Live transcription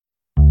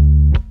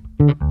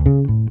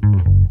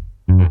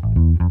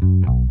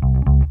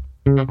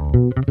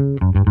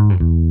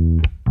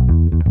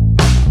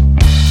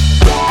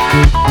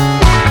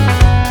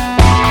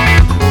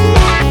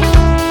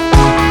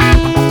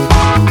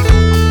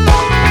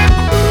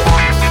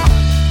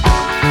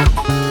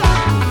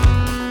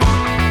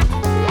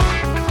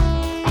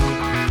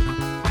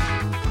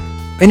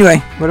Anyway,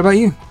 what about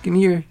you? Give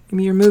me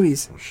your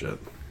movies. Oh shit!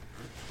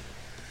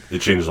 It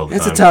changes all the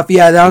It's time. a tough.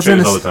 Yeah, that was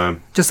changes all the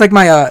time. Just like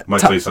my Might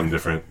play something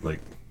different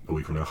like a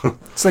week from now.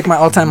 It's like my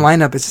all-time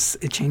lineup.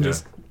 It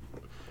changes. Yeah.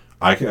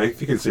 I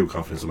think I can say with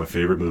confidence that my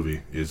favorite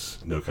movie is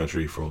No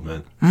Country for Old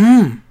Men.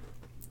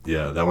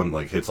 Yeah, that one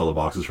like hits all the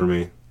boxes for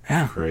me.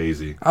 Yeah,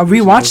 crazy. I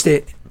rewatched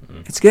it.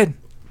 It's good.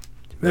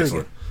 Really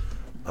Excellent.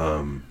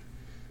 good.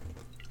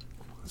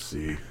 Let's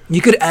see.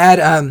 You could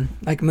add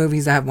like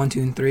movies that have 1,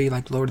 2, and 3,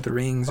 like Lord of the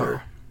Rings,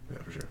 or Yeah,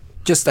 for sure.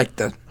 just like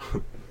the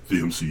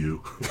MCU.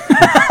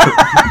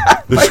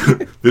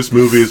 this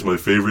movie is my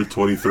favorite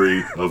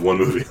 23 of one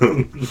movie.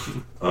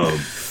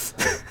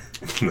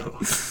 No.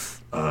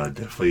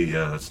 Definitely,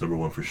 yeah, that's number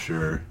one for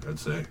sure, I'd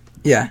say.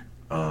 yeah.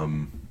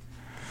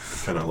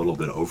 Kind of a little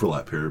bit of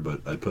overlap here,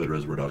 but I'd put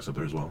Reservoir Dogs up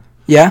there as well.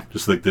 Yeah.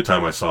 Just like the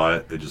time I saw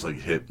it, it just like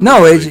hit. No,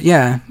 perfectly.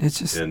 it's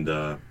just And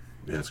yeah,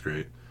 it's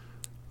great.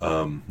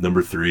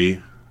 Number 3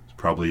 is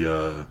probably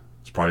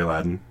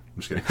Aladdin.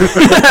 I'm just kidding.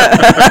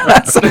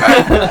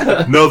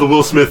 No, the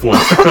Will Smith one.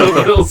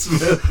 Will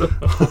Smith.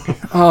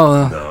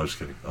 oh No, I'm just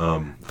kidding.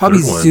 probably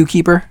third one-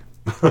 Zookeeper.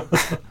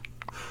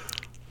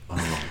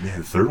 Oh man,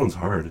 the third one's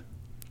hard.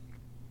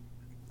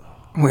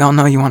 We all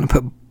know you want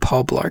to put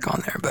Paul Blart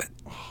on there, but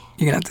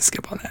you're gonna have to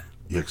skip on that.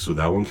 Yeah, so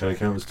that one kind of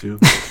counts too.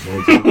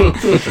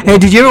 Hey,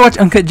 did you ever watch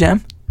Uncut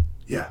Gem?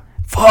 Yeah.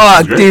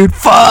 Fuck, great. dude,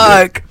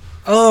 fuck.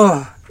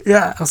 Oh,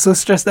 yeah, I was so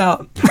stressed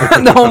out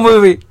the whole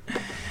movie.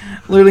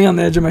 Literally on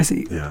the edge of my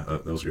seat. Yeah,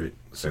 that was great.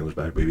 Sandler's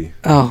back, baby.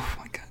 Oh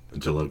my god.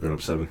 Until I've grown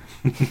up 7.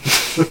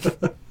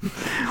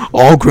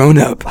 All grown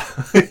up.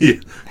 Yeah,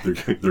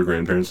 they're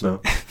grandparents now.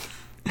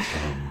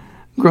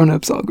 Grown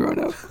ups, all grown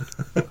up.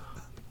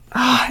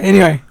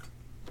 Anyway.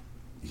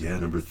 Yeah,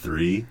 number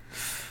 3.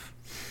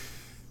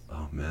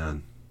 Oh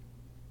man.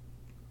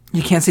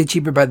 You can't say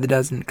Cheaper by the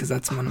Dozen because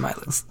that's one of my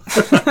lists.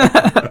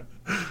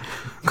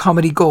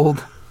 Comedy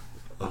gold.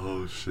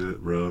 Oh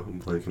shit, bro.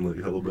 I'm blanking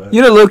like hella bad.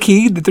 You know, low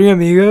key, The Three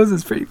Amigos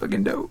is pretty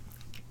fucking dope.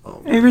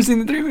 Oh, Have you ever seen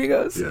The Three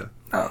Amigos? yeah.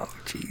 Oh,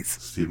 jeez.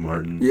 Steve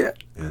Martin. Yeah.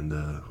 And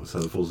what's that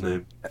other fool's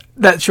name?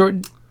 That short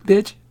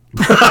bitch.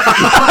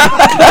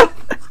 I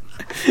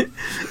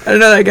don't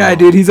know that guy,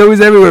 dude. He's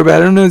always everywhere, but I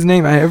don't know his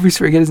name. I always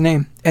forget his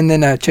name. And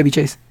then Chevy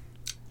Chase.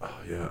 Oh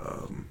yeah.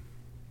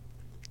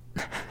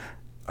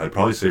 I'd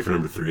probably say for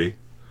number 3,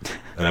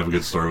 and I have a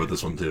good story with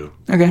this one too.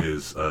 Okay.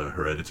 Is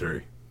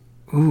Hereditary.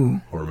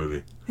 Ooh. Horror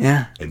movie.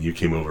 Yeah. And you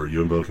and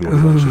Bo came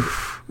over to watch it.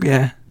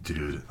 Yeah.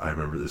 Dude, I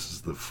remember this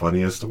is the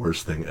funniest,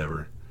 worst thing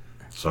ever.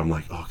 So I'm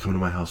like, oh, come to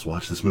my house,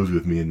 watch this movie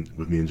with me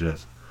and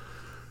Jess.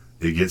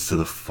 It gets to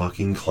the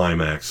fucking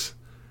climax,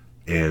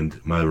 and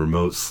my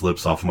remote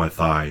slips off my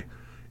thigh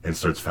and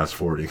starts fast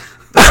forwarding. So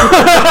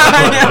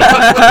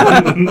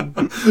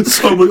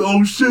I'm like,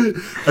 oh shit!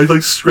 I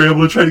like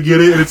scramble to try to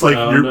get it, and it's like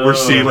we're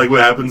seeing like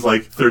what happens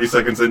like 30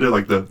 seconds into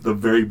like the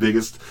very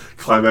biggest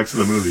climax of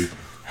the movie.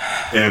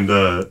 And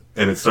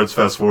it starts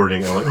fast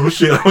forwarding. I'm like, oh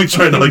shit! I'm like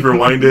trying to like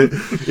rewind it.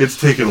 It's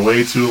taking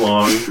way too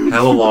long,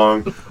 hella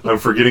long. I'm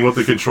forgetting what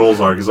the controls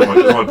are because I'm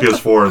on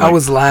PS4. And, I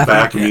was laughing.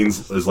 Back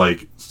means is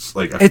like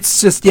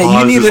it's just you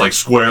pause need is to like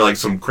square, like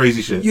some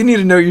crazy shit. you need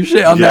to know your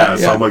shit on that.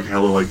 So Yeah. I'm like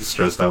hella like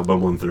stressed out,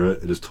 bumbling through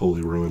it. It just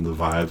totally ruined the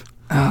vibe.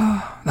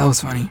 Oh, that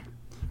was funny.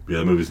 Yeah,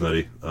 the movie's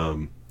nutty.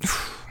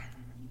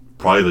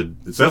 Probably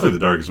it's definitely the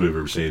darkest movie I've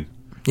ever seen.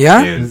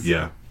 Yeah.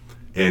 And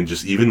and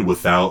just even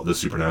without the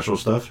supernatural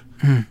stuff,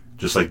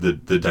 just like the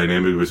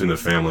dynamic within the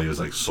family is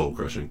like soul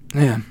crushing.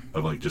 Yeah.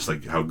 Of like just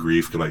like how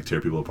grief can like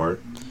tear people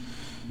apart.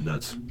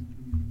 Nuts.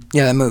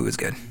 Yeah, that movie was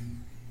good.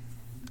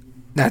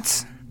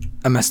 That's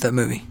a messed up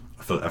movie.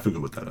 I feel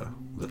good with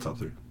that top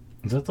 3.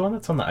 Is that the one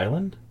that's on the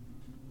island?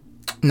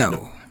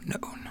 No.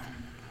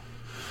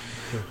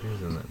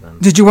 Who's in it then?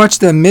 Did you watch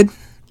the Mid?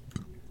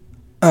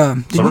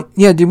 Summer?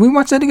 Did we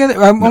watch that together?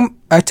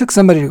 I took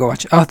somebody to go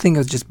watch it. I think it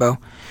was just Bo.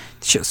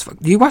 The shit was fuck.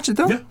 Did you watch it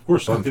though? Yeah, of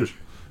course. It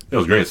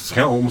was great. It's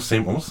kind of almost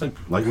same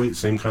lightweight,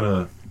 same kind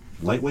of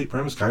lightweight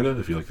premise, kind of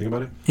if you like think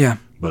about it. Yeah.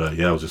 But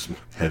yeah, it was just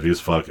heavy as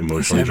fuck,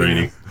 emotionally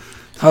draining.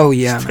 Oh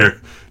yeah.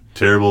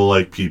 Terrible,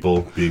 like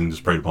people being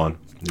just preyed upon.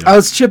 Yeah. I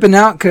was tripping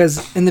out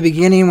because in the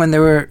beginning when they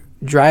were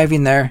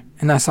driving there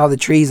and I saw the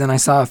trees and I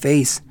saw a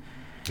face.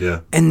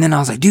 Yeah. And then I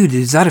was like, dude,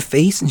 is that a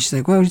face? And she's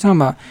like, what are you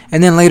talking about?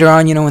 And then later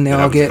on, when they all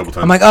happens a get, couple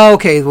times. I'm like, oh,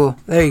 okay, well,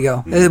 there you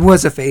go. It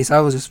was a face. I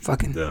was just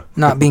fucking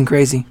not being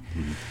crazy.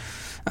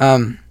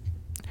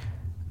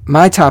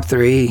 My top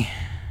 3,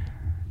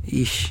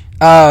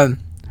 I'm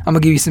gonna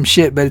give you some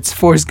shit, but it's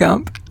Forrest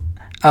Gump.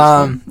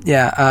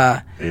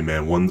 Hey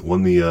man,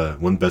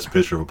 won Best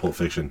Picture of Pulp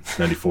Fiction,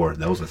 94.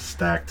 That was a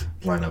stacked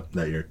lineup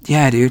that year.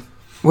 Yeah, dude.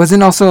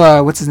 Wasn't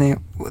also what's his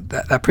name?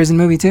 That prison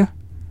movie too?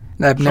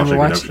 That I've never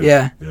watched.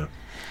 Redemption.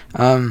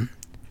 Yeah.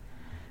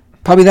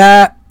 Probably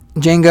that.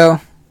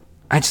 Django.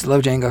 I just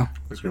love Django.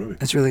 That's a great movie.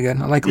 It's really good.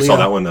 I like We Leo. saw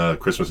that one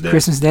Christmas Day.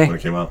 Christmas Day. When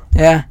it came out.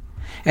 Yeah.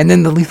 And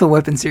then the Lethal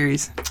Weapon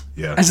series.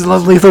 Yeah. I just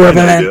love Lethal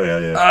Weapon, man.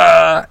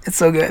 Yeah. It's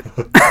so good.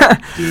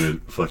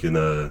 Dude, fucking,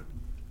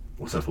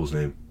 what's that fool's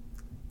name?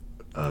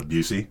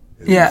 Busey.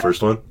 Yeah. The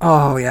first one.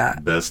 Oh, yeah.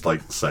 Best,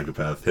 like,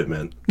 psychopath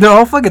hitman. They're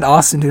all fucking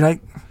awesome, dude.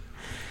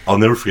 I'll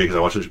never forget because I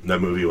watched that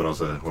movie when I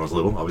was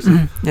little,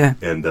 obviously. Yeah.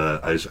 And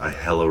I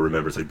hella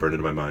remember, it's like burned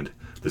into my mind.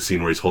 The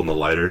scene where he's holding the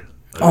lighter.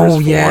 Oh,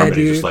 his yeah, forearm, and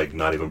dude. he's just like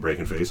not even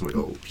breaking face. I'm like,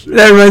 oh shit.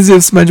 That reminds me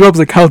of SpongeBob.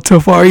 Like, how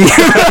tough are you?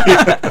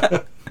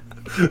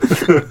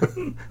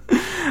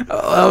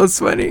 Oh, that was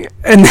funny.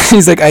 And then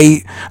he's like,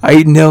 I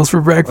eat nails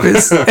for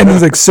breakfast. And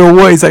he's like, so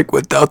what? He's like,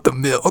 without the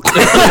milk.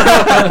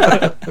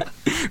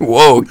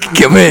 Whoa,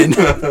 come in.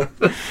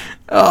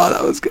 Oh,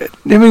 that was good.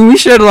 I mean, we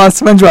shared a lot of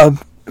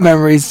SpongeBob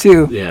memories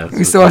too. Yeah. We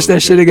used to watch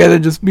that shit together,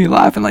 just be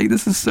laughing like,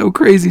 this is so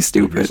crazy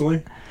stupid.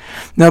 Recently?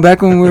 No,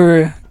 back when we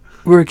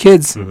were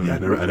kids. Yeah, I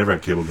never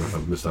had cable growing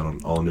up. I missed out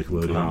on all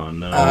Nickelodeon. Oh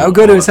no. I would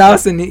go to his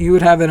house and you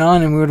would have it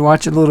on and we would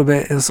watch it a little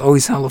bit. It was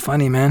always hella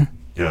funny, man.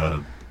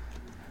 Yeah.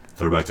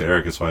 Throwback to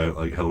Eric. That's why I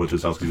like hella went to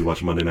his house because he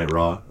watched Monday Night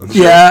Raw. And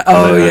Yeah, shit. And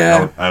oh, then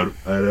yeah.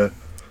 I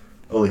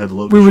only had to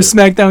load. We the were shit.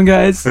 SmackDown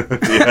guys.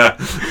 Yeah.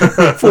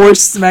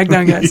 Forced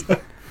SmackDown guys. Yeah.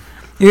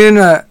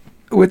 Even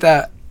with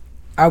that,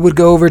 I would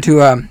go over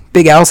to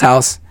Big Al's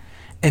house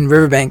in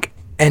Riverbank,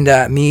 and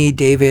me,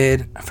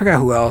 David, I forgot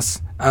who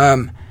else.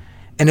 And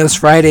it was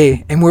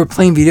Friday, and we were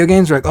playing video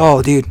games. We're like,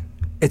 oh, dude,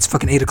 it's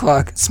fucking 8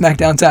 o'clock,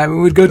 SmackDown time.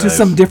 We would go to Nice.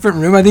 some different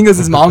room. I think it was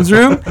his mom's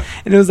room,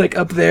 and it was like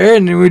up there,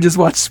 and we would just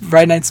watch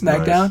Friday Night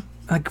SmackDown. Nice.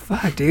 Like,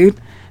 fuck, dude,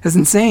 that's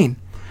insane.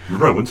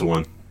 Remember I went to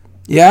one.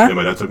 Yeah, Yeah,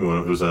 my dad took me one.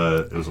 It was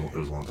a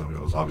long time ago.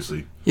 It was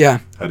obviously yeah.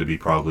 had to be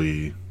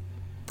probably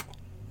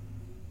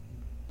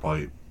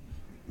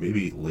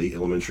maybe late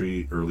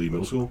elementary, early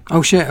middle school.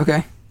 Oh shit.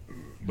 Okay.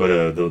 But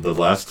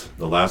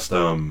the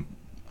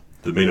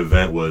main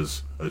event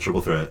was a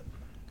triple threat.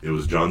 It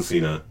was John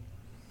Cena,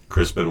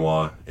 Chris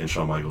Benoit, and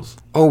Shawn Michaels.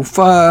 Oh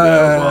fuck!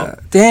 Yeah,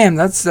 Damn,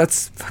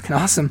 that's fucking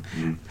awesome.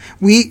 Mm.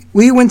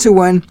 We went to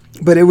one,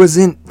 but it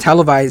wasn't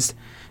televised.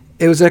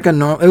 It was like it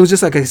was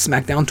just like a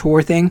SmackDown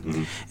tour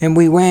thing, and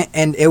we went,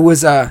 and it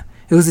was a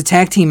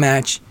tag team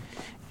match.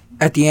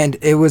 At the end,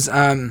 it was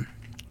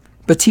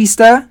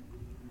Batista,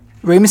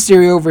 Rey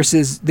Mysterio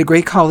versus the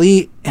Great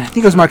Khali, and I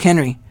think it was Mark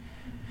Henry.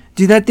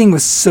 Dude, that thing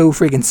was so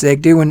freaking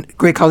sick, dude. When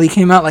Great Khali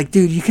came out, like,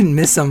 dude, you couldn't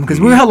miss him because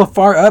we were hella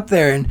far up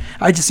there, and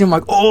I just see him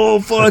like, oh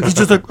fuck, he's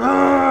just like,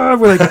 ah.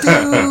 We're like,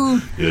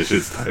 dude. Yeah, it's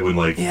just tight when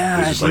like Yeah,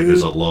 it's just like dude.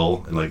 there's a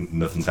lull and like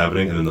nothing's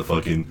happening, and then the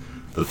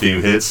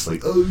theme hits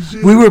like oh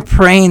shit. We were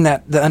praying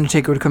that the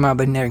Undertaker would come out,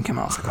 but he never came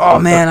out. I was like, oh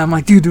man, I'm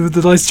like, dude,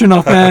 the lights turn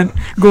off, man.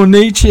 Go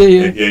nature.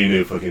 Yeah, you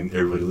know, fucking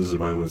everybody loses their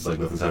mind when it's like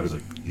nothing's happening.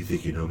 It's like you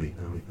think you know me.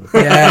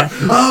 Yeah.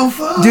 Oh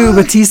fuck. Dude,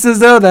 Batista's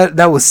though,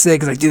 that was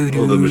sick. It's like, dude,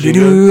 Oh, the dude, machine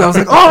dude. gun? I was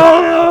like,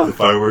 oh. The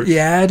fireworks.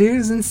 Yeah, dude,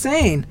 it's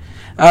insane.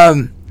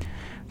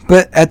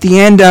 But at the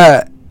end,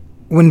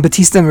 when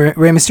Batista and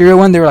Rey Mysterio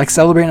won, they were like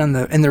celebrating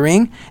in the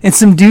ring, and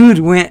some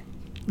dude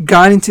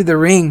got into the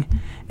ring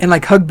and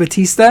like hugged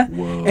Batista,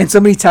 Whoa. and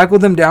somebody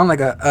tackled him down like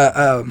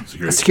a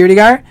security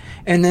guard,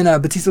 and then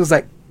Batista was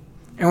like,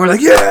 and we're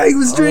like, yeah, he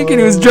was drinking,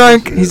 he was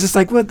drunk. shit. He's just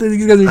like, what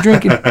you guys are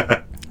drinking?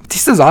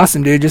 Batista's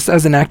awesome, dude, just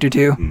as an actor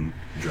too.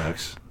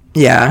 Drax.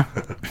 Yeah,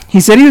 he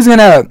said he was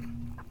gonna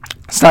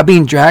stop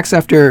being Drax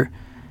after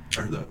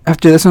I heard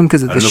that. this one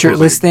because of I the don't know if it was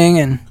shirtless like- thing,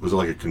 and Was it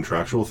like a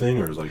contractual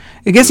thing or was like?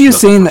 I guess he was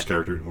that's the saying first that-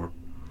 character anymore.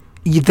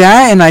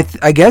 that, and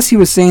I guess he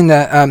was saying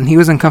that he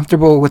was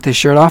uncomfortable with his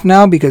shirt off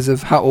now because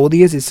of how old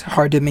he is. It's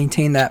hard to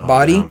maintain that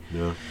body. Damn,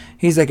 yeah.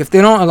 He's like, if they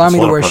don't allow It's me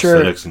a to lot wear a of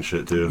shirt, prosthetics and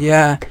shit too.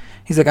 yeah.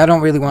 He's like, I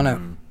don't really want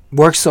to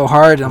work so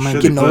hard. I'm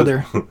Shit, getting they put-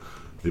 older.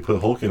 They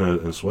put Hulk in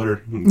a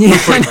sweater. Yeah.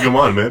 It's like, come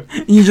on, man.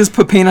 You just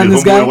put paint on Get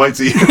this guy. homeboy white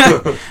tee.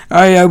 All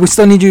right, yeah, we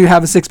still need you to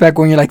have a six pack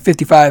when you're like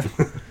 55.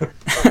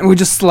 We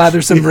just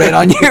slather some red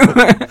on you.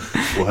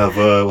 We'll have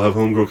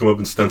homegirl come up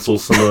and stencil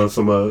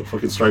some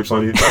fucking stripes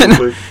on you. real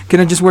quick. Can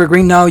I just wear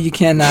green? No, you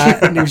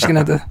cannot. You're just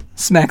gonna have to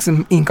smack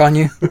some ink on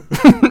you.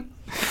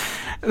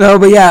 No,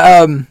 but yeah, I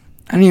don't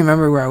even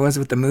remember where I was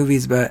with the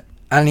movies, but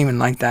I don't even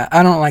like that.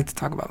 I don't like to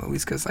talk about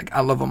movies because like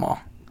I love them all.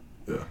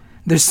 Yeah.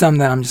 There's some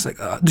that I'm just like,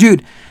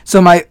 dude.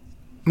 So my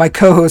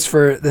co-host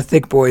for the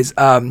Thick Boys,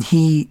 I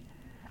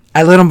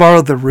let him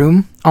borrow The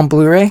Room on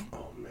Blu-ray.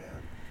 Oh man.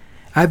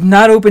 I've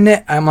not opened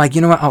it. I'm like,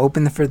 you know what? I'll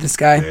open it for this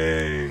guy.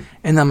 Dang.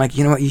 And I'm like,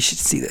 you know what? You should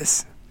see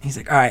this. He's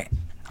like, all right.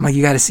 I'm like,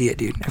 you got to see it,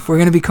 dude. If we're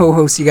gonna be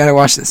co-hosts, you got to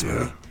watch this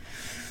movie. Yeah.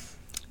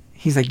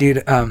 He's like, dude,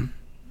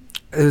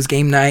 it was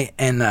game night,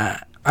 and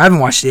I haven't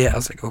watched it yet. I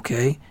was like,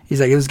 okay. He's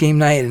like, it was game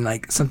night, and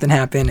like something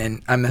happened,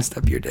 and I messed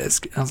up your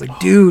disc. I was like,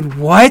 dude,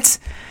 what?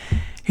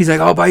 He's like,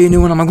 I'll buy you a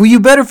new one. I'm like, well, you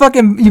better.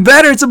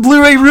 It's a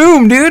Blu-ray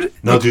Room, dude.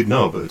 No, dude,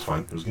 no, but it's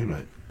fine. It was game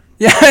night.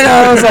 Yeah,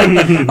 I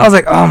know. I was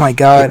like, oh my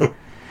god.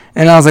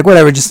 And I was like,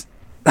 whatever, just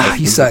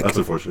you suck. That's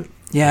unfortunate.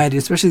 Yeah, dude,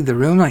 especially The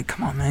Room. Like,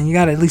 come on, man, you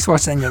gotta at least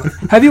watch that in your life.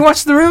 Have you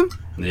watched The Room?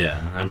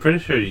 Yeah, I'm pretty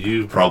sure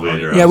you Probably in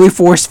your Yeah, we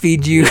force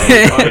feed you.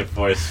 Yeah, probably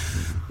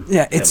force.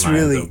 Yeah, it's my eyes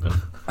really, open.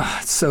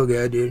 it's so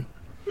good, dude.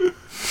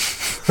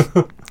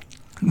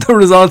 The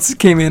results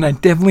came in. I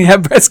definitely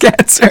have breast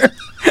cancer.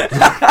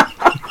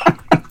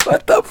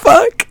 What the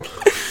fuck?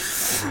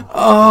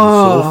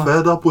 I'm so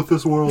fed up with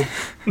this world.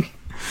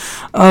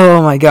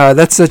 Oh my god,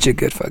 that's such a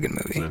good fucking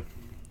movie.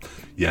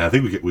 Yeah, I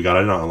think we got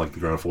it on like the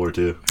ground floor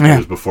too. Yeah. It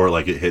was before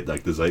like it hit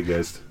like the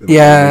zeitgeist.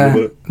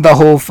 Yeah, the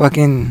whole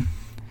fucking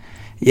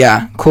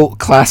cult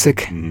classic.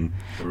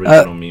 Mm-hmm.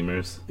 Original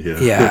memers.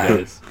 Yeah.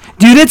 Guys.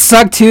 Dude, it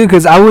sucked too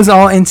because I was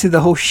all into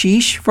the whole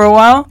sheesh for a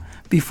while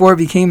before it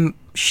became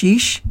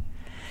sheesh.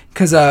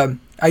 Because I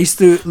used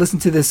to listen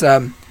to this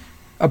a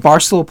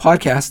Barstool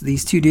podcast,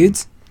 these two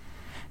dudes,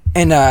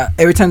 and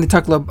every time they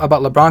talk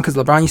about LeBron, because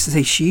LeBron used to say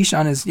sheesh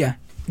on his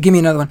give me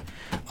another one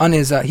on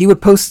his he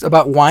would post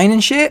about wine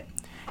and shit,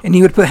 and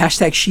he would put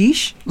hashtag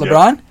sheesh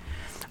LeBron. Yeah.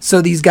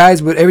 So these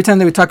guys would every time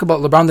they would talk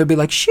about LeBron, they'd be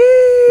like sheesh,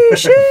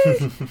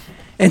 sheesh.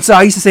 And so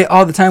I used to say it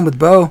all the time with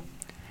Bo.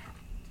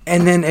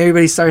 And then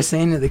everybody started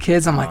saying to the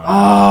kids, I'm like,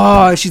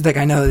 oh, she's like,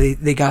 I know,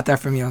 they got that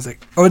from you. I was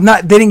like, or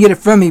not, they didn't get it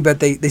from me, but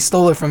they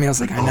stole it from me. I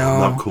was like, I know.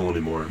 I'm not cool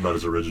anymore. I'm not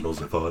as original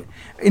as I thought.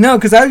 You know,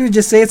 because I would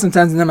just say it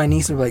sometimes, and then my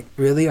niece would be like,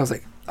 really? I was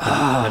like,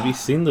 Have you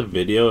seen the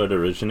video it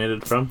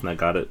originated from? I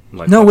got it.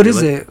 Like, no, what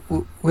is it?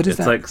 What is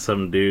that? It's like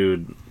some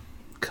dude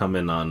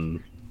coming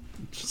on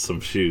some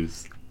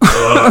shoes.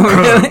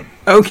 Really?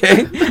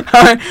 Okay.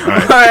 All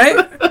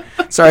right.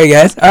 Sorry,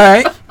 guys. All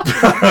right.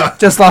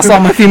 Just lost all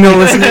my female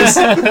listeners.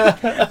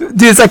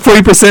 Dude, it's like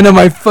 40% of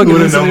my fucking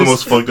listeners. The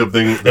most fucked up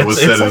thing that was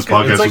said in this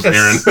podcast was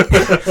Aaron.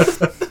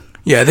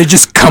 Yeah, they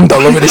just cummed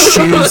all over the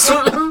shoes.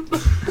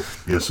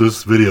 Yeah, so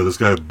this video, this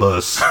guy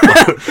busts.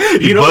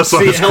 You don't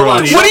see his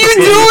crotch. What are you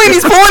doing?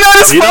 He's pulling out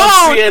his phone. You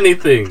don't see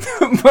anything.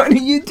 What are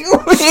you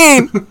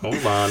doing?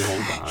 Hold on.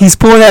 He's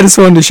pulling out his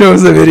phone to show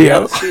us the video. I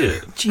don't see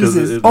it.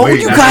 Jesus.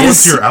 Wait, You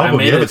guys. Your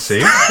album, you have it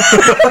saved?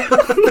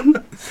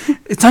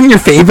 It's on your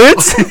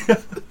favorites?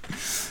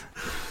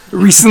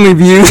 Recently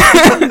viewed.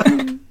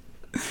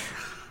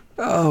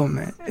 Oh,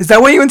 man. Is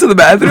that why you went to the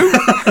bathroom?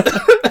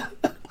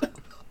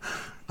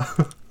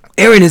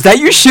 Aaron, is that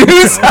your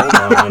shoes?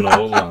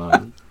 Hold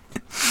on.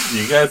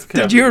 You guys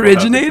Did you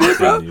originate it,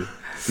 bro? You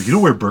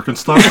don't wear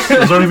Birkenstocks?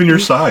 Those aren't even your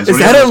size. Is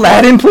that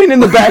Aladdin playing in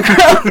the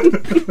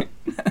background?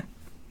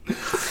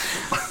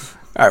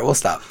 All right, we'll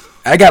stop.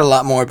 I got a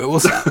lot more, but we'll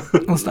stop.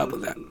 We'll stop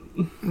with that.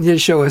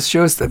 Just show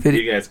us the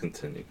video. You guys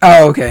continue.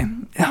 Oh, okay.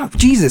 Oh,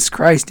 Jesus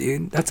Christ,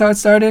 dude. That's how it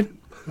started?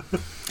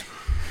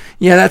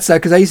 Yeah, that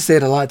sucked, because I used to say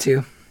it a lot,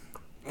 too.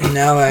 And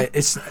now I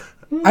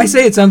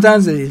say it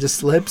sometimes, and it just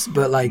slips,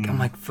 but, like, I'm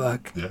like,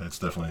 fuck. Yeah, it's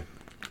definitely...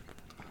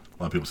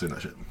 A lot of people saying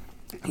that shit.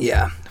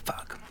 Yeah,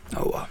 fuck.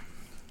 Oh, well.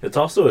 It's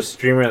also a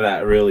streamer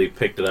that really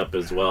picked it up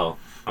as well.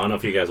 I don't know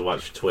if you guys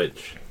watch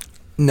Twitch.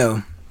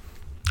 No.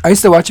 I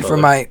used to watch it for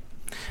my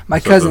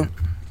cousin.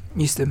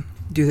 Used to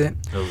do that.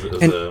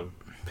 It was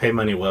Pay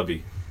Money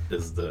Wubby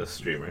is the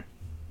streamer.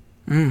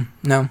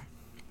 No.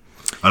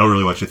 I don't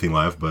really watch anything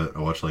live, but I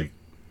watch, like,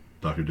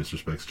 Dr.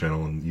 Disrespect's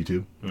channel on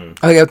YouTube. Oh,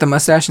 the guy with the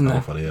mustache and the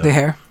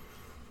hair?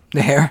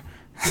 The hair?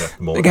 Yeah,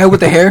 the guy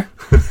with the hair?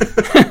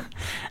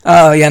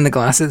 Oh, yeah, and the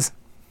glasses.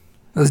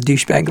 Those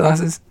douchebag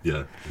glasses.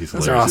 Yeah, he's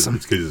Those hilarious. are awesome.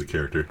 It's because he's a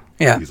character.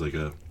 Yeah. He's like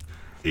a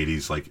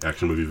 80s like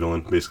action movie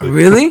villain, basically.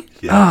 Really?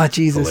 Yeah. Oh,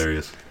 Jesus.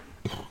 Hilarious.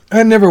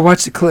 I've never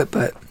watched the clip,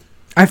 but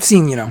I've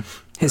seen,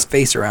 his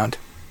face around.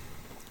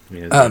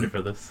 You guys ready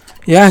for this?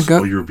 Yeah, go.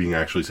 Oh, you were being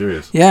actually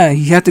serious. Yeah,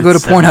 you have to go to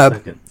 7 Pornhub.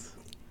 seconds.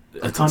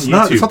 It's on It's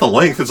YouTube. not the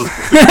length. It's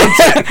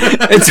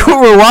It's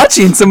what we're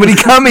watching. Somebody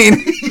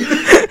coming.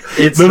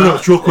 It's no,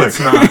 it's real quick.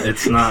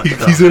 It's not.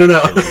 He's in and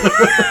out.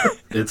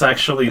 It's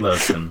actually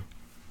Lotion.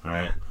 All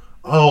right.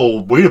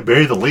 Oh, way to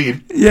bury the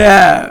lead.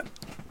 Yeah.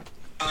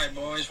 All right,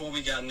 boys, what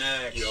we got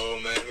next? Yo,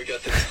 man, we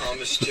got the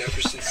Thomas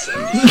Jefferson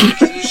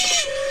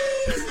 76.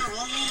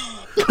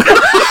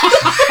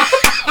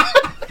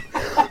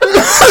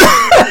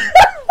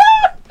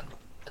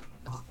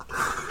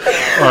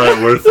 All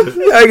right, worth it.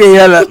 Okay,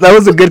 yeah, that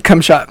was a good cum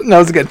shot. That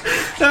was good.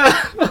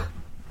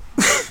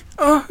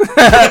 All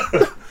right.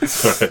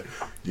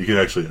 You can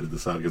actually edit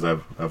this out because I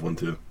have one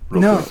too.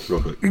 Real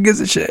quick. Who gives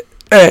a shit?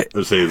 All right.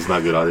 They're saying it's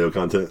not good audio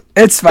content.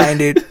 It's fine,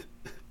 dude.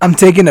 I'm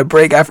taking a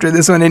break after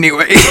this one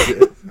anyway.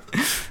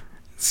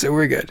 So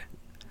we're good.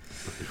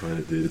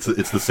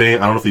 It's the same.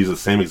 I don't know if they use the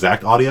same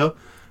exact audio,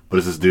 but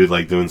it's this dude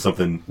like doing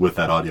something with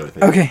that audio, I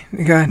think. Okay,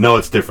 go ahead. No,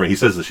 it's different. He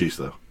says the sheesh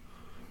though.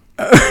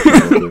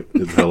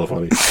 It's hella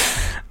funny.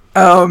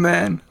 Oh,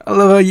 man. I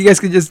love how you guys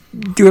could just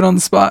do it on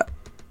the spot.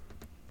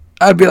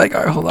 I'd be like,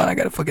 all right, hold on. I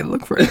got to fucking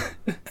look for it.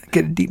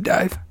 Get a deep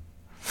dive.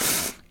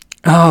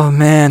 Oh,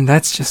 man.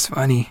 That's just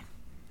funny.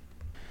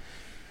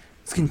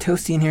 It's getting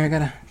toasty in here. I got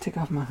to take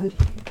off my hoodie.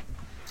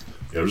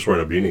 Yeah, I'm just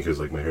wearing a beanie because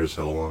like my hair's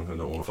hella long. I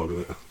don't want to fuck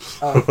with it.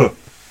 Oh.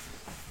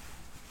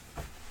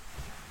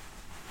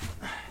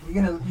 You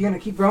gonna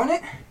keep growing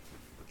it?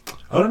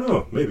 I don't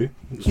know. Maybe.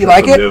 Just You try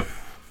like something it? new.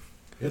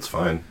 It's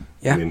fine.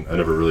 Yeah. I mean, I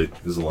never really.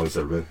 This is the longest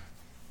I've ever been.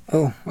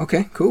 Oh,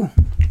 okay, cool.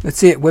 Let's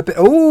see it. Whip it.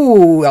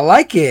 Oh, I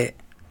like it.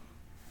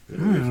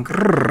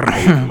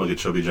 I'm like a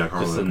chubby Jack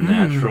Just a Harlow.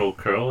 natural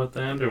curl at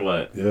the end, or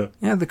what? Yeah.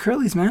 Yeah, the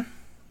curlies, man.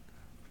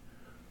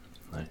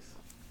 Nice.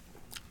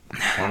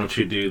 Why don't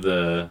you do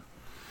the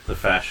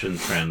fashion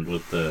trend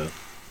with the,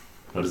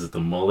 what is it, the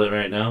mullet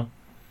right now?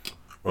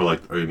 Or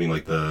you mean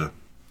like the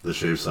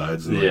shaved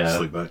sides and Yeah.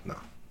 slick back? No.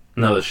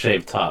 No, the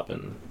shaved top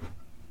and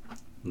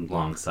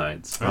long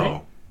sides. Right?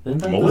 Oh. Isn't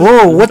that Mullet? Whoa,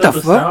 isn't what that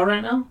the style fuck?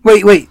 right now?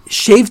 Wait,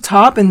 shaved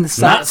top and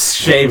the Not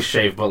sides?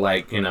 shave, but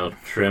like,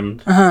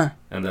 trimmed. Uh-huh.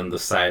 And then the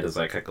side is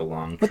like a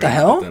long What the trim,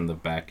 hell? But then the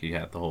back you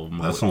had the whole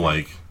mullet. That's some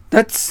like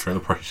That's... trailer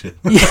park shit.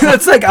 Yeah,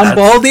 that's like, I'm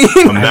balding.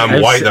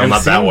 I'm white, I'm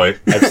not that seen- way.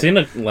 I've seen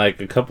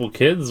a couple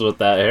kids with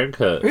that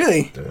haircut.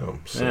 Really?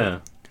 Damn. So. Yeah.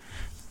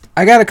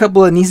 I got a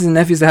couple of nieces and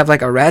nephews that have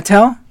like a rat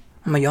tail.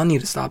 I'm like, y'all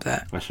need to stop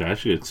that. Actually, I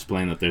should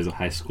explain that there's a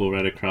high school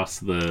right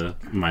across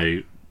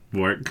my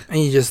work. And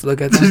you just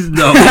look at them.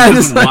 No, I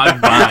just just walk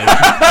by.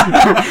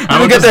 You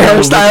look at their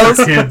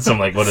hairstyles. Kids, I'm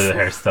like, what are the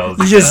hairstyles?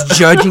 You're just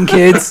judging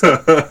kids.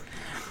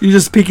 You're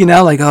just peeking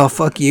out like, oh,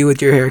 fuck you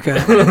with your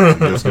haircut.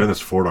 Just getting this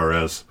Ford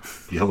RS.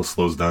 He hella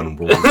slows down and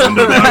rolls the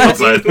window down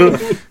outside.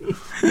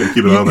 Gotta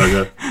keep it on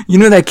that guy. You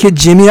know that kid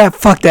Jimmy?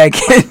 Fuck that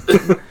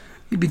kid.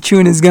 He'd be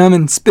chewing his gum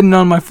and spitting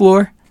on my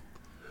floor.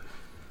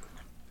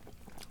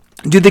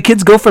 Do the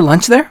kids go for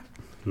lunch there?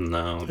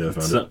 No. Yeah, I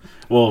found it.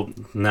 Well,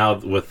 now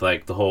with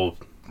like the whole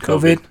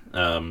COVID?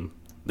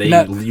 they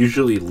Not-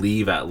 usually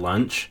leave at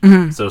lunch.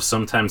 Mhm. So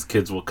sometimes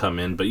kids will come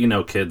in, but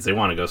kids, they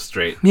want to go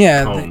straight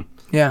Yeah, home.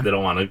 Yeah. They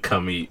don't want to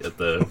come eat at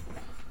the,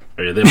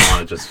 or they don't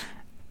want to just.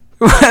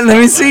 Let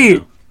me see.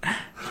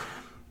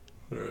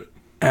 Alright.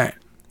 Alright.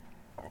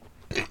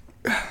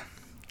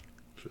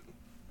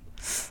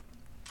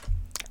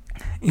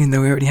 Even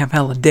though we already have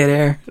hella dead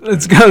air.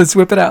 Let's go. Let's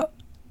whip it out.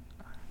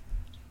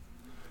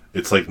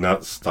 It's like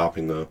not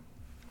stopping though.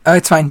 Oh,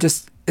 it's fine.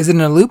 Just, is it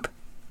in a loop?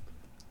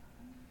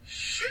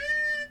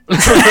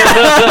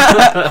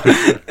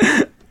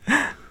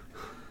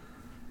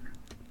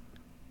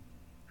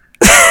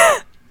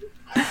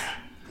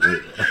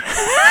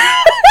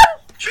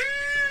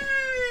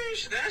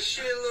 Sheesh, that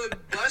shit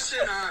look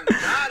bussin'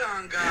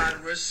 on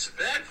God,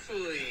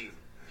 respectfully.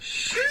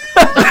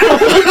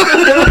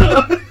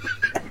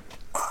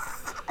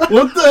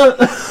 What the?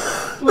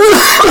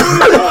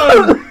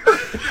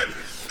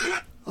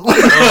 Oh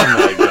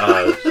my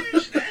god.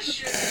 That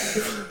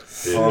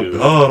shit.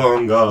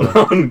 Oh God.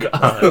 Oh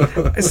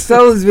god. I saw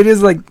those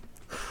videos like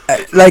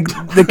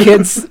the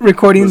kids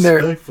recording their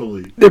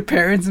Respectfully.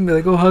 parents and be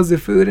like, oh, how's the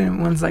food?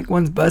 And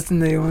one's busting,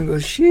 the other one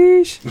goes,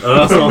 sheesh.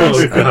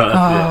 Oh god.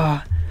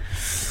 Ah.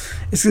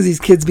 It's because these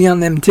kids be on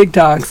them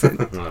TikToks.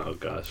 And Oh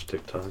gosh,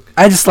 TikTok.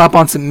 I just slap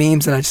on some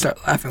memes and I just start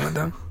laughing with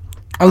them.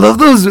 I love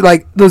those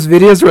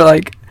videos where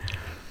like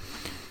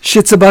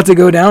shit's about to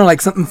go down, or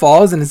like something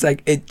falls and it's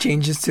like it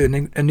changes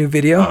to a new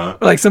video. Uh-huh.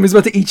 Or like somebody's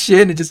about to eat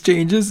shit and it just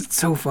changes. It's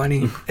so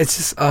funny. It's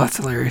just it's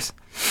hilarious.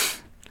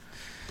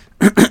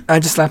 I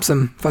just slap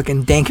some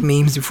fucking dank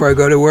memes before I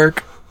go to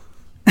work.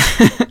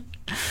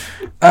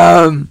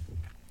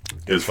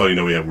 It's funny,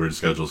 we have weird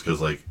schedules because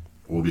like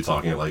we'll be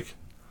talking at like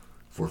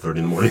 4:30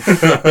 in the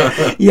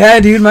morning. Yeah,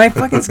 dude, my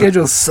fucking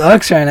schedule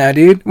sucks right now,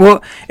 dude.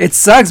 Well, it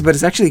sucks, but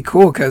it's actually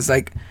cool because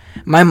like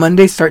my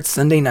Monday starts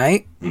Sunday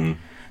night,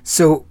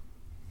 so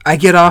I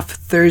get off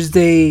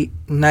Thursday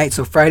night,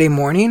 so Friday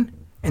morning,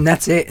 and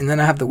that's it, and then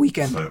I have the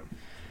weekend So,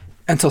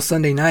 until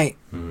Sunday night.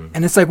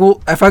 And it's like,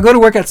 well, if I go to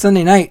work at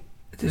Sunday night,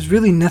 there's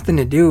really nothing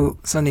to do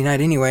Sunday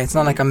night anyway. It's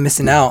not like I'm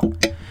missing out.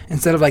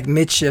 Instead of like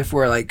mid shift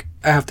where like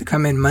I have to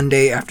come in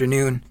Monday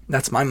afternoon.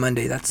 That's my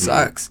Monday. That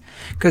sucks.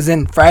 Because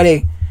then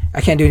Friday,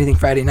 I can't do anything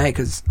Friday night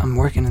because I'm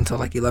working until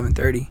like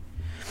 11:30.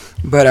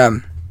 But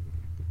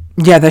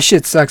yeah, that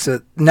shit sucks.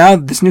 Now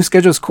this new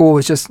schedule is cool.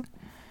 It's just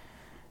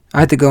I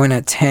had to go in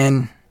at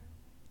 10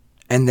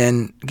 and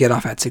then get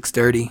off at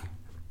 6:30,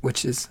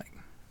 which is like,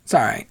 it's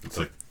all right. it's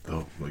like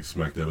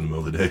smack dab in the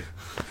middle of the day.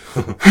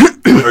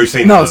 Are you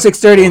saying No,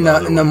 6:30 in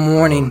other the one?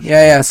 morning. Oh, shit.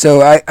 Yeah.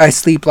 So I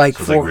sleep like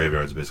So it's like 4.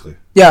 graveyards basically.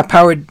 Yeah,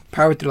 powered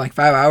through like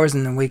 5 hours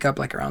and then wake up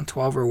like around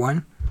 12 or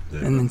 1 Yeah.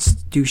 and then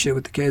do shit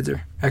with the kids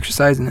or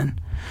exercise and then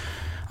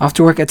off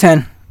to work at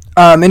 10.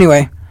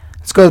 Anyway,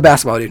 let's go to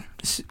basketball, dude.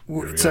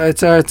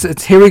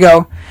 It's here we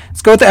go.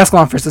 Let's go with the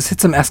Escalon first. Let's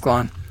hit some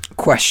Escalon.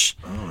 Question.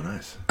 Oh,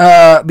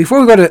 nice. Before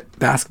we go to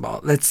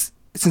basketball,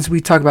 since we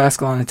talk about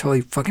Escalon, I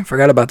totally fucking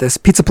forgot about this.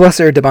 Pizza Plus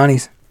or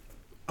Dabani's?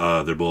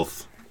 They're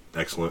both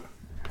excellent.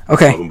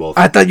 Okay. Love them both.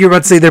 I thought you were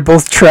about to say they're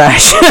both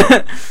trash.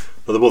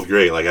 Well, they're both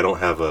great. Like I don't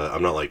have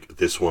I'm not like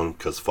this one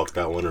because fuck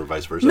that one or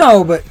vice versa.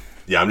 No, but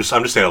Yeah, I'm just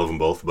saying I love them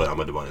both, but I'm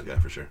a Devoni's guy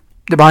for sure.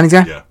 Dabani's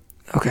guy? Yeah.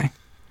 Okay.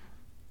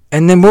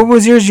 And then what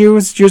was yours?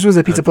 Yours was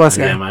a Pizza Plus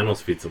guy. Yeah, mine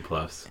was Pizza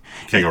Plus.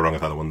 Can't go wrong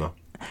with either one though.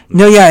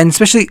 No, yeah, and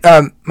especially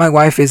my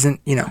wife isn't,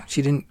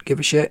 she didn't give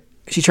a shit.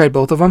 She tried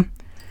both of them.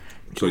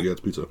 So yeah,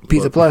 it's pizza.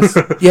 Pizza Plus.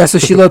 Yeah, so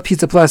she loved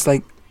Pizza Plus.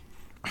 Like,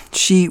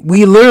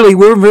 we're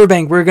in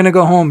Riverbank. We're going to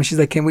go home. And she's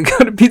like, can we go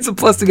to Pizza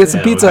Plus to get some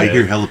Yeah, pizza? I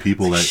hear hella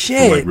people that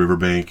Shit. from like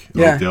Riverbank,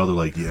 Yeah. Oakdale, they're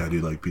like, yeah,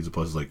 dude, like Pizza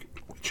Plus is like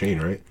a chain,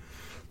 right?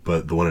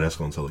 but the one in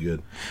Escalon's hella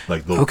good.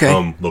 Like they'll Okay.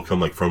 come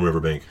like from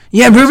Riverbank.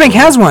 Yeah, Riverbank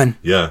has one.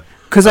 Yeah,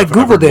 'Cause I I've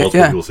heard Googled it, multiple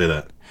yeah. people say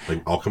that.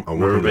 Like I'll come.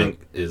 Riverbank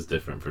is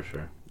different for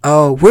sure.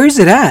 Oh, where is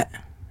it at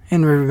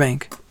in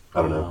Riverbank?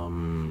 I don't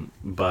know.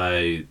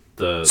 By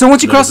the. So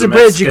once you cross the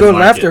bridge, you go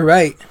left or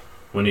right?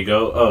 When you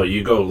go,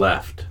 you go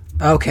left,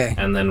 Okay.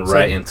 and then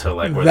right into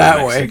like where that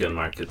the way. Mexican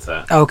market's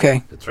at.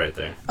 Okay. It's right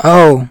there.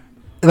 Oh,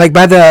 like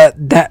by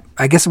that.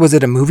 I guess was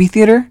it a movie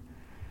theater?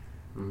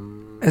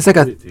 It's like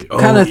a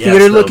kind of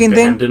theater looking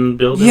thing. Building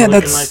Yeah, looking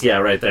that's like, yeah,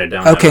 right there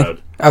down okay. that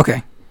road.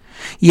 Okay.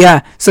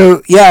 Yeah.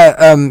 So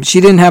she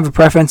didn't have a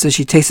preference, so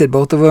she tasted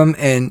both of them,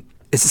 and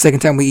it's the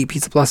second time we eat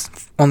Pizza Plus.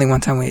 Only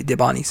one time we ate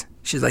Debani's.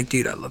 She's like,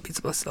 dude, I love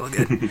Pizza Plus. So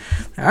good.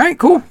 All right,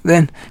 cool.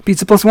 Then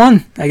Pizza Plus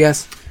 1, I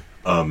guess.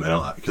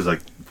 And because like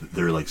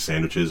their like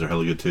sandwiches are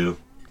hella good too.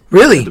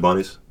 Really?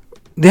 Debani's.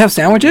 They have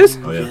sandwiches?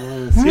 Oh yeah.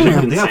 Yes, Yeah.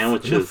 chicken They have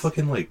sandwiches.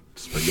 fucking like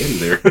spaghetti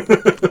there.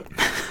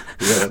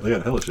 Yeah, they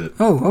got hella shit.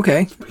 Oh,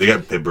 okay. They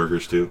have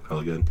burgers too,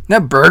 hella good.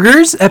 Not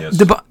burgers at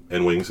Yes.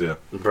 And wings, yeah.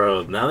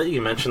 Bro, now that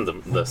you mentioned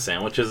the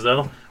sandwiches,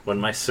 though, when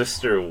my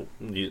sister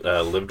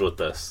lived with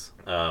us,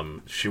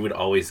 she would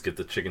always get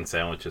the chicken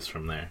sandwiches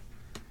from there,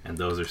 and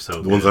those are so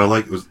The good. ones I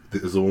like is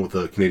the one with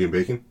the Canadian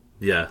bacon.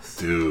 Yes.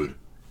 Dude,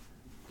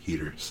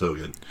 heater, so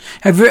good.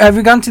 Have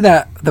you gone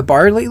to the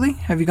bar lately?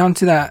 Have you gone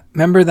to that?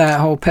 Remember that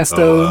whole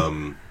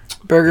pesto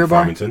burger bar?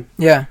 Farmington,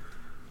 Yeah.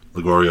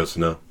 Ligorios,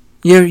 no.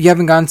 You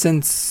haven't gone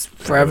since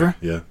forever?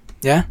 Yeah,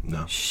 Yeah.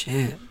 no.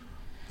 Shit.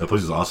 That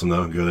place is awesome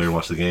though. Go there and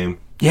watch the game.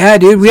 Yeah,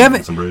 dude. We Get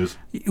haven't some brews.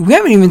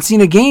 even seen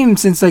a game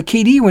since like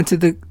KD went to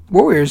the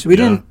Warriors. We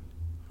didn't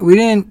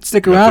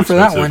stick Yeah, around too for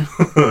that one.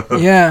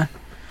 expensive. Yeah.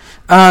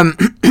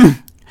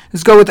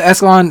 Let's go with the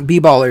Escalon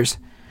B-Ballers.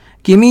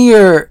 Give me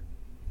your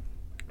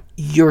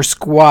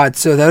squad.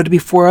 So that would be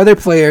 4 other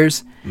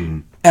players.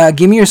 Mhm.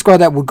 Give me your squad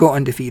that will go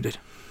undefeated.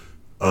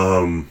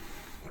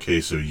 Okay,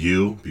 so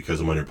because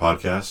I'm on your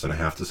podcast and I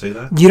have to say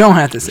that. You don't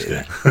have to say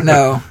that.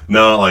 No.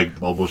 No, like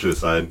all bullshit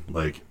aside,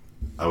 like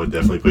I would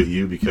definitely put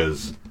you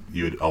because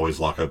you would always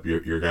lock up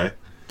your guy.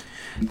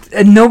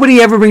 And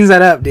nobody ever brings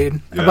that up,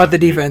 dude, Yeah, about the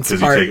defense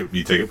because part.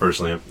 you take it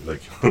personally,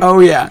 like. Oh,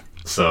 yeah.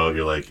 So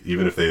you're like,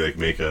 even if they like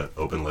make a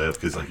open layup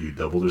because like you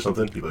doubled or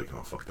something, you're like,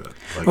 oh fuck that.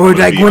 Like, Or I'm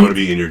like going to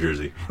be in your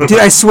jersey. Dude,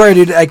 I swear,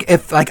 dude, like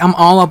if like I'm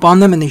all up on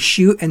them and they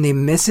shoot and they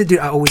miss it, dude,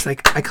 I always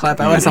like I clap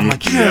out myself. I'm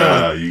like,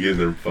 yeah, you get in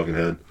their fucking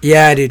head.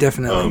 Yeah, dude,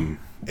 definitely.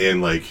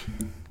 And like,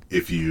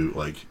 if you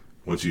like,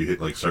 once you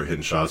start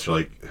hitting shots, you're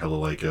like hella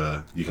like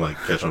you can like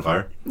catch on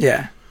fire.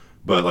 Yeah.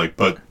 But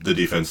the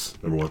defense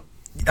number one.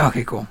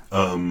 Okay, cool.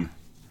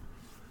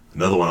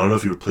 Another one. I don't know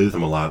if you played with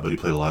him a lot, but he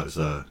played a lot. Is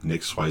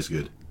Nick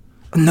Swicegood.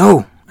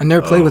 No, I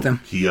never played with him.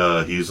 He's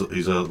a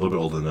little bit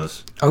older than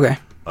us. Okay.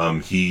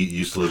 He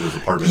used to live in his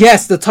apartment.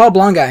 Yes, the tall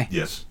blonde guy.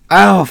 Yes.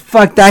 Oh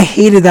fuck, I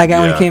hated that guy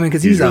when Yeah, he came in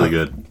because he's he's really a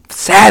good.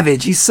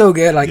 savage. He's so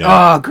good. Like,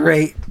 Yeah. oh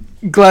great.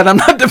 Glad I'm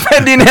not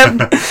defending him.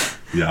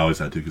 Yeah, I always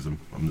had to because I'm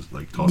just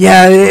like tall.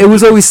 Yeah, it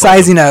was always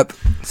sizing up.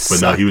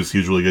 But no, he was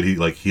really good. He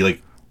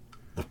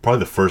probably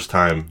the first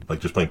time like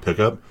just playing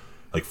pickup,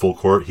 like full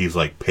court. He's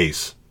like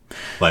pace.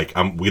 Like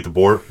we get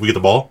the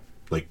ball,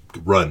 like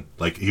run.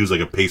 Like he was like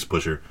a pace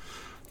pusher,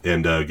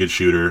 and good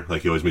shooter.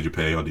 Like he always made you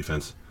pay on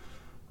defense.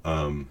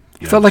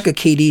 He felt like a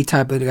KD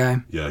type of guy.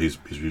 Yeah, he's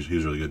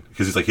really good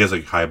because he has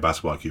like high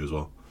basketball IQ as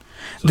well.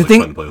 So The it's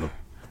thing- fun to play with him.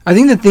 I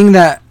think the thing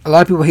that a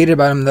lot of people hated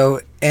about him though,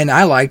 and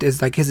I liked,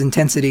 is like his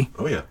intensity.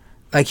 Oh yeah,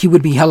 Like he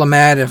would be hella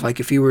mad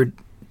if you were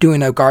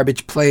doing a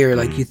garbage play or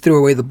like you threw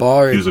away the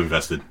ball. Or, he was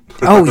invested.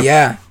 oh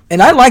yeah,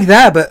 and I like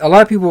that, but a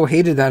lot of people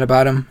hated that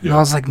about him. And Yeah. I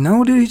was like,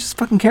 no, dude, he just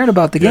fucking cared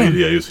about the Yeah, game.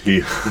 yeah,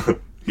 he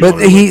But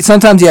wanted to he win.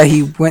 sometimes, yeah,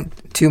 he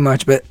went too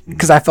much. But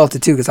because I felt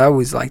it too, because I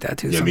always liked that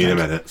too. Yeah, me and him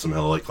sometimes. had some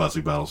hella like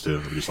classic battles too.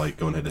 We're just like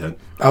going head to head.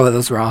 Oh,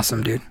 those were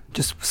awesome, dude.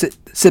 Just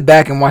sit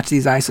back and watch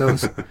these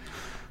ISOs.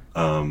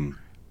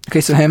 Okay,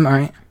 so him, all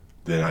right.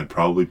 Then I'd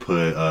probably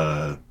put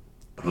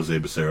Jose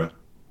Becerra.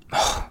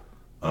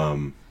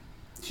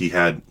 He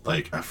had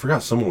I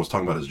forgot someone was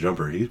talking about his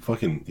jumper. He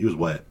was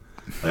wet.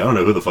 Like, I don't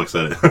know who the fuck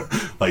said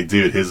it. Like,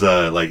 dude, his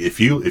if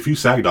you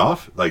sagged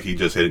off, like he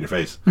just hit it in your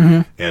face.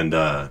 Mm-hmm.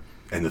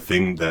 And the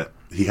thing that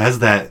he has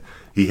that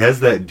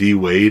D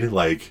Wade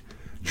like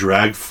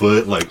drag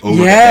foot like over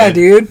the Yeah, head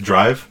dude.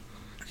 drive.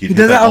 He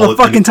does that all the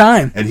fucking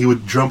time. And he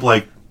would jump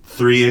like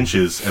 3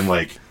 inches and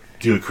like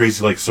do a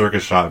crazy like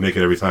circus shot, and make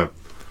it every time.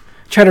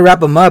 Try to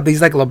wrap him up, but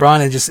he's like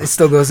LeBron, and it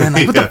still goes in.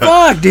 Like, what the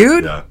fuck,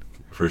 dude? Yeah,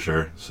 for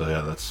sure. So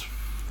yeah, that's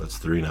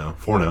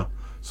 4 now.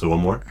 So one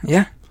more.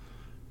 Yeah.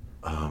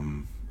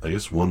 I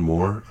guess one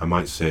more. I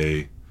might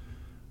say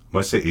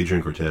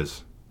Adrian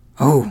Cortez.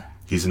 Oh,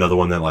 He's another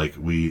one that like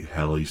we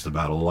hella used to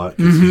battle a lot.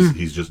 'Cause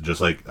he's just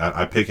like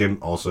I pick him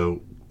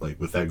also like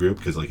with that group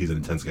because like he's an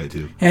intense guy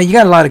too. yeah. You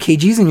got a lot of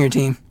KGs in your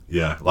team.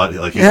 Yeah, a lot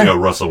like he's Yeah. like a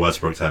Russell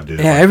Westbrook type dude.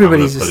 Yeah, like,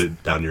 everybody's I'm gonna just- put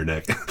it down your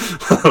neck.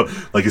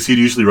 Like, cause he'd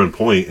usually run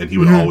point, and he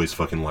would always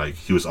fucking like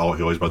he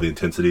always brought the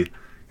intensity,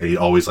 and he'd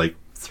always like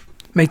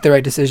Make the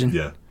right decision.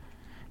 yeah,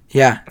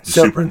 Yeah. just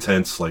So, super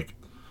intense, like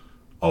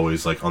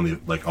always like on the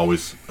like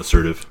always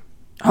assertive.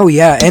 oh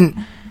yeah,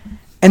 and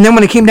And then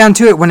when it came down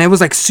to it, when it was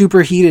like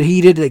super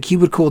heated, like he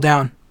would cool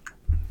down.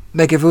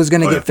 Like if it was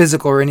gonna get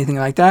physical or anything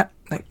like that,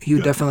 like he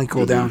would definitely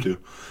cool down. Too.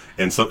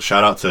 And so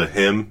shout out to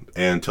him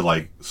and to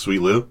like Sweet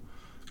Lou,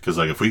 because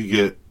like if we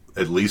get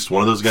at least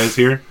one of those guys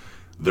here,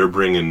 they're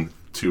bringing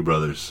 2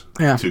 brothers,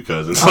 2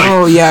 cousins.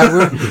 Oh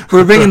yeah,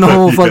 we're bringing the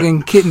whole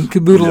fucking kit and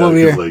caboodle over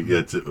here. Like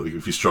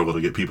if you struggle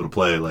to get people to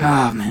play,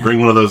 like bring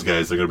one of those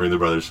guys. They're gonna bring their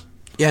brothers.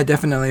 Yeah,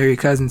 definitely, or your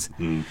cousins.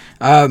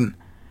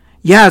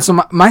 Yeah, so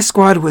my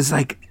squad was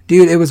like,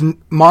 dude, it was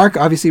Mark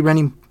obviously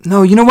running.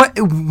 No, you know what?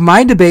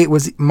 My debate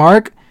was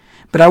Mark,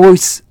 but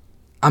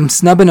I'm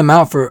snubbing him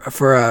out for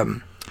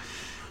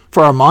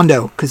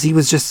Armando because he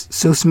was just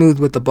so smooth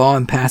with the ball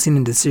and passing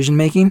and decision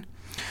making.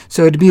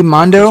 So it'd be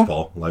Armando.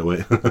 Ball,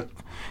 lightweight.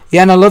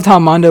 Yeah, and I loved how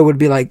Armando would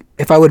be like,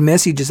 if I would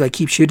miss, he'd just like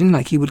keep shooting,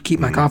 like he would keep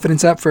my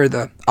confidence up for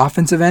the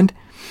offensive end.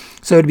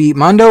 So it'd be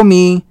Armando,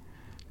 me,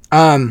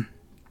 and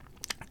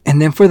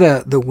then for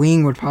the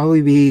wing would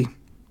probably be.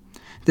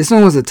 This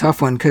one was a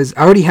tough one because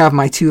I already have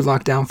my 2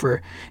 locked down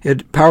for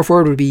it. Power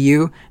forward would be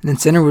you, and then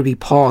center would be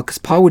Paul because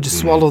Paul would just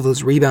swallow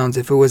those rebounds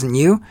if it wasn't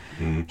you.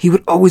 He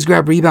would always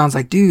grab rebounds,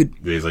 like dude.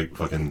 Yeah, he's like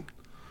fucking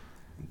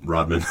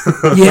Rodman.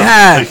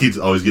 Yeah, like he's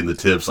always getting the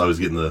tips, always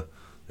getting the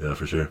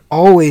for sure.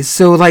 Always.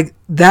 So like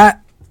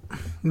that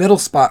middle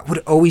spot would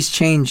always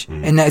change,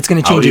 and it's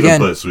going to change again. I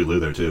would even put Sweet Lou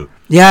there too.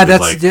 Yeah,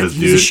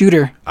 he's a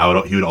shooter.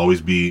 He would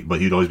always be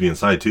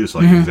inside too. So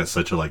like he's got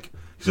such a like.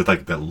 He's got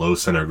like that low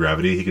center of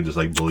gravity. He can just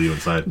like bully you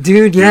inside.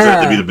 Dude, yeah. He doesn't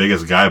have to be the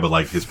biggest guy, but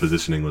like his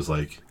positioning was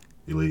like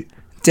elite.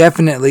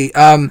 Definitely.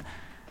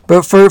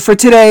 But for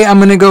today, I'm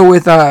gonna go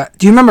with. Do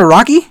you remember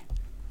Rocky?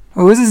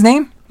 What was his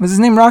name? Was his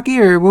name Rocky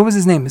or what was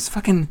his name? It's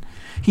fucking.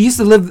 He used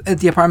to live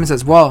at the apartments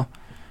as well.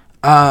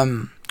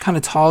 Kind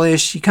of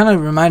tallish. He kind of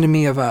reminded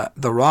me of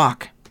The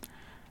Rock.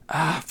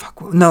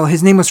 Fuck. No,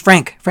 his name was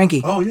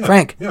Frankie. Oh yeah.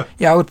 Frank. Yeah.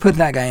 Yeah, I would put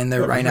that guy in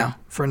there right now.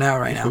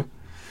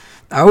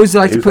 I always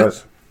like to put.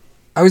 Nice.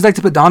 I always like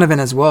to put Donovan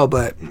as well,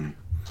 but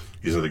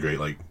he's another great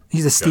like.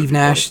 He's a Steve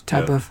Nash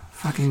type of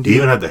fucking dude. He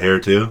even had the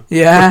hair too.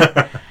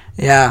 Yeah,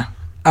 yeah.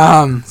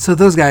 So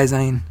those guys, I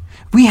mean,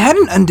 we had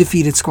an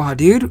undefeated squad,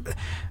 dude.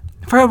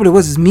 I forgot what it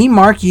was. It's me,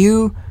 Mark,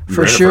 you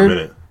for sure. For a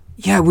minute.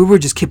 Yeah, we were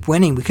just kept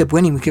winning. We kept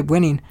winning.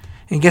 And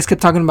you guys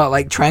kept talking about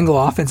like triangle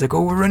offense, like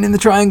we're running the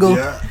triangle.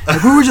 Yeah.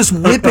 Like we were just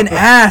whipping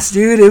ass,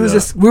 dude. It was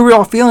just we were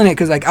all feeling it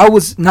because like I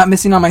was not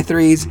missing on my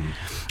threes.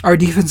 Our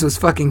defense was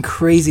fucking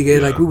crazy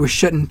good. Yeah. Like, we were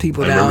shutting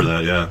people down. I remember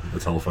that, yeah.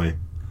 That's hella funny.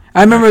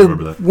 I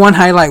remember one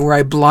highlight where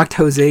I blocked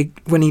Jose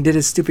when he did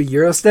his stupid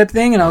Euro step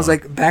thing, and I was,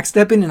 like,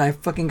 backstepping, and I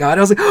fucking got it.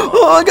 I was like,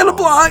 oh, I got a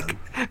block.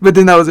 But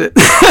then that was it.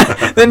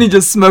 Then he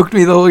just smoked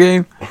me the whole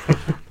game.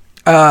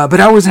 But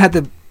I always had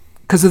to,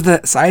 because of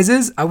the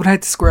sizes, I would have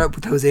to square up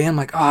with Jose. I'm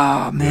like,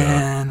 oh,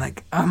 man. Yeah.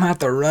 Like, I'm going to have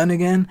to run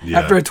again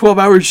after a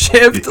 12-hour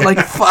shift. Yeah.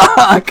 Like,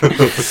 fuck.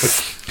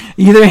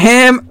 Either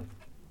him...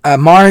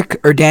 Mark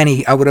or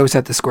Danny, I would always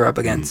have to square up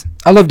against.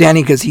 I love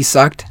Danny because he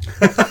sucked.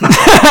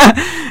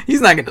 He's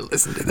not going to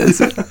listen to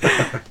this.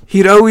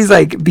 He'd always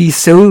like be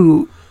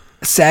so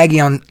saggy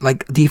on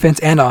like defense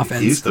and offense.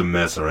 He used to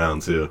mess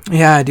around too.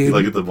 Yeah, dude. He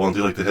like get the ball and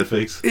do like the head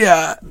fakes.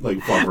 Yeah.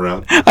 Like flop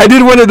around. I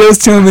did one of those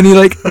to him and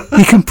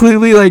he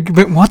completely like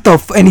went, what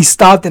the and he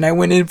stopped and I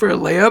went in for a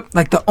layup.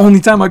 Like the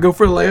only time I go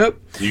for a layup.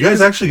 You guys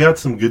actually got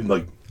some good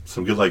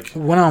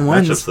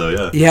one-on-ones matchups though,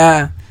 yeah.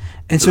 Yeah.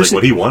 And so like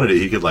when he wanted it,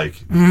 he could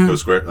like go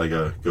square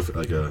go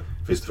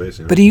face to face.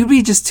 But he would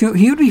be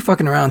he would be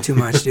fucking around too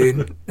much,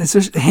 dude.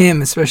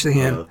 especially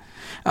him.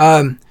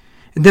 And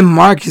then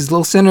Mark, his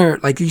low center,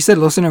 like you said,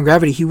 low center of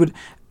gravity.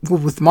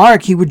 With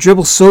Mark, he would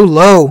dribble so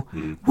low,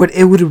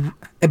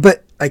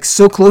 but like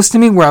so close to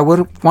me where I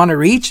would want to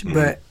reach.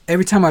 But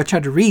every time I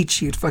tried to reach,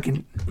 he would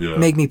fucking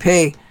make me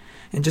pay,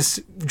 and just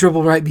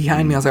dribble right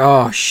behind me. I was like,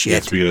 oh shit. Yeah,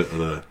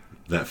 speaking of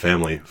that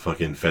family,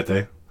 fucking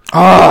Fete.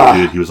 Oh,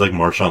 dude, he was like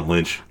Marshawn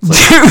Lynch.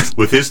 Like,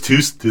 with his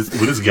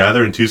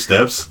gather in 2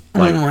 steps.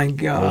 Like, oh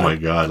my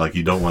god! Like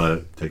you don't want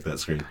to take that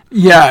screen.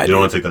 Yeah, you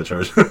don't want to take that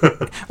charge.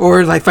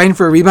 Or like fighting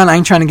for a rebound. I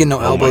ain't trying to get no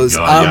elbows.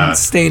 I'm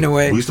staying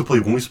away. When we used to play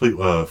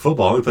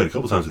football. We played a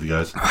couple times with you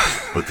guys,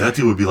 but that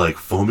dude would be like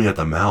foaming at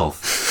the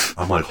mouth.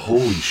 I'm like,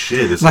 holy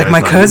shit! This like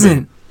my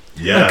cousin.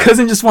 Yeah, my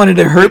cousin just wanted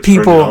to hurt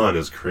people. It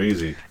was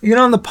crazy. You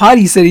know, on the pod,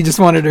 he said he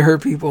just wanted to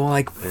hurt people.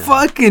 Like,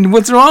 fucking,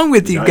 what's wrong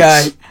with you,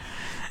 guy?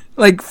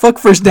 Like, fuck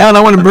first down,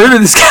 I want to murder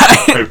this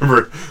guy. I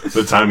remember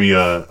the time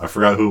I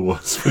forgot who it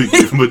was, but he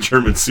gave him a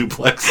German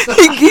suplex.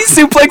 he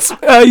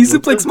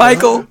suplexed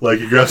Michael. Like,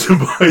 he grabbed him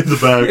behind the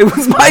back. It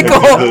was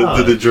Michael.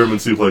 Did the German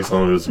suplex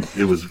on him.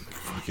 It was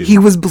fucking He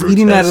was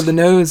bleeding grotesque. Out of the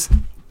nose.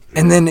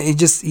 And then he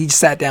just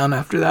sat down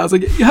after that. I was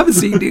like, you have a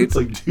seat, dude. It's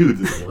like, dude,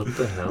 what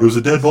the hell? It was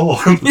a dead ball.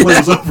 The play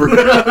was over.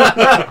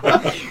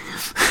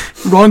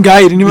 Wrong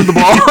guy, he didn't even have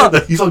the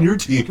ball. He's on your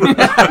team.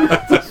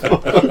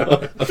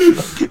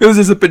 It was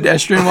just a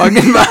pedestrian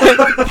walking by.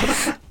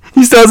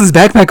 He still has his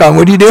backpack on.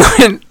 What are you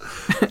doing?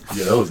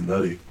 Yeah, that was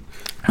nutty.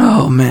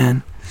 Oh,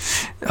 man.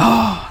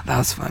 Oh, that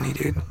was funny,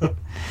 dude.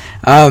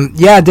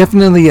 Yeah,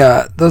 definitely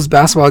those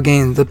basketball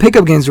games, the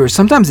pickup games were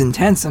sometimes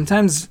intense.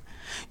 Sometimes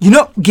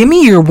Give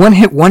me your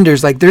one-hit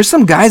wonders. Like, there's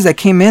some guys that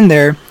came in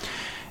there,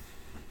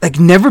 like,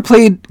 never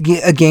played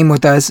a game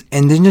with us,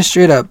 and then just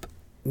straight up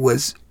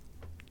was,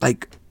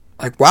 like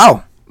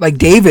wow. Like,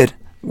 David,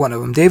 one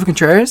of them, David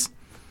Contreras.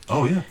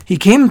 Oh, yeah. He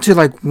came to,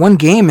 like, one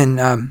game,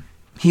 and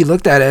he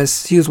looked at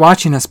us. He was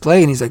watching us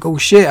play, and he's like, oh,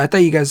 shit, I thought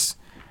you guys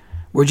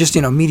were just,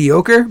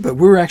 mediocre, but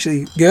we were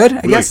actually good,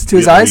 I guess, to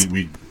his eyes.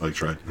 We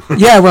tried.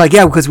 Yeah, we're like,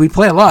 because we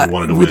play a lot. We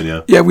wanted to win,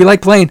 yeah. Yeah, we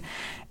like playing.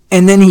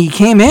 And then he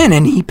came in,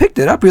 and he picked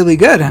it up really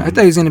good. I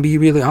thought he was going to be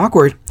really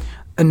awkward.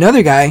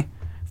 Another guy,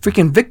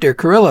 freaking Victor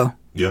Carrillo.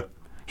 Yeah.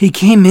 He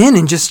came in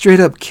and just straight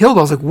up killed.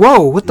 I was like,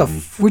 whoa, what the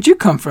where'd you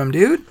come from,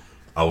 dude?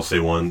 I will say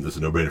one that's a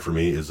no-brainer for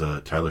me is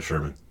Tyler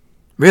Sherman.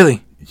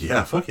 Really?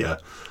 Yeah, fuck yeah.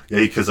 Yeah,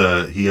 because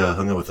he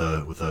hung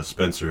out with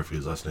Spencer, if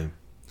his last name.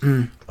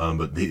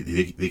 But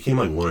they came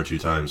like one or two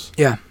times.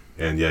 Yeah.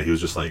 And yeah, he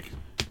was just like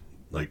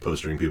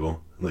postering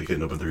people, like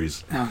hitting open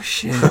threes. Oh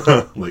shit.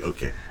 Like,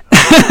 okay.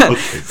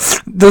 Okay.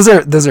 Those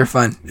are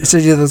fun. Yeah. So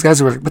those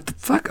guys were like, what the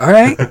fuck? All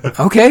right.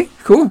 Okay,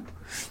 cool.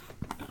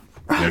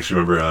 I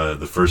actually remember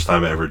the first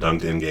time I ever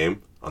dunked in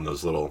game on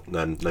those little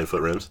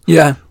 9-foot rims.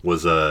 Yeah.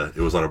 Was it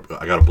was on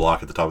I got a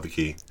block at the top of the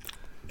key,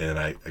 and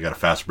I got a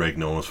fast break.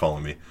 No one was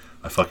following me.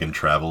 I fucking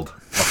traveled.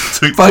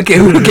 Fuck it,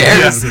 who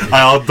cares? Yeah,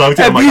 I all dunked it.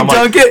 If you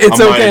dunk it, it's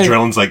okay. My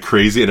adrenaline's like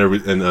crazy, and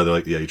they're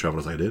like, "Yeah, you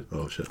traveled." I was like, "I did."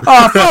 Oh shit.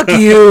 Oh fuck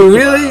you,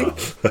 really? Wow.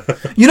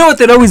 You know what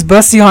that always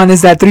busts you on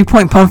is that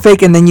 3-point pump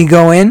fake, and then you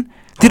go in.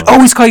 They'd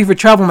always call you for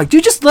travel. I'm like,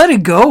 dude, just let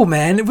it go,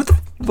 man. What the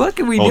fuck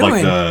are we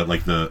doing?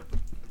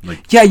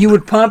 Yeah, you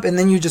would pump, and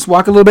then you just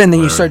walk a little bit, and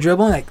then you start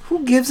dribbling. Like,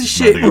 who gives a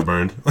shit? They get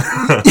burned.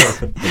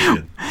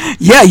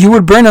 Yeah, you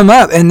would burn them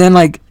up, and then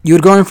like you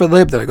would go in for the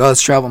lip. They're like, "Oh,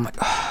 it's travel." I'm like,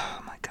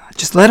 "Oh my god,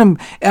 just let them."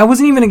 I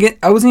wasn't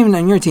even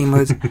on your team. It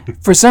was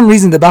for some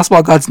reason the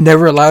basketball gods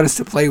never allowed us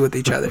to play with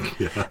each other.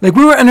 Yeah. Like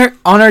we were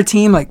on our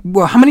team. Like,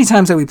 well, how many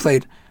times have we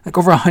played? Like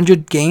over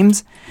 100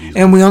 games,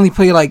 and we only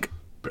play like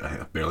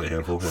barely a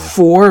handful. Yeah.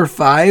 4 or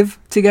 5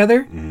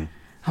 together. Mm-hmm.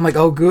 I'm like,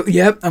 oh,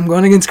 yep, I'm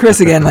going against Chris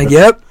again. Like,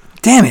 yep,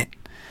 damn it.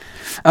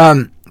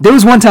 There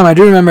was one time I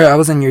do remember I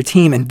was on your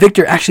team, and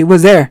Victor actually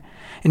was there,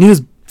 and he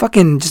was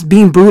fucking just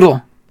being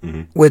brutal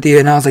with you.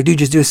 And I was like, dude,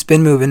 just do a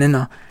spin move, and then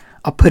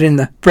I'll put in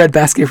the bread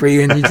basket for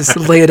you, and you just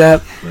lay it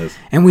up. Nice.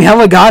 And we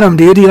hella got him,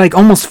 dude. He like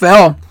almost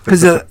fell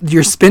because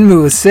your spin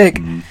move was sick.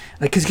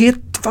 Like, because he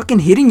had fucking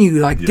hitting you.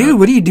 Like, dude,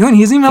 what are you doing?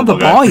 He doesn't even have the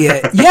ball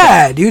yet.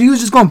 Yeah, dude, he was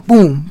just going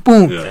boom,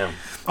 boom. Yeah.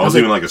 I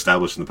wasn't even like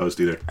established in the post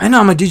either. I know.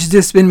 I'm like, dude, just do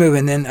a spin move,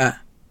 and then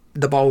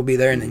the ball will be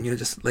there, and then you'll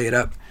just lay it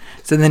up.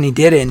 So then he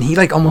did it, and he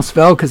like almost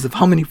fell because of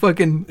how many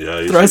fucking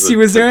thrusts he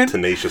was doing.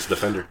 Tenacious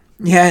defender.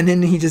 Yeah, and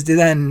then he just did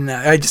that, and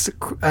I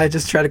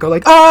just try to go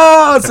like,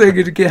 oh, so I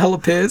could get hella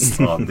pissed.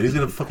 Then he's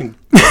gonna fucking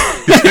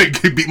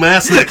beat my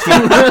ass next.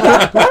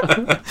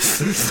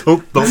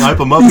 Don't hype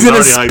him up. He's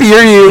gonna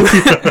spear you.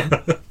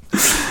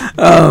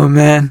 Oh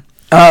man.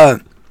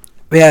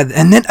 Yeah,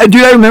 and then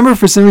dude, I remember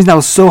for some reason I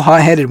was so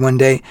hot-headed one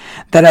day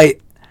that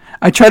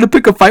I tried to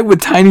pick a fight with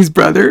Tiny's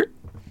brother.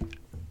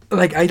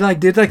 Like I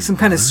did like some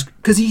kind of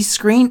because he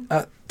screened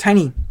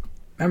Tiny.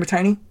 Remember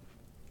Tiny?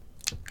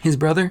 His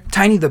brother,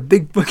 Tiny, the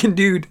big fucking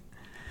dude.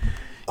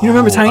 You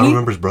remember Tiny? I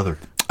remember his brother.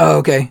 Oh,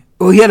 okay.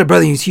 Well, he had a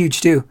brother who was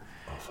huge too.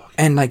 Oh, fuck.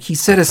 And like he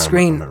set a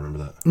screen. I remember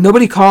that.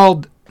 Nobody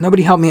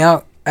helped me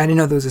out. I didn't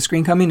know there was a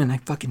screen coming, and I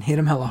fucking hit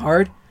him hella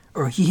hard.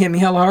 Or he hit me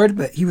hella hard,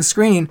 but he was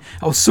screening.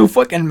 I was so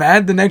fucking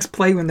mad the next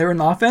play when they were in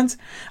offense.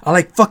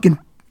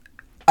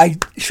 I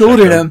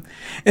shouldered him,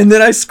 and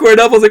then I squared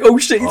up. I was like, oh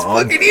shit, he's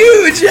fucking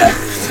huge. Yeah.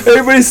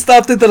 Everybody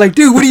stopped it. They're like,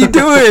 dude, what are you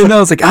doing? And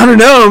I was like, I don't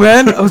know,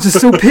 man. I was just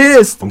so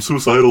pissed. I'm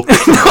suicidal.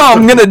 No,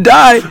 I'm going to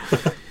die.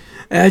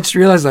 And I just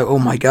realized, like, oh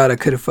my God, I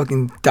could have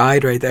fucking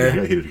died right there. Yeah, I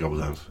got hit a couple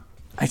times.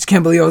 I just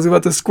can't believe I was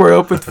about to square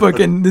up with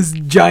fucking this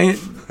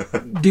giant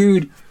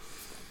dude.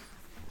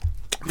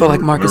 Felt like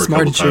Marcus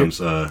Smart and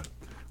shit.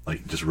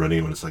 Like just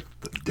running when it's like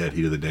the dead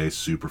heat of the day,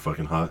 super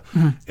fucking hot.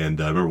 Mm-hmm. And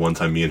I remember one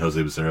time me and Jose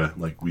Becerra,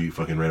 like we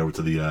fucking ran over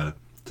to the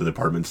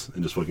apartments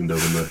and just fucking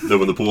dove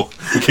in the pool.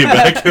 We came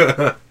back.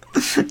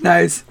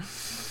 Nice.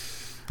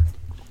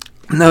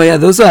 No, yeah,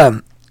 those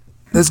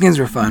games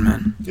were fun,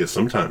 man. Yeah,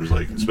 sometimes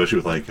like especially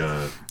with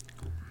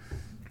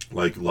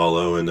like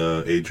Lalo and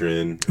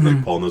Adrian and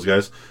like Paul and those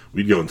guys,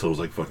 we'd go until it was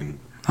like fucking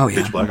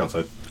pitch black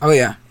outside. Oh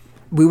yeah,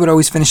 we would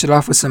always finish it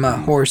off with some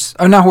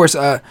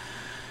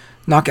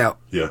knockout.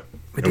 Yeah.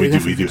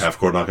 We do half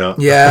court knockout.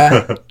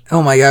 Yeah.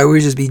 Oh my God, we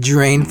would just be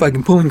drained,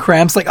 fucking pulling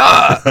cramps, like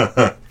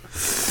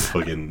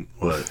fucking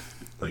what,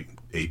 like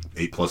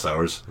 8+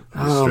 hours.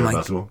 Oh my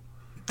basketball.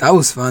 That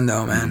was fun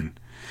though, man.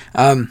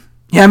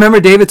 Yeah, I remember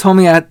David told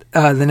me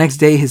the next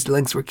day his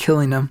legs were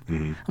killing him.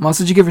 Mm-hmm. I'm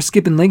also, did you give her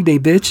skipping leg day,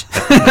 bitch?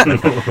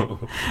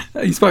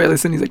 He's probably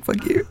listening. He's like,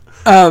 fuck you.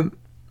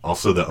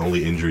 Also, the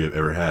only injury I've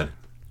ever had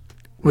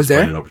was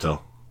there?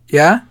 Opertel.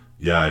 Yeah.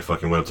 Yeah, I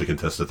fucking went up to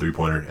contest a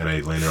 3-pointer, and I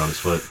landed on his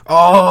foot.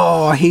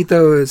 Oh, I hate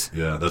those.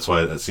 Yeah, that's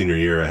why at senior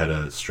year I had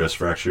a stress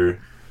fracture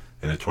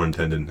and a torn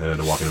tendon, and I had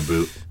to walk in a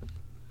boot.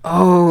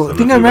 Oh, so I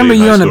think I remember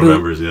you on a boot.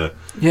 Remembers,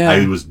 yeah.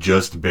 I was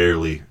just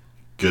barely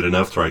good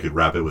enough to where I could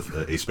wrap it with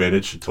a ace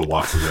bandage to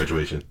walk to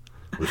graduation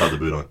without the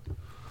boot on.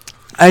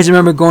 I just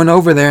remember going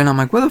over there and I'm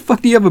like, why the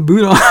fuck do you have a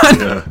boot on?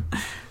 Yeah.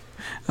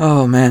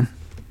 Oh man.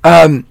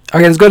 Okay,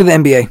 let's go to the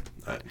NBA.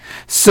 Right.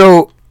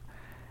 So,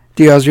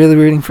 dude, I was really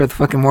rooting for the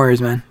fucking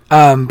Warriors, man.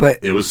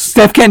 But It was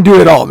Steph can't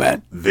do it all,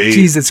 man.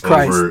 Jesus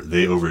Christ.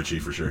 They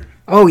overachieved for sure.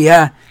 Oh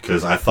yeah.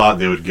 Because I thought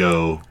they would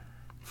go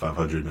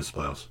 500 miss the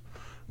playoffs,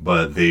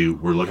 but they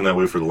were looking that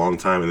way for a long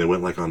time, and they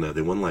went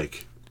they won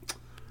like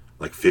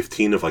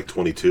 15 of like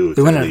 22 at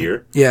the end of the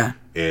year. Yeah.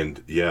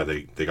 And yeah,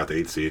 they got the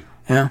 8th seed.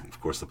 Yeah. Of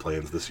course, the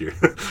play-ins this year.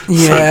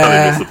 Yeah. So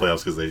they missed the playoffs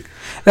because they.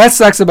 That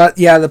sucks about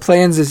the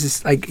play-ins is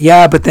just like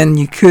but then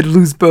you could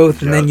lose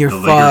both and then you're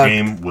fucked. The Laker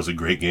game was a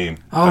great game.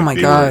 Oh my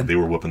God. They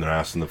were whooping their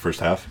ass in the first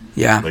half.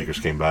 Yeah. Lakers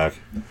came back.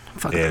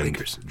 Fuck the And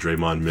Lakers.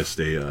 Draymond missed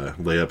a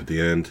layup at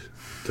the end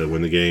to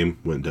win the game.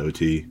 Went to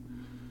OT.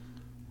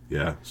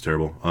 Yeah, it's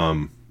terrible.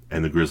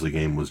 And the Grizzly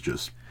game was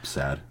just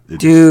sad.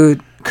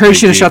 Dude, Curry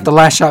should have shot the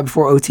last shot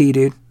before OT,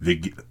 dude. Are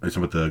you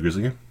talking about the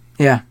Grizzly game?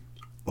 Yeah.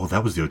 Oh,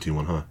 that was the OT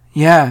one, huh?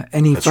 Yeah,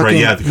 and he That's fucking...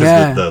 right, yeah,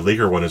 because the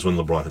Laker one is when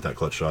LeBron hit that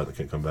clutch shot and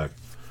can't come back.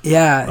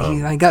 Yeah,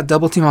 I got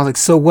double team. I was like,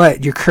 so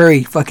what? You're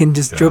Curry. Fucking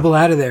just dribble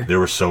out of there. There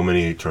were so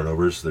many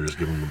turnovers. They're just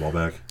giving him the ball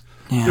back.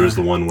 Yeah. There was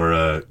the one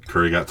where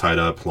Curry got tied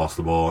up, lost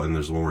the ball, and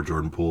there's the one where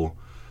Jordan Poole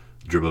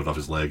dribbled it off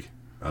his leg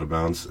out of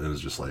bounds. And it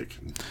was just, like,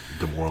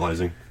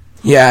 demoralizing.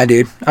 Yeah,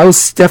 dude. I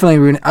was definitely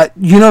rooting...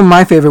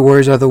 my favorite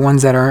Warriors are the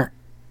ones that aren't,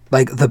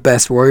 like, the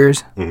best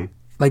Warriors. Mm-hmm.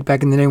 Like,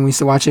 back in the day when we used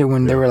to watch it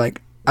when they were,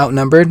 like,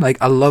 outnumbered. Like,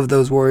 I love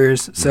those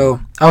Warriors. So,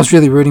 I was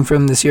really rooting for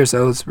them this year,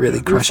 so it was really They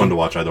were crushing. fun to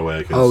watch either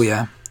way. Oh,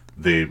 yeah.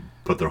 They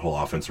put their whole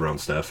offense around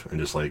Steph and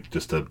just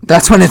to...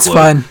 That's when it's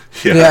fun.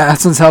 Yeah,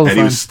 that's when it's hella and fun.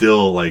 he was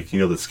still, like,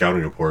 the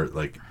scouting report,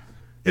 like,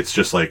 it's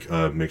just like,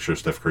 make sure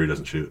Steph Curry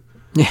doesn't shoot.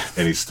 Yeah.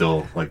 And he's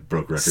still, like,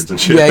 broke records and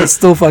shit. Yeah, he's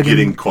still fucking...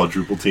 getting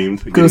quadruple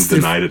teamed, getting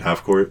denied at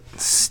half court.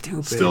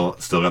 Stupid.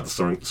 Still got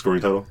the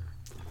scoring title.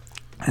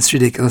 That's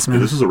ridiculous, man.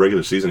 If this was a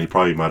regular season, he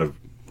probably might have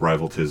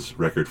rivaled his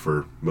record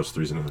for most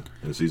threes in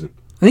a season.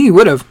 I think he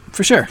would have,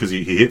 for sure. Because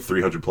he hit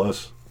 300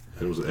 plus.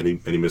 And it was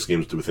any missed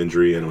games with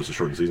injury, and it was a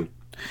shortened season.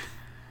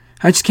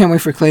 I just can't wait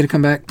for Clay to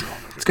come back.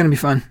 It's going to be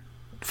fun.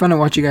 Fun to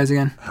watch you guys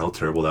again. How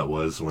terrible that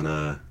was when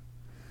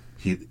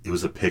it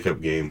was a pickup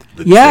game.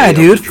 The Yeah, day of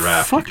dude. the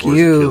draft, Fuck he tore his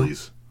you.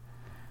 Achilles.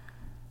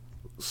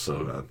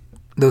 So bad.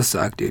 Those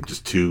suck, dude.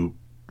 Just 2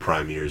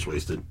 prime years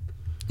wasted.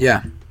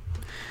 Yeah.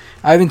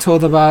 I even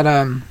told about,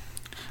 I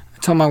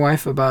told my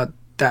wife about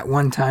that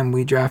one time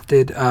we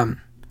drafted, I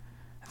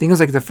think it was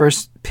like the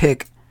first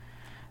pick,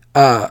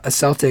 a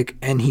Celtic,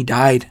 and he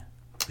died.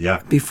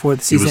 Yeah. Before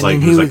the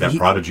season. He was like that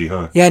prodigy,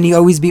 huh? Yeah, and he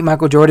always beat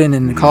Michael Jordan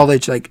in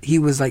college. Like, he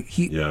was like,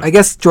 I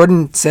guess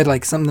Jordan said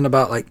like something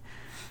about like,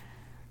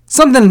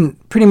 something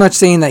pretty much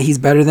saying that he's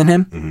better than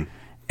him. Mm-hmm.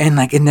 And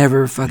like, it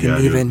never fucking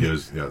even.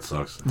 It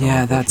sucks.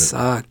 Yeah, that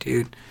sucked,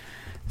 dude.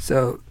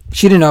 So,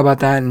 she didn't know about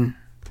that. And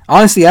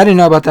honestly, I didn't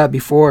know about that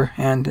before.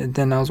 And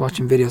then I was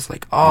watching videos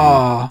like,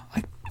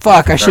 like,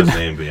 fuck, I should.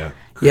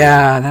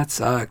 Yeah, that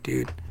sucked,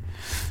 dude.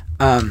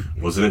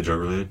 Wasn't it drug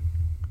related?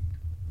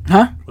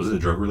 Huh? Was it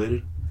drug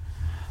related?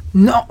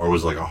 No. Or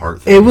was it like a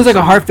heart thing? It was like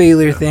a heart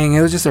failure thing.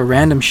 It was just a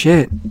random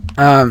shit.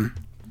 Yeah,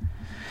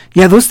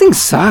 those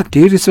things suck,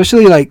 dude.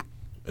 Especially like.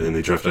 And then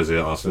they drafted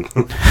Isaiah Austin.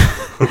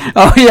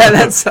 Oh yeah,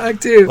 that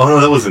sucked too. Oh no,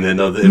 that wasn't it.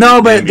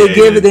 No, but they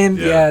gave it him.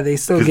 Yeah, they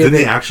still gave it. Didn't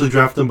they actually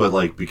draft him? But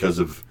like because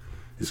of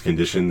his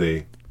condition,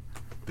 they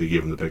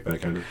gave him the pick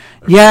back, kind of.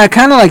 Yeah,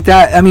 kind of like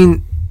that. I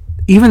mean,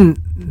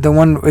 even the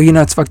one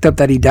it's fucked up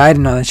that he died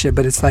and all that shit.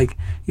 But it's like,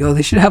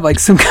 they should have like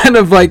some kind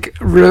of like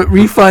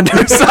refund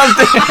or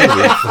something.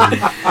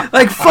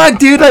 Like fuck,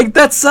 dude, like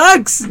that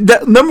sucks.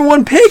 That number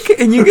 1 pick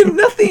and you get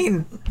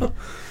nothing.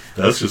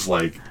 That's just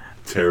like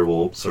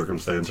terrible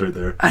circumstance right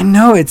there. I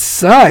know, it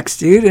sucks,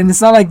 dude. And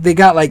it's not like they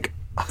got like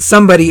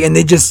somebody and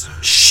they just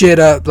shit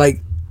up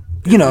like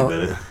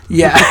Bennett.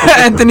 Yeah,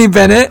 Anthony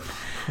Bennett.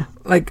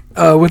 Like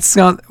what's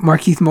called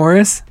Markeith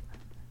Morris?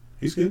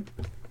 He's good.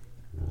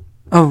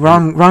 Oh,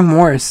 wrong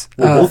Morris.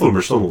 Well, both of them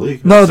are still in the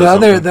league. No, the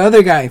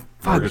other guy.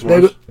 Fuck,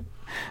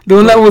 the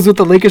one that was with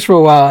the Lakers for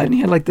a while and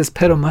he had like this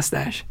pedo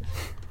mustache.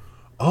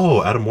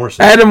 Oh, Adam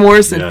Morrison.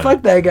 Yeah.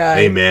 Fuck that guy.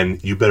 Hey, man,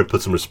 you better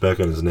put some respect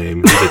on his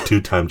name. He's a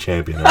 2-time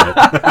champion, all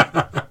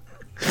right?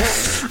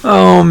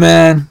 Oh,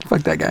 man.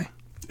 Fuck that guy.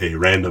 Hey,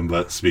 random,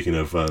 but speaking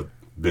of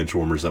bench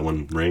warmers that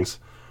won rings,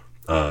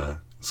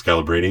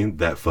 Skylar Brady,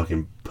 that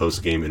fucking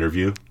post-game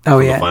interview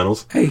the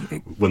finals. Hey.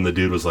 When the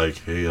dude was like,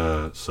 hey,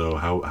 so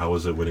how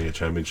was it winning a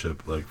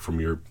championship, like, from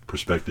your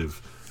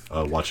perspective?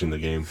 Watching the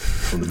game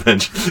from the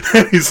bench,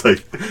 he's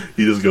like,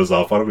 he just goes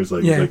off on him. He's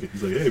like,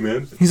 hey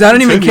man, I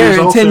don't even care.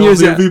 In 10 years,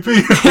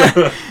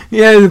 MVP.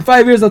 Yeah, in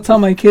 5 years I'll tell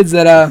my kids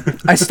that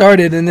I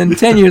started, and then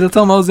 10 years I'll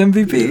tell them I was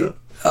MVP. Yeah.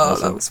 Oh,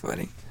 awesome. That was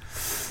funny.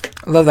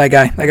 I love that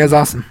guy. That guy's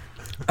awesome.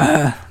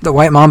 The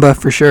White Mamba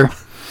for sure.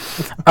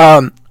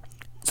 So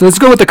let's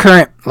go with the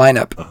current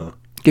lineup. Uh-huh.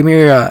 Give me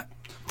your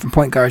from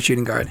point guard,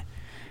 shooting guard,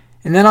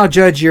 and then I'll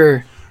judge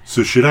your.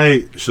 So should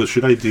I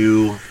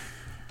do?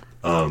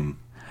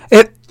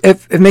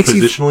 if it makes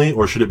you positionally,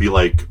 or should it be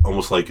like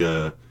almost like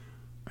a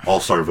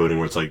all-star voting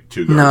where it's like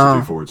 2 guards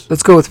and 3 forwards?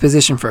 Let's go with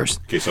position first.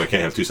 Okay, so I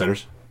can't have 2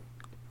 centers.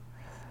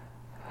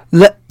 You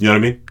know what I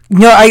mean?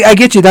 No, I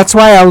get you. That's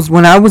why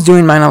when I was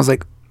doing mine, I was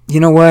like, you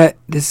know what?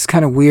 This is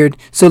kind of weird.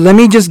 So let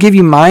me just give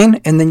you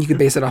mine, and then you can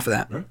base it off of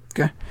that. Right.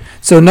 Okay.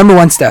 So number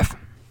 1, Steph,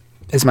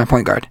 is my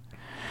point guard.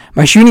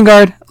 My shooting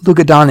guard,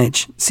 Luka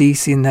Doncic.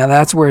 See, now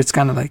that's where it's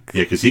kind of like.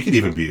 Yeah, because he could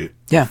even be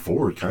a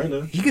forward, kind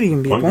of. He could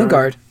even be a point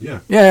guard. Yeah.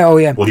 Yeah. Oh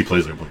yeah. Well, he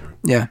plays like a point guard.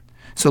 Yeah.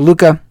 So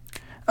Luka,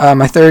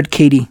 my third,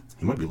 KD.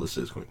 He might be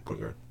listed as point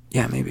guard.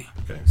 Yeah, maybe.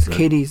 Okay. So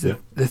KD's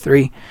the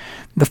 3,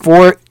 the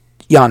 4,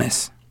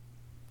 Giannis.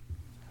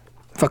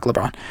 Fuck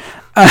LeBron.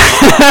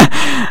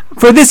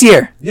 For this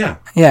year. Yeah.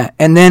 Yeah,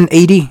 and then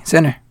AD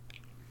center.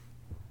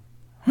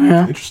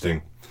 Yeah.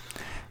 Interesting.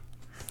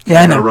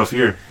 Yeah, I know. A rough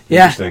year.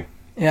 Yeah. Interesting.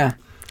 Yeah.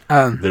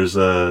 There's 2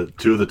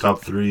 of the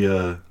top 3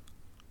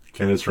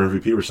 candidates for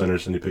MVP were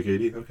centers, and you pick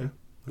AD. Okay,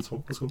 that's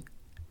cool.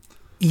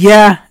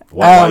 Yeah.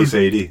 Why you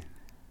say AD?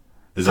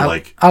 Is it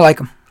like I like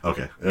him?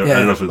 Okay, I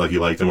don't know if you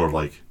liked him or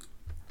like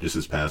just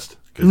his past.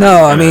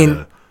 No, I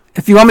mean,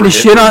 if you want me to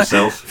shit on,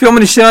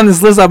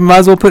 this list, I might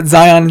as well put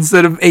Zion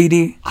instead of AD.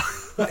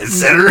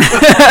 Center,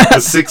 a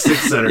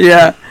 6'6" center.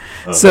 Yeah.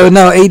 So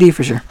no, AD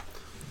for sure.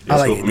 Yeah, I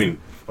like cool. it. I mean,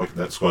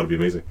 that squad would be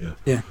amazing.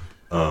 Yeah.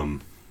 Yeah.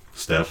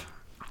 Steph.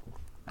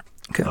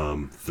 Okay.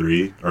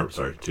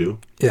 2.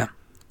 Yeah.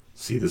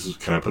 See,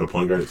 can I put a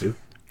point guard at 2?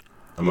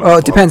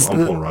 It depends.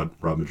 I'm pulling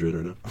Rob Madrid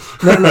right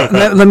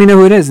now. let me know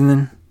who it is, and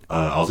then.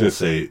 I was gonna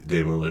say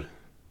Dame Lillard.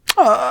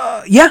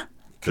 Yeah.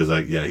 Because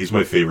he's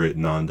my favorite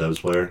non-Dubs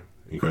player.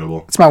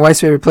 Incredible. It's my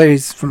wife's favorite player.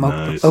 He's from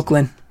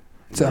Oakland.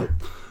 So.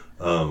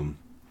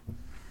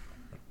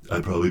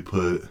 I'd probably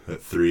put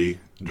at 3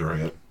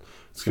 Durant.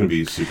 It's gonna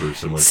be super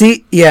similar.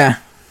 See, yeah.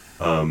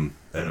 And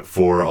at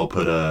 4, I'm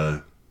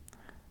gonna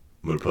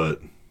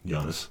put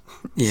Giannis.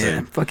 Yeah,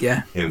 Same. fuck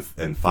yeah. And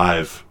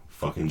 5,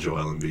 fucking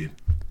Joel Embiid.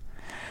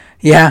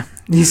 Yeah,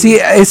 you see,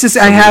 it's just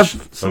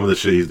some of the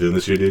shit he's doing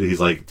this year, dude.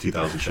 He's like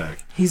 2000 Shaq.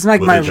 He's like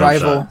my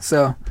rival,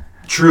 so.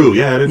 True,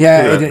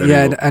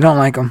 yeah. I don't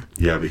like him.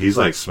 Yeah, but he's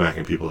like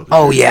smacking people up.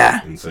 Oh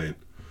yeah, insane.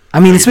 I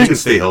mean, if he can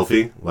stay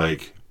healthy,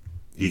 like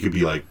he could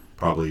be like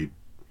probably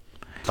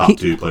top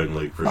 2 player in the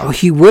league for sure. Oh,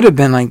 he would have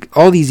been like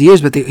all these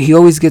years, but he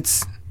always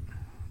gets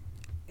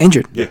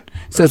injured. Yeah.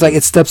 So it's like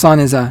it stops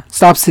his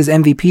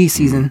MVP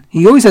season. Mm-hmm.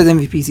 He always has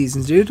MVP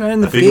seasons, dude. Right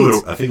in the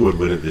face. I think he would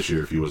win it this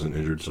year if he wasn't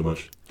injured so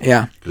much.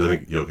 Yeah. Because I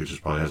think Jokic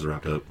just probably has it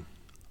wrapped up.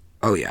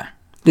 Oh yeah.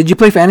 Did you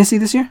play fantasy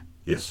this year?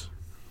 Yes.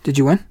 Did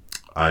you win?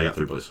 I got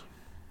 3rd place.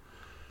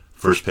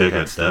 First pick I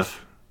had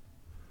Steph.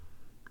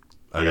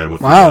 I got him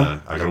with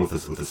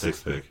with the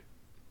 6th pick.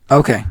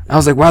 Okay, I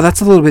was like, wow,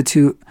 that's a little bit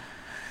too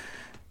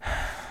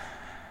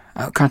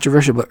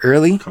controversial, but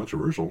early.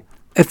 Controversial.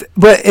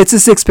 But it's a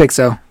 6th pick,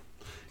 so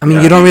I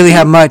mean, you don't really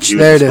have much he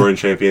there was to. Scoring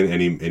champion,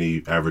 and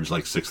he averaged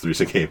like 6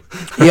 threes a game.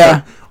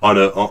 Yeah.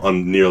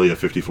 on nearly a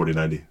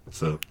 50-40-90.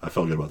 So I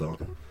felt good about that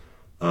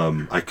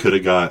one. I should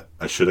have got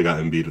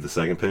Embiid with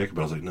the 2nd pick,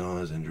 but I was like, no,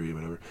 his injury,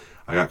 whatever.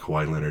 I got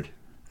Kawhi Leonard.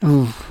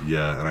 Ooh.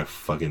 Yeah, and I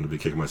fucking be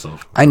kicking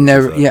myself. I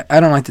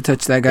don't like to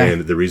touch that guy.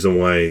 And the reason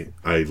why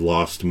I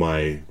lost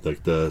the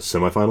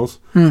semifinals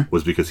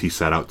was because he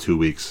sat out 2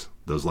 weeks.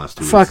 Those last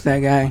 2 weeks. Fuck that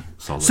guy.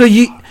 Solid. So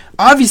you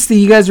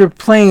guys were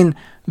playing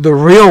the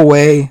real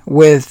way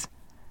with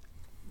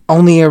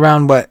only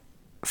around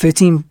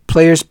 15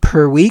 players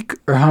per week,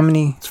 or how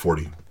many? It's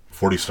 40.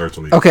 40 starts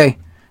a week. Okay,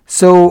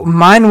 so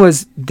mine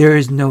was there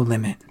is no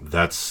limit.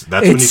 That's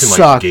when you can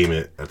sucked. Game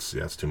it.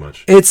 That's too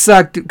much. It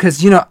sucked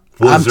because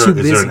I'm too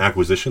busy. Is there an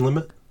acquisition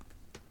limit?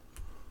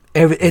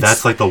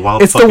 That's like the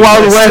Wild. It's the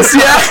Wild West.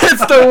 Yeah,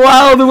 it's the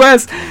Wild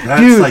West. That's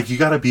dude. Like you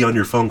got to be on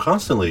your phone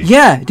constantly.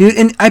 Yeah, dude,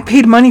 and I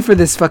paid money for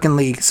this fucking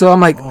league, so I'm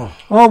like, oh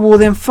well,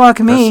 then fuck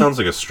me. That sounds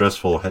like a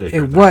stressful headache.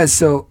 It was,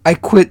 so I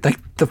quit like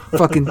the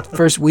fucking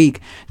first week,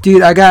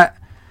 dude.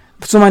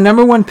 So my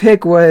number 1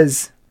 pick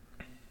was,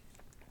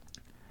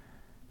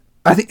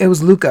 I think it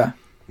was Luka.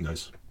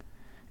 Nice.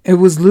 It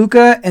was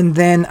Luka, and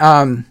then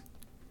I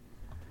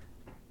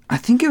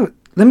think it.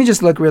 Let me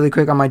just look really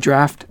quick on my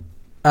draft.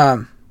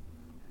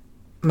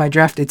 My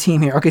drafted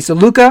team here. Okay, so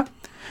Luka,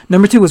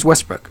 number 2 was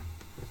Westbrook.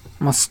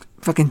 Almost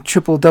fucking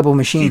triple-double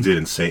machine. He did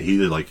insane.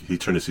 He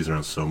turned his season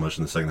around so much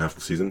in the second half of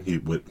the season. He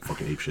went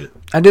fucking apeshit.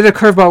 I did a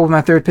curveball with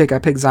my 3rd pick. I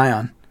picked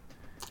Zion.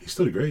 He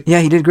still did great. Yeah,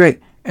 he did great.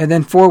 And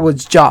then 4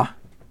 was Ja.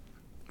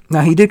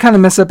 Now, he did kind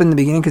of mess up in the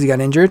beginning because he got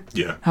injured.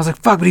 Yeah. I was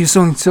like, fuck, but he was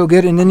so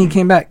good. And then he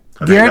came back.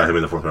 I think I got him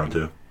in the 4th round,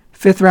 too.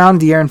 5th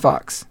round, De'Aaron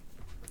Fox.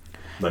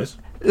 Nice.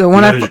 The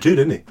one he managed too,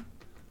 didn't he?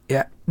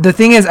 Yeah. The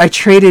thing is, I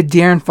traded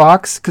De'Aaron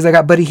Fox because I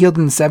got Buddy Hield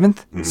in the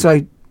 7th. Mm-hmm. So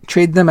I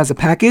traded them as a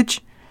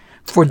package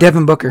for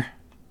Devin Booker.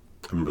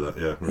 I remember that,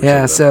 yeah.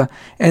 Yeah, so,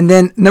 and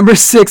then number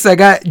 6, I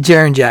got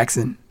Jaren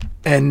Jackson.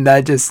 And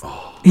I just,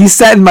 he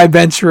sat in my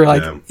bench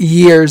for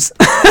years.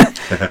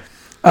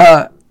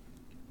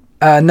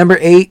 Number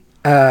 8,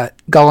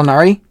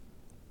 Gallinari.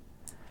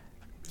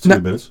 2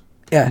 minutes.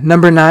 Yeah,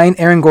 number 9,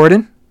 Aaron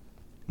Gordon.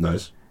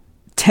 Nice.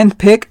 10th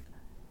pick,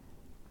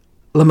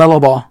 LaMelo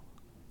Ball.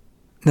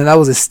 No, that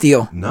was a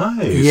steal.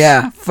 Nice.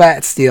 Yeah,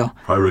 fat steal.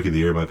 Probably rookie of the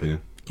year, in my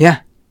opinion.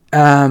 Yeah.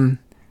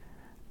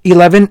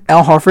 11,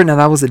 Al Horford. Now,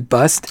 that was a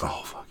bust.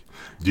 Oh, fuck.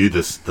 Dude,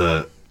 is he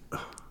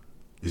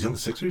on the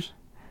Sixers?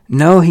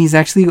 No, he's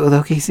actually with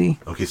OKC.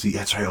 OKC,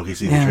 that's right.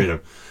 OKC, Yeah. they trade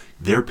him.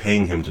 They're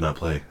paying him to not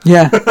play.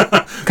 Yeah. Kind of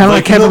like you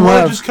know Kevin what?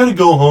 Love. Just kind of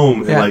go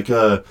home Yeah. and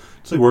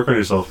just work on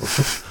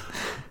yourself.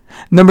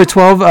 Number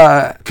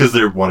 12, Because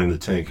they're wanting to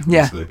tank.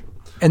 Yeah. Basically.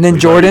 and then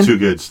Like, Jordan. Too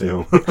good. Stay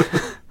home.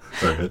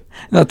 Sorry, man.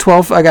 No,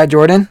 12th, I got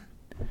Jordan.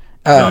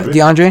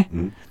 DeAndre.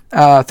 Mhm.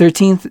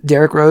 13th,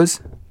 Derrick Rose.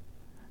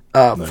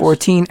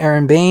 14,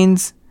 Aaron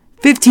Baines.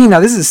 15,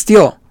 now this is a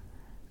steal.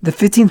 The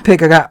 15th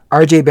pick, I got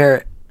RJ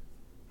Barrett.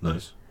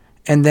 Nice.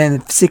 And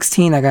then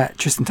 16, I got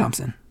Tristan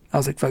Thompson. I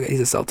was like, fuck it, he's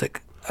a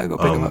Celtic. I go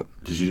pick him up.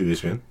 Did you do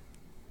ESPN?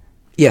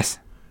 Yes.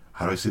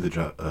 How do I see the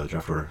draft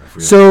order? I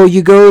forget. So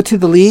you go to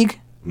the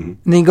league, Mhm. and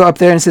then you go up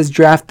there and it says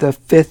draft the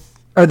 5th,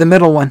 or the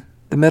middle one.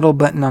 The middle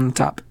button on the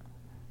top.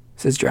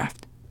 It says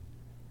draft.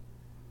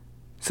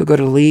 So go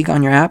to the league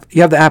on your app.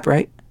 You have the app,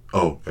 right?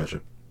 Oh, gotcha.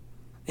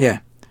 Yeah.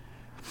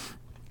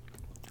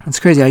 It's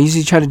crazy. I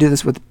usually try to do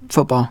this with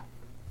football.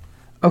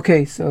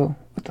 Okay, so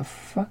what the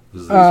fuck?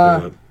 This is the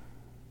ESPN one.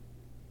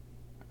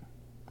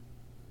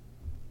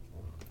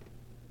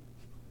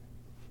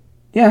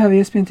 Yeah, I have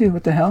ESPN too.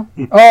 What the hell?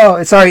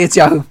 Oh, sorry, it's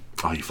Yahoo.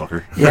 Oh, you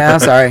fucker. Yeah, I'm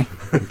sorry.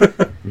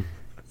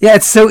 Yeah,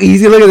 it's so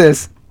easy. Look at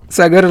this.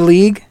 So I go to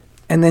league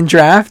and then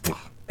draft,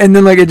 and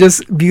then it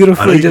just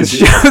beautifully just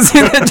shows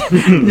me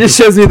just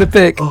shows me the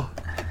pick. Oh,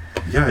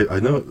 yeah, I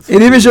know.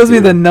 It even shows me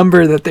the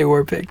number that they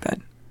were picked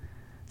then.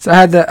 So I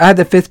had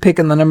the 5th pick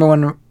in the number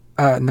 1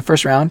 in the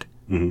first round.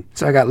 Mhm.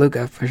 So I got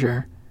Luka for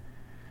sure.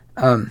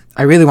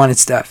 I really wanted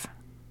Steph.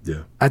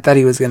 Yeah. I thought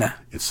he was gonna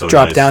It's so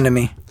drop nice. down to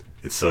me.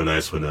 It's so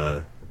nice when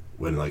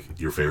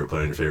your favorite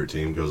player on your favorite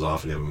team goes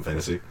off and you have him in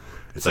fantasy.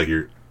 It's like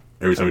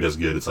every time he does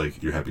good, it's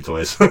like you're happy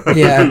twice.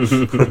 Yeah.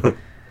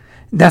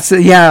 That's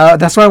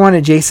why I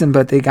wanted Jason,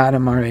 but they got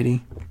him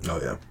already. Oh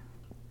yeah.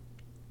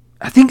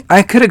 I think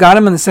I could have got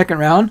him in the second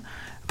round,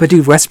 but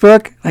dude,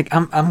 Westbrook,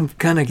 I'm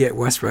gonna get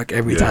Westbrook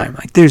every time.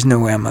 There's no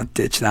way I'm gonna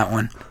ditch that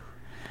one.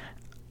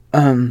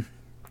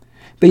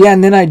 But yeah,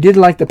 and then I did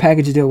like the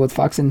package deal with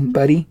Fox and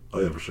Buddy. Oh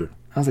yeah, for sure.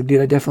 I was like,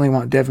 dude, I definitely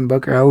want Devin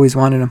Booker. I always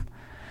wanted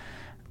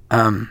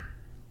him.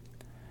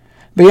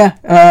 But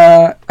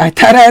yeah, I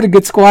thought I had a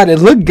good squad. It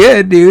looked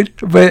good, dude.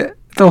 But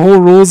the whole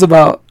rules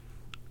about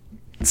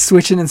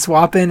switching and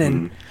swapping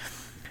and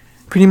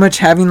pretty much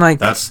having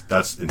that's insane.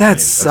 that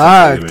That's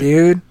sucked, insane to me.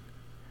 dude.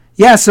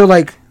 Yeah, so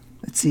let's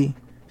see,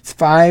 it's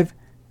 5,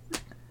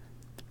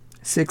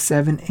 6,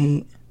 7,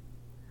 8.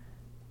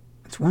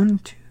 It's 1,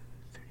 2,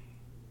 3,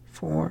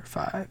 4,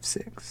 5,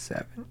 6,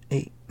 7,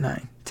 8,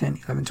 9, 10,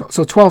 11, 12.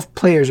 So 12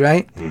 players,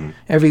 right?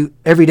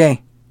 Every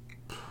day.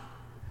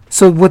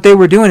 So what they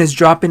were doing is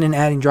dropping and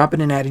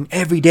adding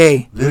every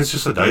day. Then it's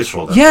just a dice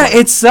roll. Yeah,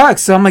 it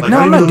sucks. So I'm like, no,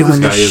 I'm not doing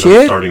this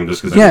shit. I'm starting him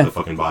just because I need the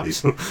fucking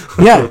bodies.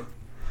 Yeah.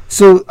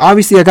 So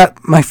obviously I got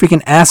my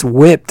freaking ass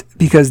whipped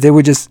because they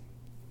would just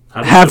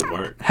How does it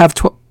work? have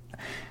 12.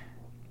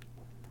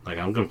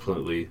 I'm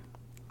completely.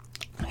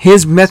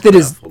 His method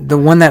is the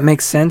one that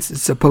makes sense.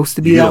 It's supposed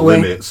to be You get that a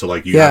way. limit, so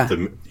you have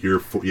to.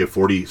 You have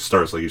 40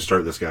 starts. Like you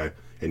start this guy,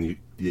 and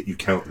you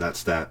count that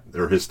stat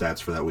or his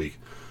stats for that week.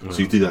 So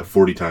you do that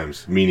 40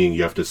 times, meaning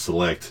you have to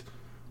select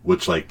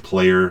which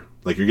player.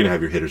 You're gonna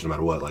have your hitters no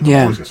matter what. I'm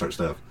always gonna start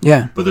Steph.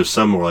 Yeah. But there's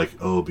some where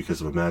because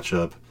of a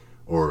matchup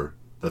or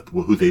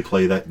who they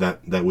play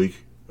that week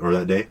or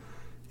that day,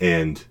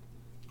 and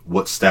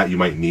what stat you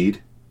might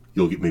need.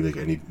 You'll get maybe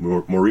I need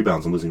more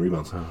rebounds. I'm losing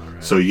rebounds. Right.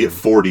 So you get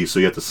 40, so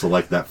you have to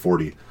select that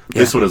 40. Yeah.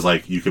 This one is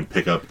you can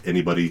pick up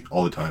anybody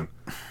all the time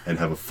and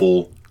have a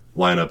full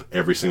lineup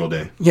every single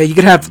day. Yeah, you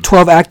could have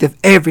 12 active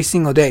every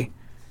single day.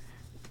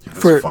 Yeah,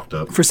 that's fucked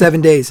up. For 7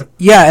 days.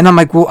 Yeah, and I'm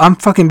like, well, I'm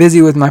fucking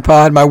busy with my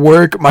pod, my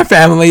work, my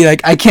family. I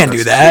can't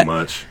do that. Too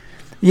much.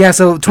 Yeah,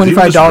 so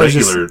 $25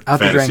 is out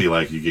the fantasy,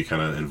 drain. you get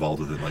kind of involved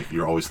with it.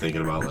 You're always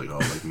thinking about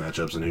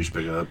matchups and who you should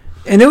pick up.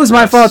 And it was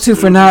my fault too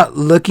for not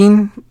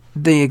looking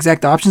the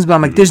exact options, but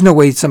I'm like, there's no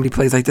way somebody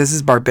plays like this. This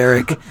is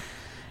barbaric.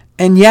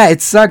 And yeah, it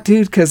sucked,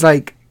 dude, because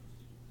I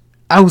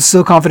was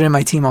so confident in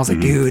my team. I was like,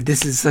 dude,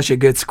 this is such a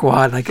good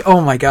squad. Oh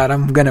my god,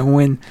 I'm gonna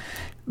win.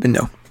 But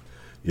no.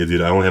 Yeah,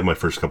 dude, I only had my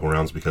first couple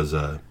rounds because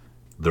the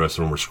rest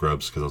of them were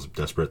scrubs because I was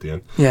desperate at the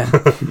end. Yeah.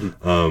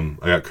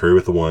 I got Curry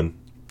with the 1.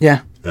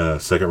 Yeah.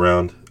 Second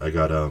round, I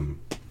got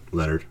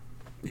Leonard.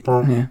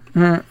 Yeah.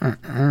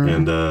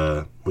 And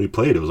when he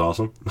played, it was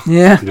awesome.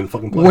 Yeah. He didn't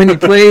fucking play. When he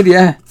played,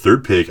 yeah.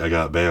 Third pick, I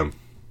got Bam.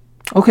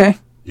 Okay.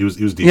 He was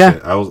decent. Yeah.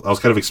 I was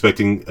kind of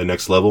expecting a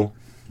next level,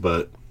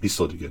 but he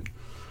still did good.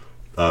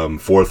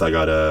 Fourth, I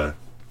got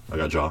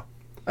Ja.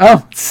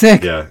 Oh,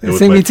 sick. Yeah.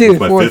 Sick me too. With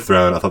my Fourth. fifth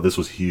round, I thought this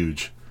was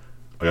huge.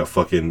 I got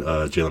fucking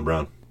Jaylen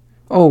Brown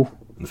Oh.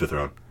 in the 5th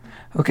round.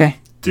 Okay.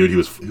 Dude, he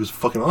was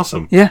fucking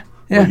awesome. Yeah.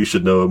 Yeah. You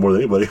should know more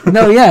than anybody.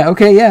 No, yeah.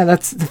 Okay, yeah.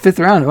 That's the 5th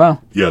round. Wow.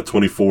 Yeah,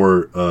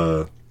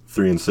 24,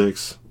 3 and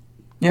 6.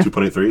 Yeah.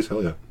 2.8 threes.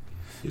 Hell yeah.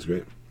 He's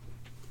great.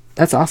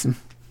 That's awesome.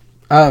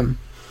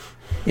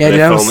 Yeah,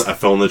 And dude, I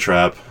fell in the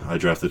trap. I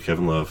drafted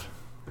Kevin Love.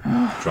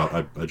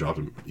 I dropped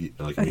him.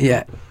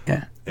 Yeah.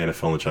 And I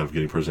fell in the trap of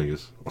getting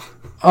Porzingis.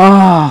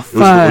 Oh, It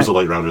fuck. was a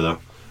late rounder though.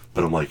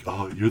 But I'm like,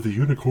 oh, you're the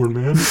unicorn,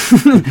 man.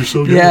 You're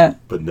so good. Yeah.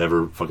 But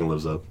never fucking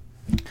lives up.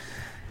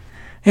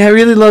 Yeah, I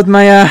really loved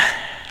my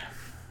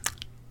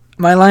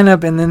my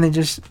lineup, and then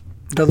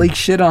the league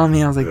shit on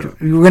me. I was like,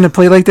 "You were gonna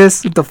play like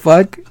this? What the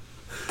fuck?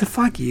 The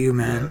fuck you,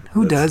 man?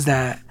 Who does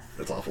that?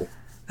 That's awful.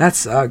 That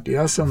sucked, dude.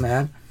 I was so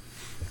mad."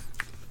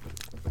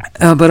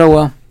 But oh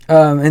well.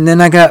 And then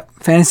I got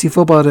fantasy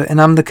football,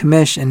 and I'm the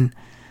commish, and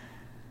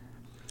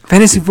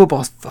fantasy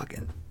football's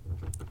fucking.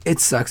 It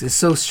sucks. It's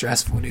so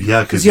stressful, dude.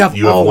 Yeah, because you have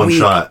all one week.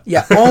 shot.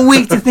 Yeah, all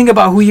week to think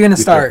about who you're gonna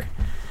start.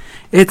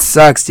 It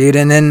sucks, dude.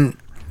 And then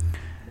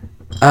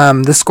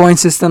the scoring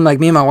system, like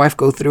me and my wife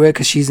go through it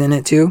because she's in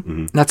it too.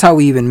 Mm-hmm. That's how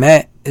we even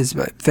met, is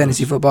by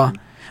fantasy football.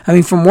 I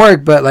mean, from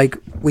work, but like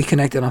we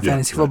connected on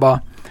fantasy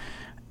football.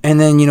 And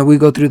then we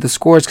go through the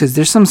scores because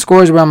there's some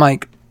scores where I'm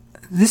like,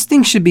 this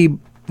thing should be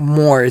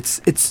more.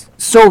 It's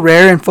so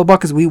rare in football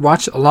because we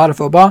watch a lot of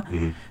football.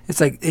 Mm-hmm.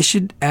 It's like it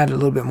should add a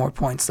little bit more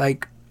points.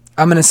 Like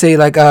I'm gonna say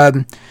like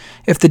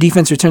if the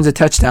defense returns a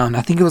touchdown,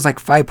 I think it was like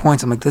 5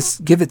 points. I'm like, let's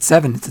give it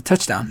 7. It's a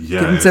touchdown. Yeah,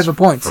 give it 7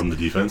 points. from the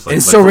defense.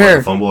 It's so rare.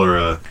 Like a fumble or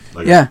a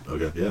Yeah.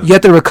 Okay. Yeah. You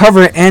have to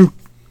recover it and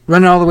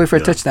run it all the way for a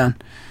touchdown.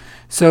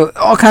 So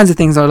all kinds of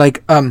things are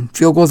like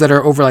field goals that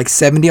are over like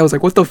 70. I was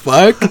like, what the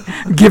fuck?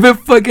 Give it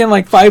fucking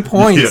like 5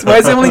 points. Yeah. Why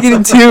is it only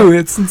getting 2?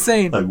 It's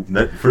insane.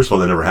 First of all,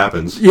 that never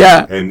happens.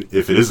 Yeah. And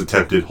if it is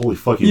attempted, holy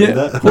fuck, you made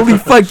that. Holy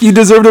fuck, you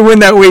deserve to win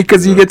that week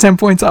because you get 10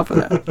 points off of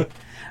that.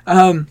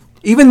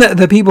 Even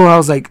the people, I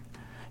was like,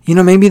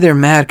 maybe they're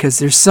mad because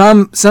there's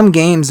some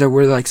games that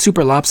were like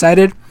super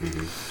lopsided.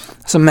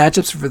 Mm-hmm. Some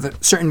matchups for the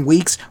certain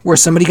weeks where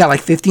somebody got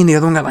like 50 and the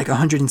other one got like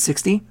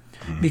 160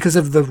 because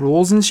of the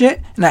rules and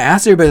shit. And I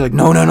asked everybody like,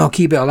 no,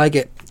 keep it. I like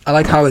it. I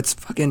like how it's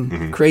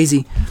fucking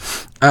crazy.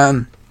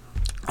 I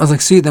was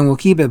like, sweet, then we'll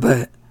keep it.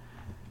 But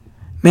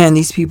man,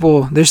 these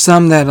people, there's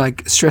some that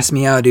like stress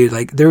me out, dude.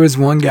 Like there was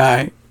one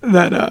guy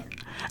that I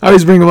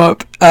always bring him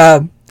up.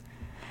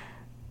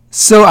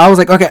 So I was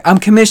like, okay, I'm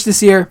commissioned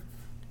this year.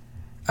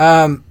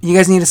 You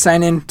guys need to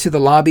sign in to the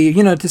lobby,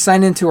 to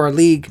sign into our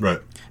league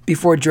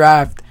before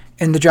draft.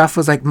 And the draft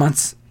was like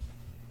months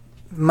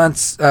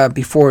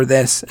before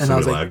this. And I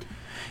was like,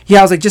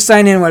 I was like, just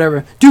sign in,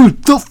 whatever.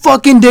 Dude, the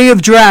fucking day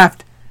of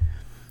draft,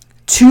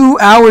 2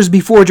 hours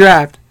before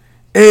draft.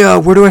 Hey,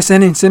 where do I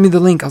send in? Send me the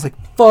link. I was like,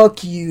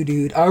 fuck you,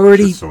 dude. I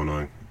already. It's so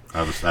annoying.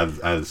 I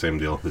had the same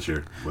deal this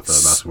year with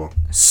basketball.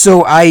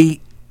 So I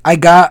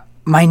got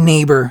my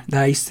neighbor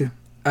that I used to.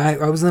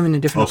 I was living in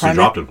a different apartment.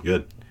 apartment. So you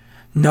dropped him.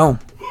 Good. No.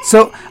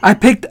 So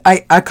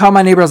I called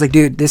my neighbor. I was like,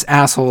 dude, this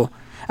asshole.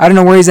 I don't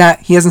know where he's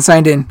at. He hasn't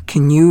signed in.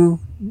 Can you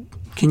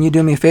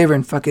do me a favor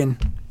and fucking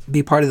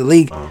be part of the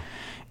league?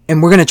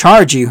 And we're going to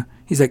charge you.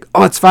 He's like,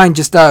 oh, it's fine.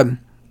 Just, I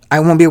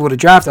won't be able to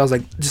draft. I was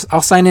like,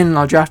 I'll sign in and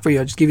I'll draft for you.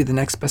 I'll just give you the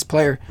next best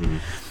player. Mm-hmm.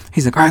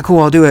 He's like, all right, cool.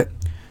 I'll do it.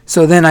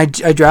 So then I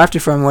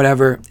drafted from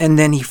whatever. And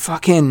then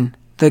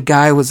the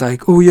guy was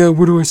like, oh yeah,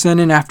 where do I send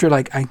in after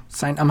like I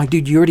signed? I'm like,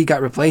 dude, you already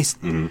got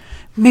replaced. Mm-hmm.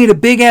 Made a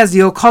big ass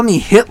deal, called me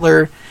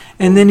Hitler,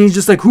 and then he's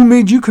just like, who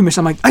made you commish?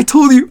 I'm like, I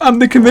told you, I'm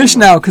the commish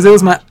now, because it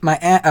was my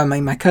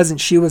aunt, my cousin,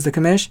 she was the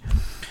commish,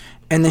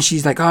 and then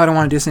she's like, oh, I don't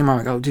want to do this anymore.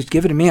 I'm like, oh, just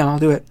give it to me and I'll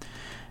do it.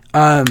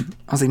 I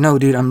was like, no,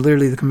 dude, I'm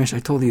literally the commish. I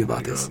told you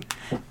about this.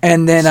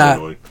 And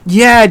then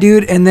yeah,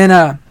 dude, and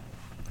then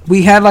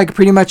we had like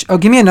pretty much. Oh,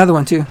 give me another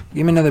one too.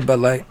 Give me another Bud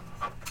Light.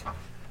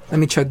 Let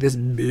me chug this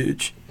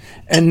bitch.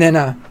 And then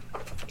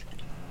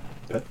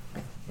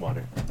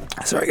water.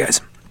 Sorry,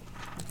 guys.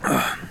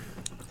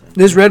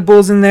 There's Red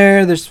Bulls in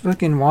there. There's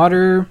fucking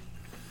water.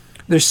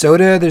 There's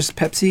soda. There's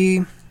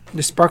Pepsi.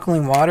 There's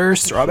sparkling water.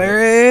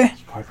 Strawberry.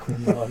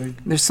 Sparkling water.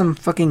 There's some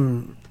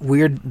fucking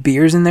weird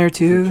beers in there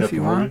too, if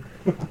you want.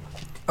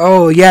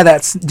 Oh yeah,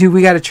 dude.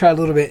 We gotta try a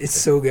little bit. It's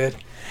so good.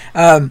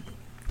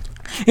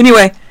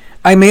 Anyway,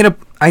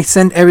 I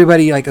sent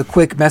everybody like a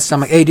quick message. I'm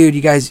like, hey, dude,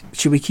 you guys,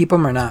 should we keep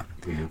him or not?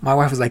 Mm-hmm. My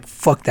wife was like,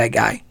 fuck that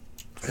guy.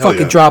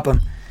 Fucking drop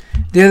him.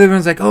 The other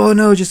one's like, oh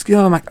no, just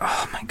go. I'm like,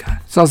 oh my god.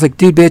 So I was like,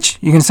 dude, bitch,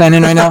 you can sign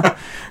in right now?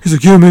 He's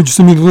like, yeah, man, just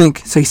send me the link.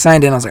 So he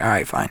signed in. I was like, all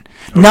right, fine.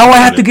 Now I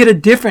have to get a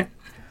different.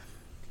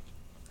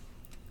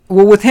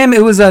 Well, with him,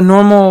 it was a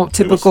normal,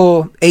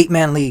 typical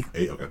 8-man league.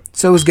 8, okay.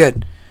 So it was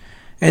good.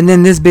 And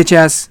then this bitch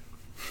ass,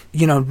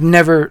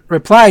 never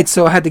replied.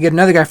 So I had to get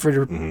another guy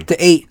for the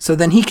 8. So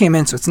then he came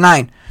in. So it's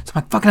 9. So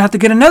I'm like, fucking have to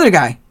get another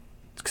guy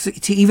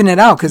to even it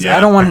out because I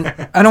don't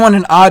want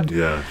an odd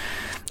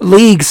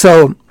league.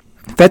 So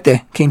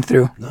Fete came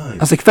through. Nice. I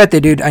was like,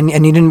 Fete, dude, I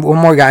needed one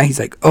more guy. He's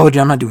like, oh, dude,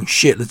 I'm not doing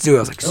shit. Let's do it. I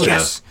was like,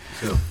 yes.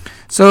 Yeah.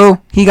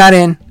 So he got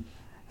in.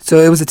 So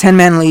it was a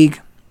 10-man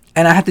league,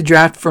 and I had to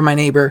draft for my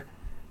neighbor.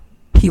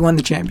 He won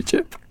the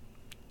championship.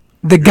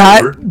 The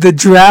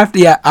draft,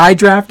 I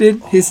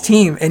drafted his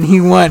team, and he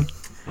won.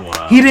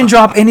 Wow. He didn't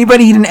drop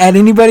anybody. He didn't add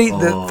anybody.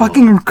 The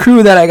fucking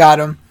crew that I got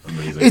him.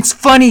 Amazing. It's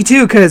funny,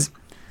 too, because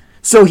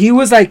so he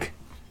was like,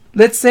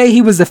 let's say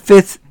he was the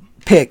 5th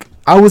pick.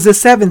 I was the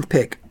 7th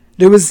pick.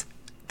 There was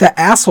the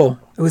asshole.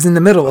 It was in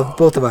the middle of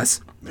both of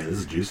us. Man, this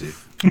is juicy.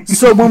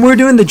 So when we were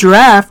doing the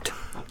draft,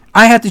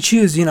 I had to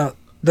choose,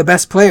 the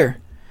best player.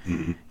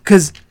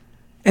 Because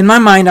in my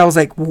mind, I was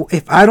like, well,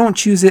 if I don't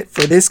choose it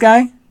for this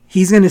guy,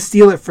 he's going to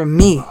steal it from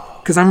me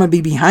because I'm going to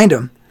be behind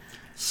him.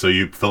 So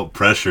you felt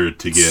pressure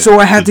to get So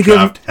I had to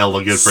draft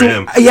hella good for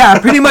him. Yeah, I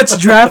pretty much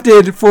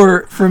drafted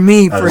for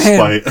me, for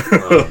him. Spite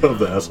of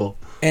the asshole.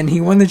 And he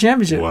won the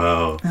championship.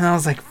 Wow. And I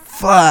was like,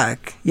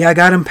 fuck. Yeah, I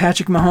got him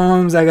Patrick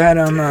Mahomes. I got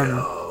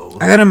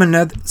him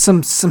another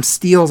some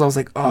steals. I was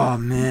like, oh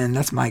man,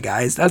 that's my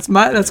guys. That's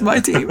my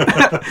team.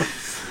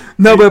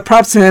 No, but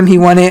props to him. He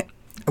won it.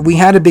 We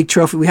had a big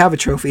trophy. We have a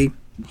trophy.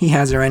 He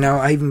has it right now.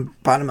 I even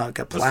bought him a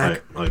plaque. That's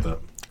tight. I like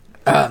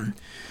that.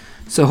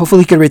 So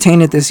hopefully he could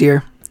retain it this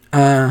year.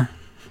 I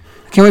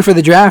can't wait for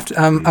the draft.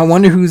 I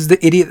wonder who's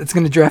the idiot that's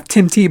going to draft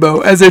Tim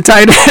Tebow as their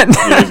tight end.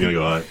 Yeah, he's gonna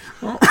go high.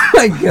 Oh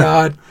my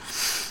god.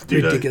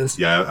 Dude, ridiculous.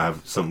 I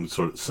have something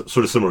sort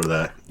of similar to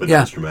that, but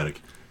not as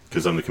dramatic.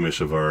 Because I'm the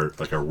commissioner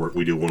of our work.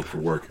 We do one for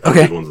work. I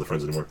don't do ones with the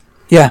friends anymore.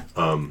 Yeah.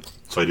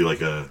 So I do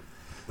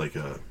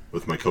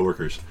with my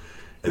coworkers,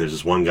 and there's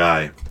this one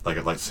guy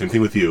like same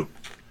thing with you.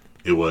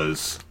 It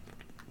was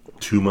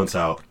 2 months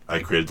out. I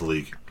created the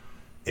league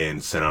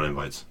and sent out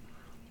invites,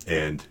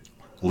 and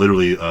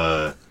literally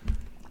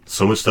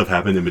so much stuff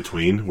happened in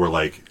between where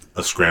like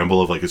a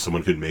scramble of like if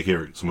someone couldn't make it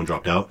or someone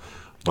dropped out.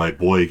 My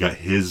boy got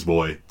his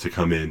boy to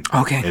come in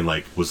and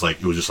it was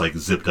just like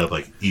zipped up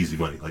like easy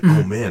money. Like,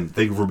 oh man,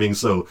 thank you for being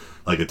so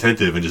like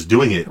attentive and just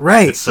doing it.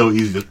 Right. It's so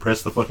easy. Just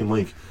press the fucking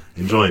link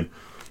and join.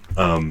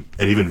 And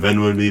even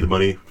Venmoed me the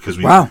money because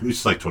we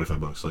just like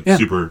 $25. Like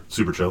super,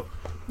 super chill.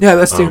 Yeah,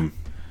 that's too.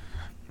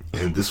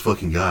 And this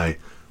fucking guy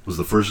was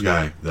the first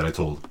guy that I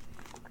told.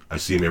 I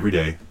see him every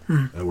day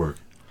at work.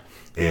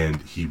 And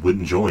he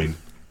wouldn't join.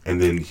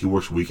 And then he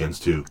works weekends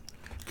too.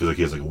 Because like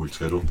he has like a work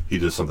schedule. He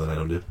does something I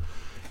don't do.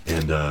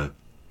 And the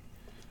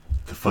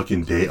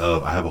fucking day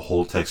of, I have a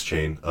whole text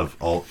chain of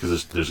all,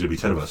 because there's going to be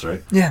 10 of us,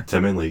 right? Yeah.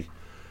 10-man league.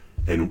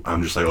 And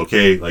I'm just like,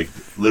 okay, like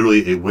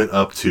literally it went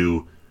up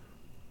to,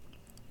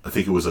 I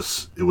think it was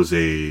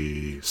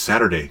a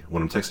Saturday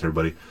when I'm texting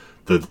everybody.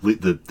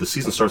 The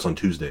season starts on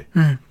Tuesday.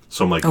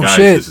 So I'm like, guys,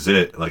 this is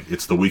it. Like,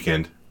 it's the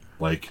weekend.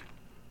 Like,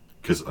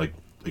 because like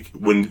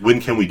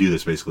when can we do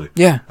this, basically?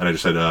 Yeah. And I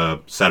just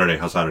said, Saturday.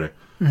 How's Saturday?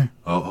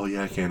 Oh,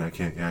 yeah, I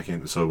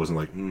can. So it wasn't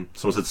like,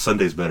 someone said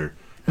Sunday's better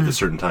at a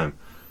certain time.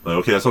 Like,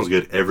 okay, that sounds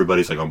good.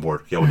 Everybody's like on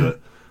board. Yeah, we'll do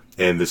it.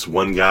 And this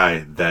one guy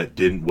that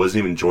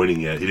wasn't even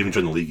joining yet. He didn't even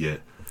join the league yet.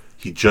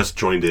 He just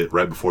joined it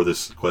right before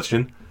this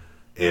question.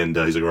 And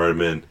he's like, all right, I'm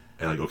in.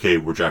 And like, okay,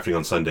 we're drafting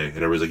on Sunday. And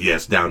everybody's like,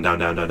 yes, down.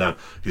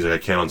 He's like, I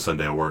can't on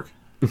Sunday. I work.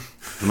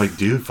 I'm like,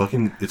 dude,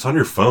 fucking, it's on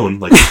your phone.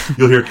 Like,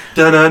 you'll hear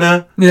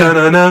da-na-na,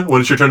 da-na-na when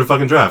it's your turn to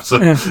fucking draft. So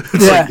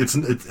it's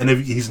like, and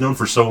he's known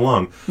for so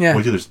long. Yeah.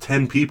 Like, there's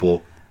 10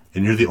 people,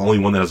 and you're the only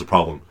one that has a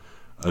problem.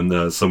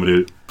 And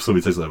somebody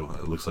says like, well,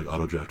 it looks like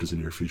auto draft is in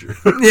your future.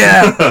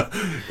 Yeah.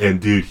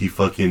 And dude, he's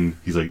like,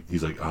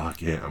 oh, I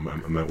can't.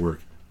 I'm at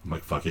work. I'm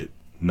like, fuck it.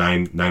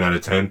 9 out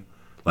of 10.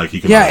 Like,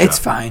 he can. Yeah, it's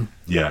fine.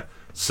 Yeah.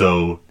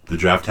 So the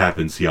draft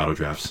happens. He auto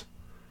drafts.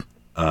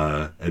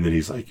 And then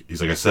he's like,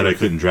 I said I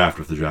couldn't draft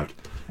with the draft.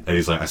 And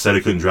he's like, I said I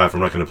couldn't draft.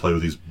 I'm not going to play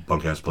with these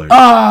bunk ass players.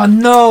 Oh,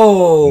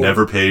 no.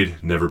 Never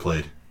paid, never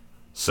played.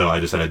 So I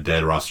just had a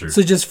dead roster.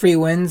 So just free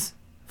wins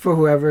for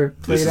whoever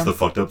played This is the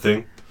fucked up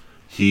thing.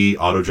 He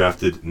auto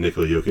drafted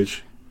Nikola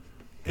Jokic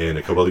and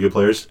a couple other good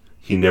players.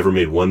 He never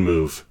made one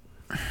move,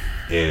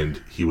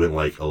 and he went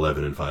like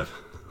 11-5.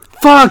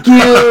 Fuck you!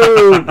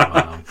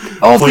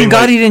 Oh, thank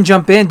God he didn't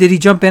jump in. Did he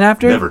jump in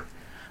after? Never.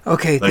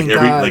 Okay, like thank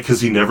God. Like,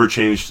 because he never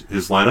changed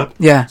his lineup.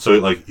 Yeah. So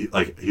like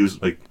he was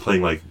like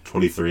playing like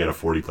 23 out of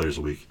 40 players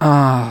a week.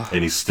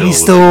 And he's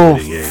still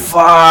winning games.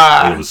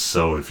 Fuck. And it was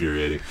so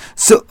infuriating.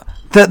 So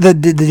the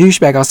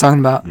douchebag I was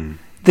talking about,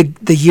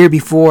 the year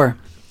before,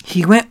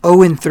 he went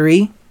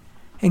 0-3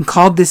 and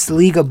called this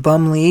league a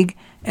bum league,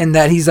 and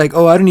that he's like,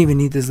 oh, I don't even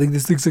need this league.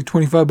 This league's like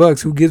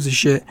 $25. Who gives a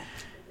shit?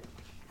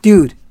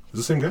 Dude. Is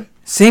the same guy?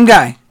 Same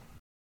guy.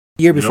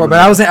 Year before, but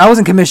I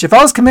wasn't commissioned. If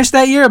I was commissioned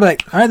that year, I'd be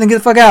like, all right, then get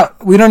the fuck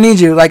out. We don't need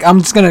you. Like, I'm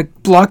just gonna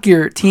block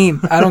your team.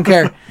 I don't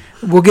care.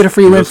 We'll get a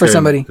free win for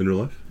somebody. In real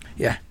life?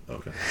 Yeah.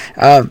 Okay.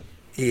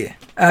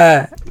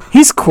 Yeah.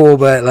 He's cool,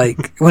 but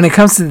like when it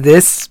comes to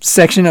this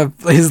section of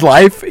his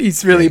life,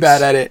 he's really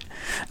bad at it.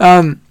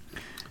 I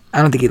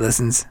don't think he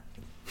listens.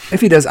 If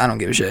he does, I don't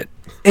give a shit.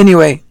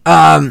 Anyway,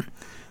 yeah,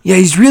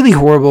 he's really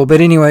horrible. But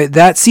anyway,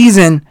 that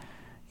season,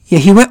 yeah,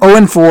 he went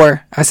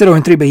 0-4. I said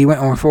 0-3, but he went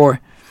 0-4.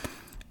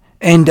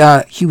 And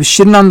he was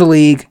shitting on the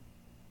league.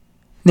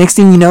 Next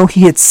thing you know,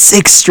 he hit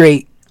 6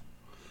 straight.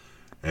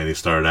 And he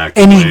started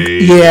acting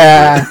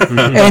yeah.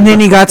 And then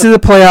he got to the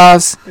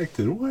playoffs.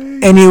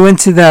 And he went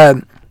to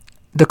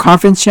the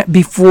conference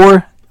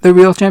before the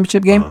real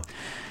championship game.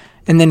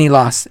 And then he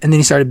lost. And then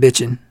he started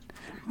bitching.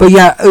 But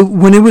yeah,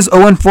 when it was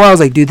 0-4, I was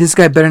like, dude, this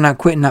guy better not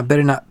quit and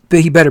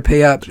he better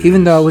pay up. Jeez.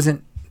 Even though I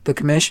wasn't the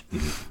commish.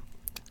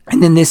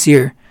 And then this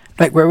year,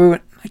 like where we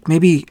went, like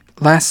maybe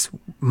last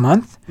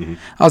month,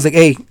 I was like,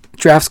 hey,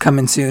 draft's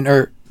coming soon,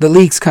 or the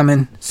league's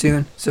coming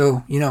soon,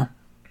 so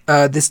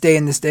this day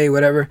and this day,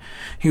 whatever.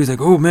 He was like,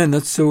 oh man,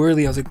 that's so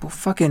early. I was like, well,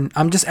 fucking,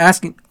 I'm just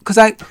asking, because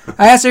I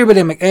asked everybody,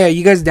 I'm like, hey, are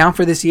you guys down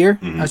for this year?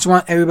 I just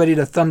want everybody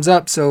to thumbs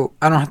up so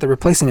I don't have to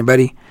replace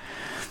anybody.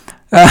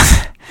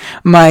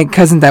 My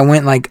cousin that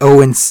went like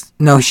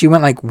she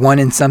went like 1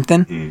 and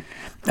something.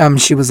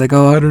 She was like,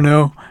 oh, I don't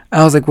know.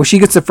 I was like, well, she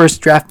gets the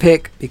first draft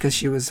pick because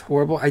she was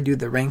horrible. I do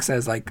the ranks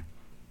as like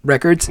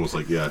records. Almost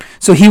like, yeah.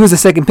 So he was the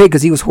second pick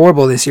because he was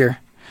horrible this year.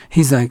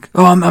 He's like,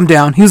 oh, I'm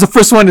down. He was the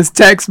first one to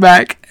text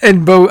back.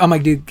 And Bo, I'm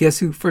like, dude, guess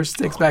who first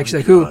texts back? She's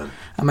like, who?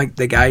 I'm like,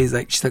 the guy.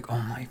 She's like, oh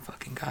my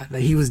fucking God.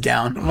 Like, he was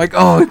down. I'm like,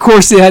 oh, of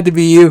course it had to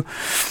be you.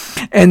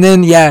 And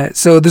then,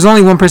 so there's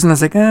only one person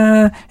that's like,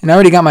 and I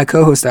already got my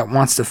co-host that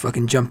wants to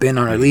fucking jump in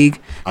on our league.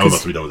 I would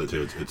love to be done with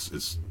it too.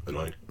 It's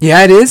annoying.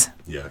 Yeah, it is?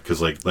 Yeah,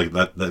 because like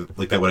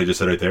that what I just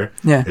said right there.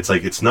 Yeah. It's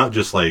like, it's not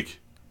just like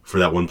for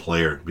that one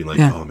player being like,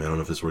 oh man, I don't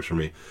know if this works for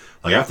me.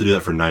 Like, I have to do that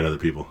for 9 other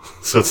people.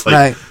 So it's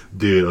like,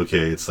 dude,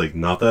 okay, it's like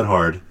not that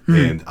hard.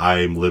 And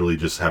I'm literally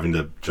just having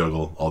to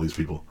juggle all these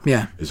people.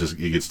 Yeah. It's just,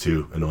 it gets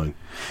too annoying.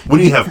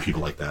 When do you have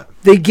people like that?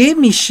 They gave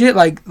me shit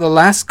like the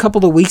last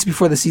couple of weeks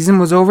before the season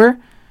was over.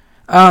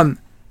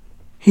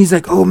 He's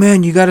like, oh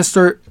man, you got to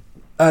start,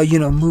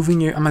 moving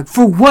your. I'm like,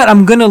 for what?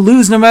 I'm going to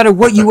lose no matter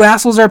what. You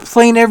assholes are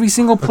playing every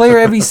single player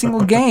every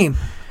single game.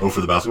 Oh,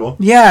 for the basketball?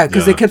 Yeah,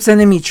 because they kept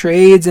sending me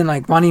trades and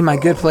like wanting my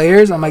good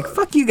players. I'm like,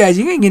 fuck you guys.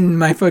 You ain't getting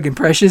my fucking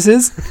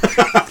preciouses.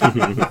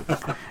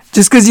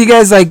 Just because you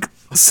guys like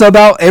sub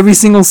out every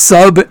single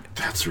sub.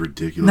 That's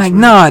ridiculous. Like,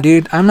 man. nah,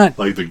 dude. I'm not.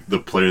 Like the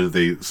player that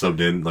they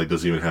subbed in like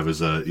doesn't even have his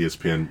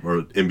ESPN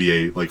or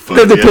NBA like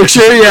photo. The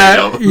picture,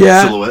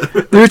 yeah.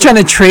 Silhouette. They were trying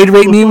to trade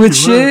rate me with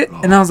shit,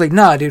 and I was like,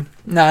 nah, dude.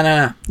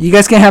 Nah. You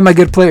guys can't have my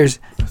good players.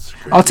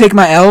 I'll take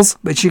my L's,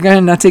 but you're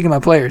gonna not taking my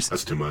players.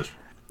 That's too much.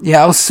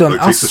 Yeah, I was so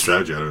Takes the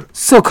strategy out of it.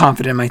 So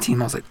confident in my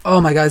team. I was like,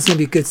 oh my God, it's going to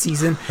be a good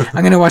season.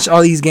 I'm going to watch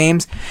all these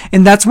games.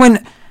 And that's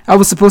when I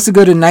was supposed to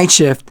go to night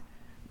shift,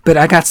 but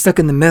I got stuck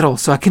in the middle,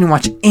 so I couldn't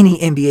watch any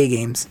NBA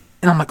games.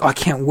 And I'm like, oh, I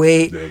can't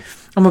wait. Dang.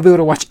 I'm going to be able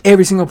to watch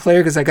every single player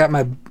because I got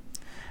my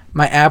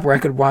app where I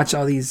could watch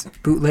all these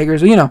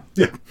bootleggers,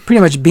 pretty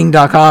much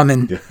Bing.com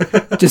and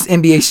just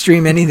NBA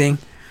stream anything.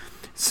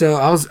 So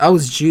I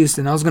was juiced,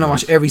 and I was going to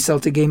watch every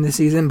Celtic game this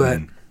season,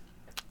 but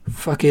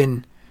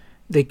fucking...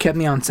 They kept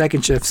me on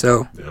second shift,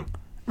 so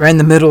right in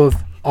the middle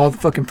of all the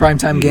fucking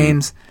primetime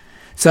games.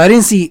 So I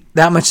didn't see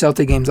that much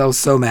Celtic games. I was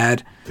so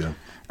mad. Yeah.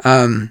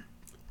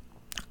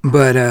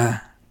 But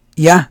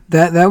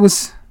that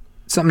was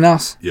something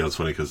else. Yeah, it's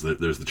funny because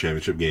there's the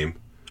championship game,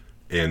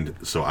 and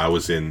so I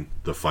was in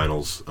the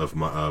finals of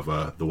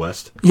the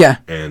West. Yeah.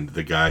 And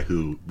the guy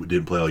who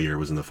didn't play all year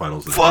was in the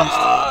finals of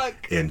the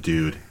East. And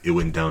dude, it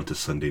went down to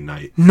Sunday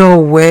night. No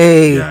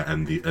way. Yeah,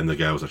 and the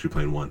guy was actually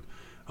playing one.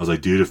 I was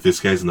like, dude, if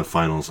this guy's in the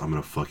finals, I'm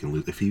going to fucking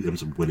lose. If he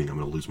ends up winning, I'm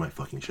going to lose my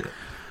fucking shit.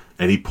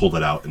 And he pulled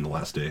it out in the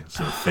last day,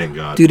 so thank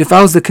God. Dude, if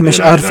I was the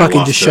commissioner, I would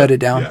fucking just shut it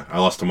down. Yeah, I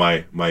lost to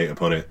my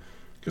opponent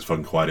because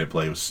fucking Kawhi didn't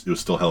play. It was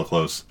still hella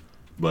close,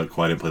 but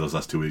Kawhi didn't play those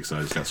last 2 weeks, so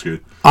I just got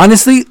screwed.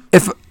 Honestly,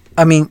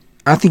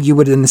 I think you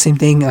would have done the same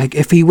thing. Like,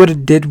 if he would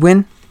have did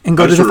win and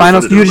go to the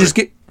finals, you would just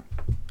get...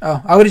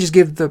 Oh, I would have just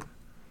give the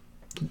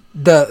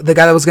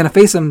guy that was going to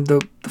face him the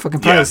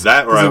fucking prize. Yeah,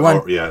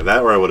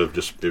 that or I would have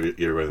just give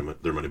everybody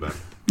their money back.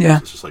 Yeah.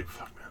 It's just like,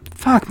 fuck, man.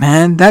 Fuck,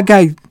 man. That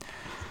guy...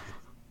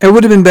 It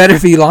would have been better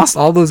if he lost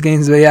all those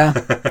games, but yeah.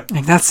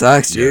 Like, that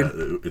sucks, dude.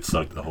 Yeah, it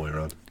sucked the whole way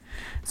around.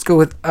 Let's go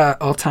with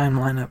all-time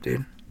lineup,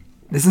 dude.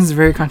 This one's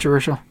very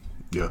controversial.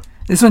 Yeah.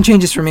 This one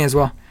changes for me as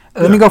well.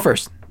 Let me go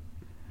first,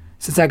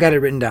 since I got it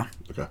written down.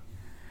 Okay.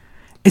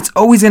 It's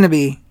always going to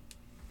be,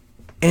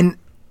 and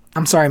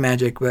I'm sorry,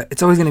 Magic, but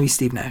it's always going to be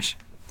Steve Nash,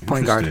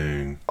 point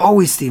guard.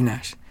 Always Steve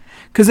Nash.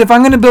 Because if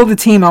I'm going to build a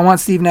team, I want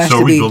Steve Nash to be...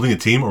 So are we building a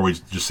team, or are we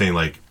just saying,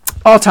 like...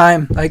 All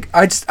time. Like,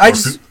 I just...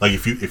 Like,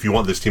 if you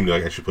want this team to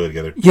like, actually play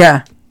together?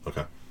 Yeah.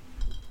 Okay.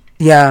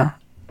 Yeah.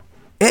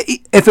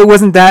 If it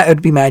wasn't that,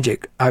 it'd be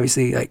Magic,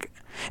 obviously. Like,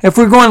 if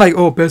we're going, like,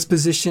 best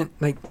position,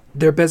 like,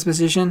 their best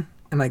position,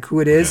 and, like,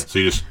 who it is...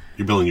 Okay. So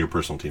you're building your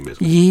personal team,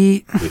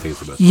 basically. What do you think is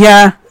the best?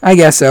 Yeah, I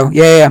guess so.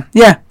 Yeah.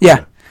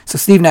 So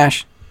Steve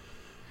Nash.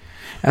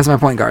 That's my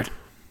point guard.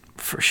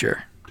 For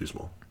sure. Too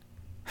small.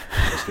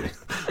 Just kidding.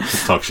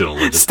 Let's talk shit on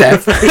legend.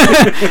 Steph.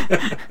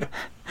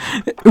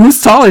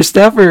 Who's taller,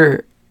 Steph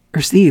or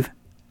Steve?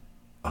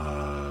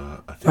 I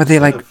think Are they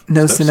like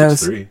nose to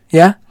nose? 6'3".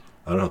 Yeah.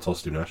 I don't know how tall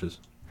Steve Nash is.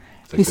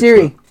 Hey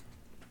Siri,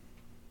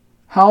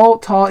 how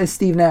tall is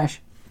Steve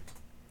Nash?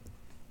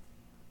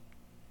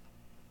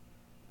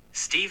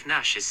 Steve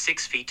Nash is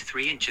 6 feet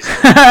 3 inches.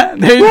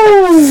 There you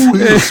go.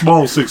 He's a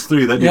small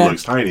 6'3". That dude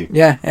looks tiny.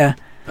 Yeah.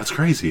 That's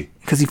crazy.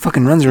 Because he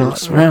fucking runs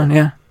around.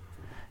 Yeah.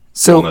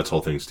 So well, that's the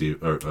whole thing.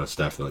 Steve or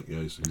Steph, like, yeah,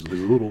 he's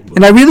little. But.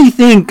 And I really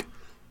think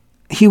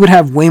he would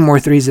have way more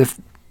threes if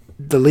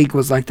the league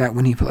was like that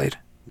when he played.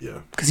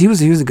 Yeah. Because he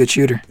was a good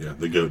shooter. Yeah,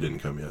 the GOAT didn't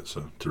come yet,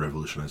 so to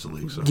revolutionize the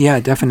league. So yeah,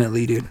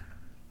 definitely, dude.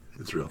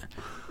 It's real.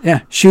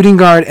 Yeah, shooting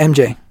guard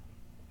MJ.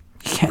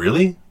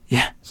 Really?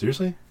 Yeah.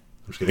 Seriously? I'm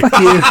just kidding.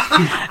 Fuck you.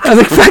 I was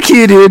like, fuck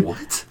you, dude.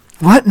 What?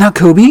 What? Not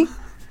Kobe?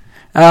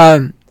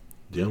 Deion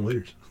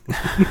Waiters.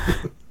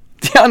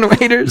 Deion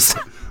Waiters.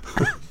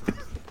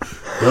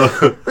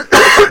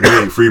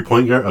 For your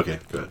point guard? Okay,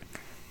 go ahead.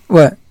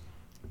 What?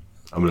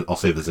 I'll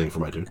save this thing for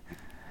my turn.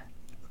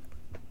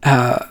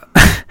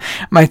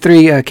 My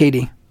 3,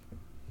 KD.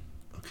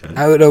 Okay.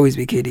 I would always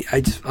be KD.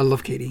 I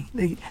love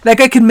KD. That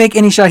guy could make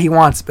any shot he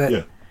wants, but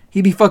Yeah.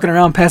 he'd be fucking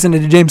around passing it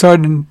to James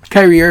Harden and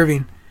Kyrie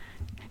Irving.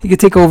 He could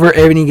take over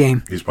any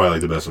game. He's probably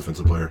like the best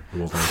offensive player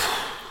of all time.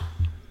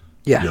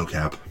 Yeah. No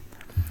cap.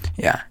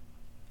 Yeah.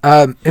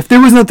 If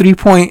there was no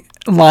 3-point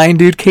line,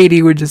 dude,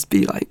 KD would just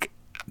be like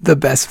the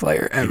best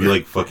player ever. He'd be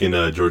like fucking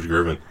George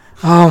Gervin.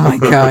 Oh my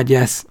god,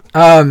 yes.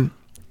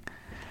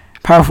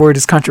 Power forward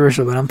is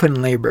controversial, but I'm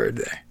putting Larry Bird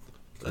there.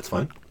 That's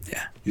fine.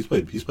 Yeah. He's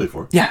played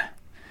for. Yeah.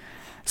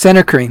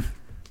 Center Kareem.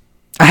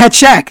 I had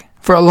Shaq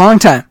for a long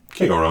time,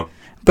 Can't go wrong.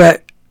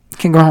 but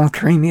can't go wrong with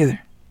Kareem either.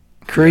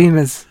 Kareem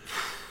is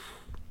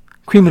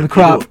cream of the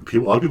crop. A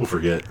lot of people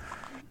forget.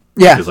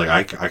 Yeah, Because like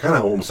I kind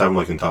of almost have him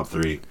like in top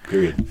 3.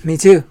 Period. me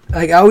too.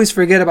 Like I always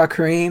forget about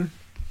Kareem,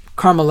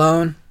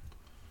 Carmelo,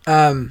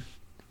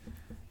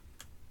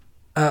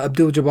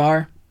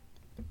 Abdul-Jabbar.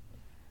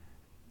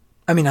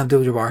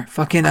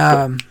 Fucking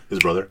His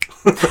brother.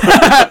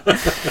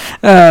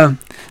 no,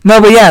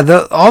 but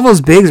yeah, all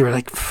those bigs were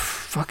like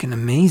fucking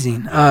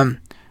amazing.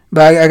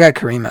 But I got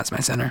Kareem as my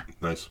center.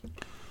 Nice.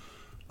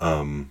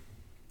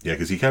 Yeah,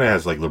 because he kind of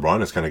has like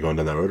LeBron is kind of going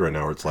down that road right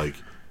now where it's like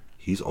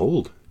he's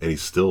old and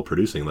he's still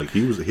producing. Like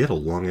he had a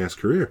long ass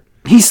career.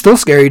 He's still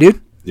scary,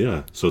 dude.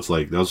 Yeah, so it's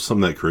like that was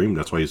something that Kareem.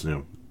 That's why he's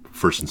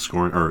first in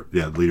scoring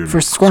leader in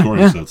First scoring.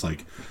 Yeah. So it's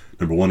like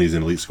number 1, he's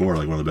an elite scorer,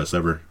 like one of the best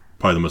ever,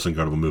 probably the most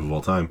incredible move of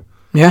all time.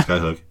 Yeah,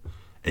 Skyhook,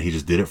 and he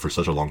just did it for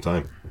such a long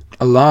time.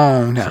 a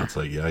long So time. it's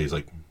like he's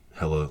like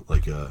hella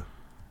like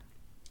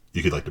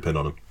you could like depend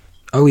on him.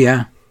 Oh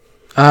yeah.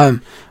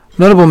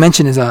 Notable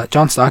mention is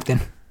John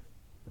Stockton,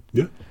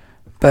 Yeah,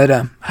 but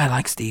I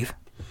like Steve.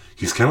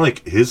 he's kind of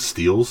like his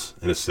steals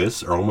and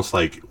assists are almost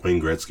like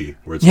Wayne Gretzky,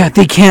 where it's Yeah, like,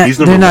 they can't. he's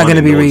number They're not one going to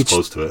and be no one's reached.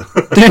 close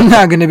to it. They're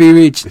not going to be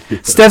reached.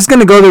 Steph's going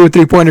to go there with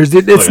 3-pointers.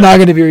 It's yeah. not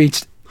going to be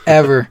reached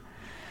ever.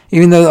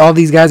 Even though all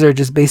these guys are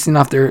just basing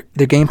off their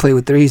gameplay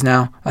with threes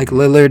now, like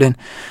Lillard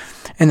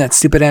and that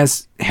stupid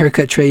ass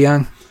haircut Trae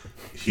Young.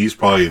 He's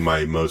probably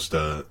my most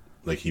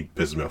like he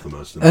pisses me off the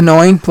most.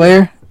 Annoying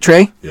player,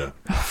 Trae. Yeah,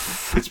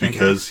 it's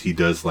because he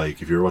does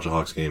like if you ever watch a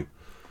Hawks game.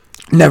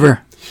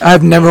 Never.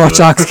 I've never watched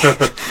Hawks.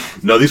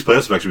 No, these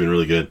playoffs have actually been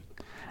really good,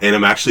 and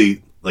I'm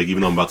actually like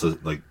even though I'm about to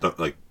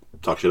like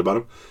talk shit about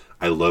him,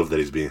 I love that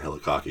he's being hella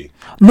cocky.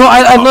 No,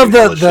 I love Talking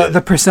hella the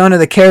shit. persona,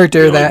 the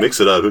character Like, that mix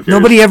it up. Who cares?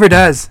 nobody ever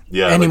does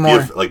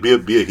anymore. anymore.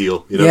 Be a heel.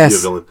 Be a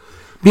Yes. villain.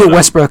 Be a But,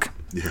 Westbrook.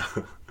 Yeah,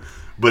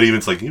 but even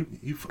it's like you.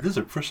 This is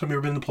the first time you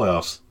ever been in the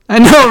playoffs. I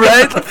know,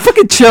 right? Like,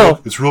 fucking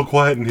chill. It's real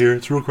quiet in here.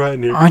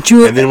 Aren't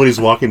you? And then when he's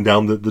walking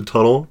down the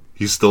tunnel,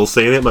 he's still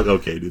saying it. I'm like,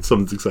 okay, dude,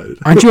 someone's excited.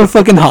 Aren't you a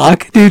fucking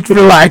hawk, dude?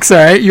 Relax, all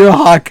right? You're a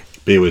hawk.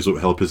 But anyways, what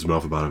hell pisses me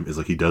off about him is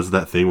like he does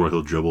that thing where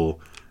he'll dribble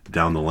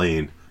down the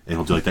lane and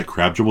he'll do like that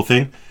crab dribble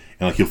thing,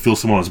 and like he'll feel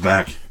someone on his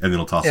back and then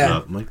he'll toss it Yeah.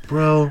 up. I'm like,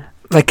 bro,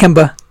 Like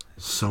Kemba.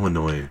 so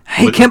annoying.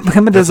 Hey, But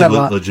Kemba does that's, that a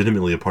lot.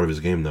 Legitimately a part of his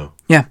game though.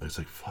 Yeah. It's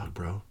like fuck,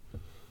 bro,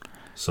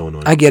 so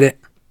annoying. I get it.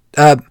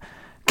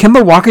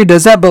 Kemba Walker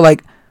does that, but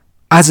like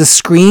as a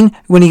screen,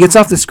 when he gets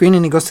off the screen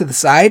and he goes to the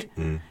side,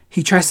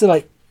 he tries to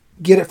like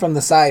get it from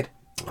the side.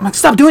 I'm like,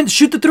 stop doing it.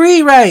 Shoot the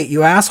three right,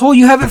 you asshole.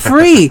 You have it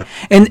free.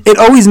 And it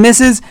always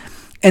misses.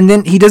 And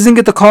then he doesn't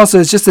get the call, so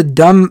it's just a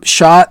dumb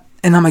shot.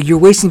 And I'm like, you're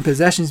wasting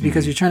possessions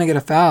because you're trying to get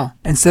a foul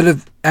instead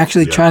of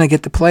actually trying to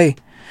get the play.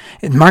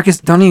 And Marcus,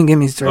 don't even get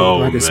me started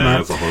with Marcus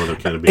man, Smart. that's a whole other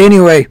kind of beast.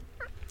 Anyway,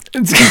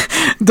 don't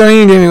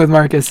even get me with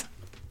Marcus.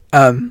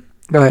 Go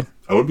ahead.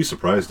 I wouldn't be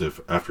surprised if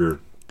after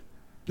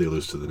they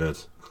lose to the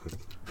Nets.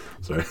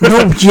 Sorry.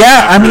 No,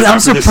 yeah, I mean, I'm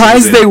After this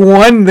surprised season, they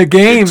won the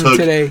game It took-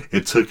 today.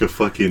 It took a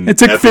fucking. It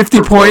took epic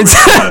 50 points.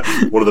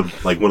 performance.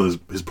 One of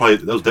his probably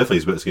that was definitely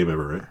his best game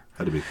ever, right?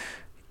 Had to be.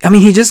 I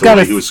mean, he just The got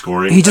way a he was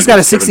scoring. he just got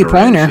a against Kevin 60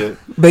 Durant and pointer,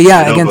 shit. but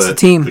yeah, No, against the but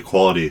team. the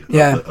quality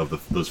Yeah.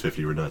 of those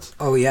 50 were nuts.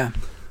 Oh yeah.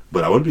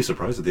 But I wouldn't be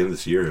surprised at the end of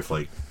this year if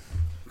like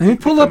Let me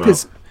pull come up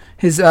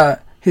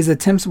his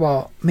attempts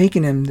while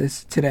making him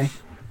this today.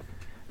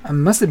 I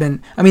must have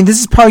been. I mean, this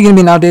is probably gonna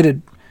be an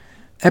outdated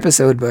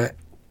episode, but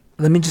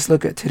let me just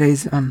look at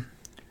today's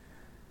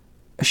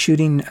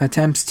shooting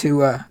attempts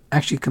to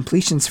actually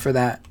completions for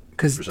that.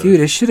 Because dude,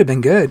 it should have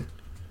been good.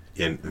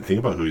 yeah, and think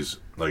about who's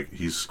like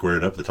he's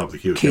squaring up the top of the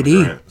queue. with KD.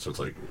 Kevin Durant, so it's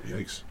like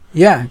yikes.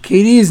 Yeah,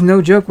 KD is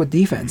no joke with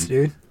defense,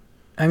 dude.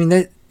 I mean,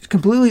 that's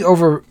completely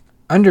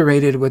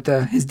underrated with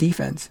his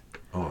defense.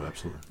 Oh,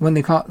 absolutely. When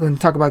they talk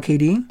about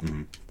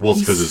KD. Well, it's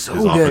He's because his so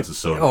offense good. is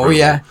so. Oh, incredible.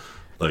 yeah.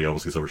 Like it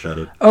almost gets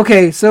overshadowed.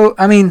 Okay, so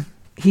I mean,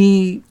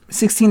 he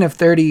 16 of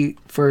 30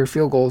 for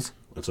field goals.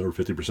 That's over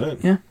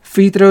 50%. Yeah,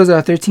 free throws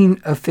are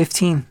 13 of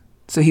 15.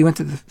 So he went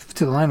to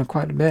the line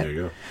quite a bit. There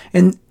you go.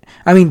 And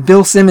I mean,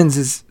 Bill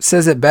Simmons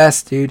says it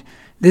best, dude.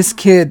 This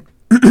kid,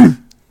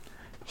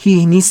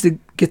 he needs to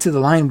get to the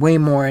line way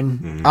more.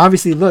 And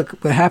obviously, look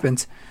what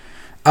happens.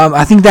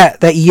 I think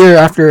that year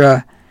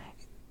after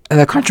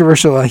the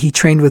controversial, he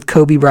trained with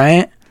Kobe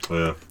Bryant. Oh,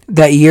 yeah.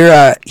 That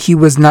year, he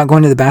was not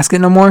going to the basket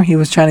no more. He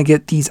was trying to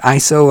get these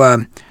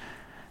ISO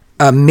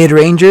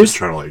mid-rangers. Just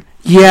trying to like.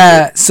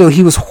 Yeah, so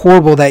he was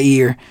horrible that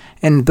year.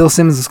 And Bill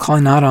Simmons was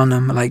calling out on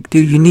him. Like,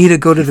 dude, you need to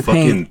go to the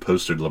fucking paint.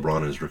 Posted LeBron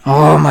in his rookie.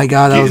 Oh, my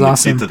God, that was Getting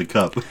awesome. to the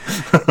cup.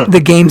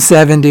 The Game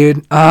 7, dude.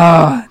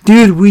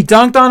 Dude, we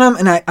dunked on him,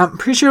 and I'm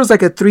pretty sure it was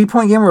like a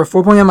 3-point game or a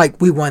 4-point game. I'm like,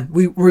 we won.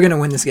 We're going to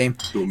win this game.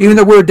 Even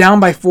though we were down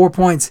by 4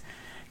 points.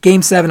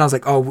 Game 7, I was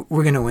like, oh,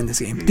 we're going to win this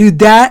game. Dude,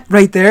 that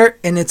right there,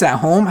 and it's at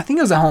home. I think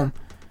it was at home.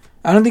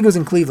 I don't think it was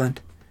in Cleveland.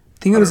 I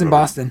think it was in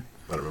Boston.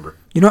 I don't remember.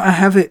 You know, I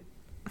have it.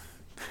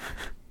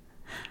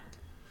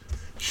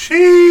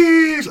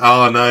 Jeez.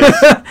 Oh,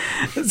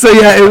 nice. So,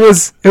 yeah, it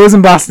was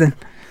in Boston.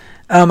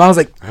 I was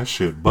like, That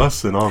shit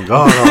busting on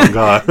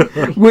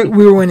God. we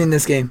were winning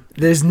this game.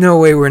 There's no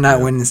way we're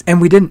not winning this.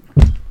 And we didn't.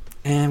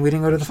 And we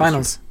didn't go to the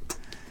finals.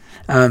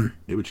 Yeah,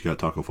 but you got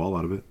Taco Fall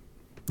out of it.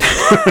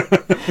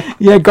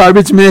 Yeah,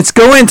 garbage minutes.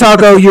 Go in,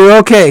 Taco. You're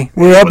okay.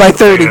 We're up by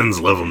 30.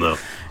 Fans love him, though.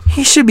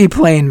 He should be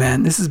playing,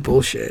 man. This is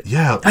bullshit.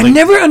 Yeah. I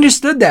never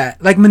understood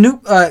that. Like,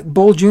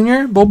 Bull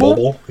Jr.,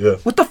 Bull? Yeah.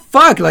 What the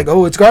fuck? Like,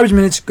 oh, it's garbage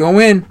minutes. Go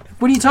in.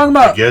 What are you talking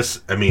about? I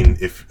guess, I mean,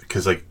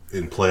 because, like,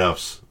 in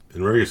playoffs,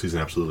 in regular season,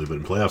 absolutely, but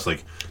in playoffs,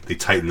 like, they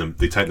tighten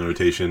the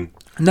rotation.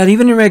 Not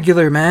even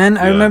irregular, man.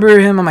 I remember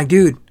him. I'm like,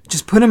 dude,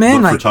 just put him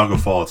in. But like, for Taco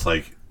Fall, it's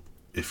like,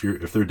 if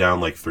they're down,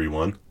 like,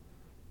 3-1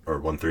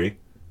 or 1-3,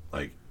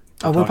 like,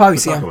 we'll probably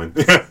see him.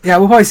 Yeah. Yeah,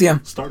 we'll probably see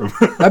him. Start him.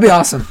 That'd be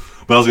awesome.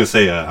 But I was gonna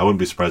say, I wouldn't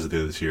be surprised at the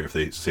end of this year if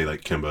they say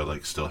like Kemba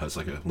like still has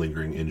like a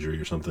lingering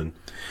injury or something.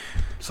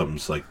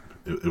 Something's like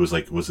it was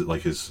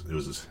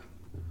his.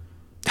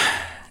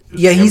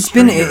 Yeah, he's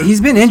been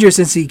injured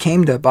since he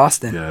came to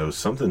Boston. Yeah, it was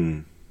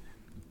something.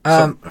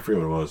 I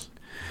forget what it was.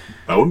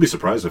 I wouldn't be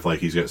surprised if like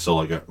he's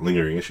got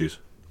lingering issues.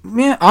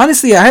 Yeah,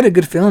 honestly, I had a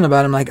good feeling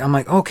about him. Like, I'm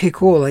like, okay,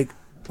 cool. Like,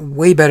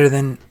 way better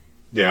than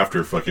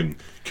After fucking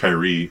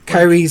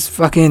Kyrie's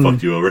fucking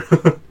fucked you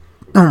over.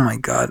 Oh my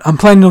God, I'm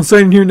planning on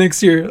signing here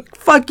next year. Like,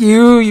 fuck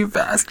you, you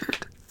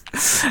bastard.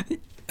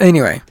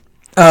 Anyway,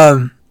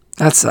 that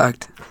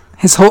sucked.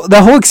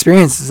 The whole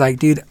experience is like,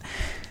 dude.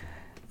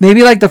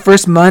 Maybe like the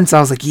first months,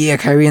 I was like, yeah,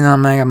 Kyrie, and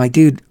I'm like,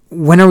 dude,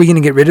 when are we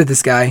gonna get rid of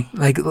this guy?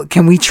 Like,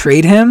 can we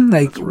trade him?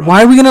 Like,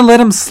 why are we gonna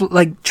let him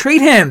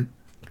trade him?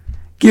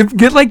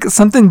 Get like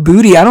something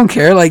booty. I don't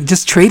care. Like,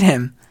 just trade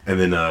him. And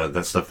then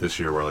that stuff this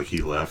year where like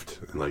he left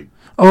and like.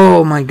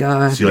 Oh my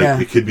God. See, like yeah.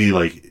 it could be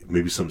like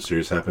maybe something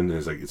serious happened and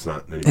it's like it's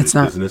not anybody's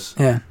business.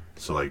 Yeah.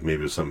 So like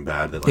maybe it was something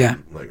bad that like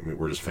like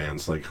we're just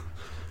fans. Like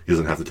he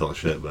doesn't have to tell us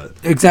shit, but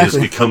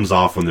exactly it comes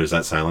off when there's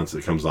that silence.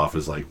 It comes off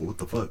as like what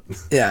the fuck.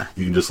 Yeah.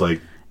 You can just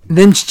like.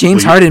 Then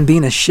James Harden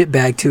being a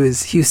shitbag to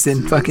his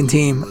Houston fucking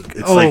team.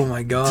 Oh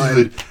my God.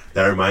 Dude,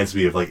 that reminds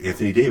me of like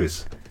Anthony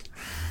Davis,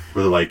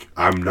 where they're like,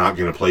 I'm not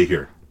gonna play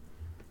here,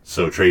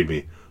 so trade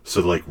me.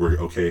 So like we're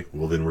okay.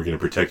 Well then we're gonna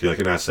protect you like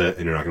an asset,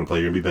 and you're not gonna play.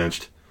 You're gonna be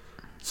benched,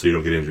 so you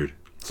don't get injured.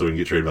 So we can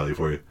get trade value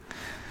for you.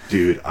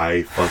 Dude,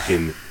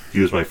 he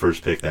was my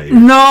first pick that year.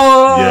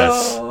 No.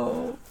 Yes.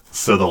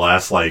 So the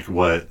last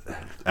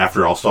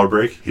after All-Star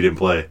break, he didn't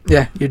play.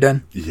 Yeah, you're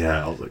done.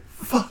 Yeah, I was like,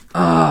 fuck.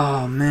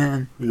 Oh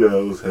man. Yeah,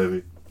 it was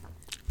heavy.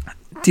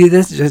 Dude,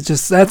 this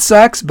just that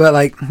sucks. But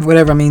like,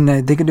 whatever. I mean,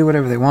 they can do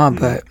whatever they want,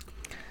 but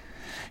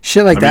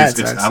shit like that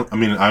sucks.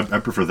 I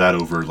prefer that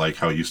over like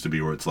how it used to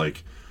be, where it's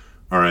like,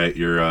 all right,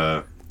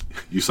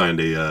 you signed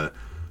a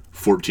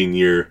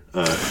 14-year,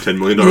 $10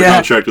 million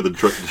contract with the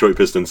Detroit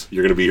Pistons.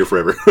 You're gonna be here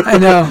forever. I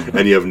know.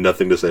 And you have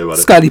nothing to say about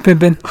it. Scottie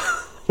Pippen.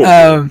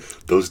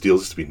 Those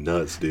deals used to be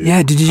nuts, dude.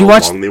 Yeah, did you how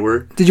watch? Long they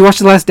were? Did you watch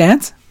The Last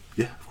Dance?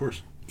 Yeah, of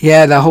course.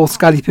 Yeah, that whole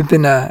Scottie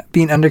Pippen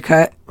being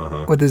undercut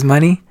with his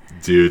money.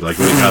 Dude, like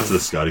when it got to the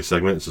Scottie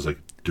segment, it's just like,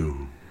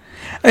 dude.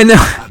 I know.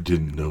 I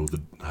didn't know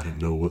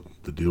what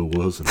the deal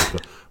was,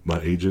 and my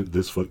agent,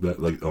 this fuck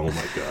that. Like, oh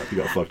my God, he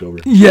got fucked over.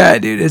 Yeah,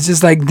 dude, it's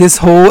just like this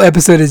whole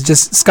episode is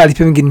just Scottie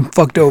Pippen getting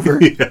fucked over.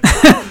 He got by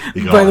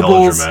the hella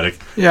Bulls. dramatic.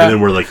 Yeah, and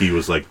then where like he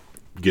was like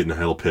getting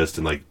hell pissed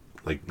and like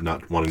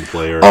not wanting to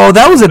play. Oh,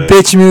 that was a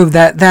bitch move.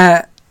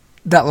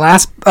 That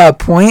last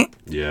point.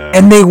 Yeah.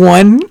 And they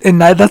won, and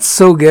that's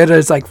so good.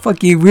 It's like,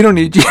 fuck you, we don't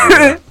need you.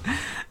 Yeah.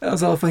 That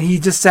was all fun. He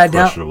just sat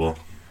down. Questionable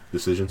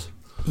decisions.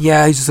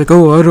 Yeah, he's just like,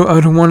 oh, I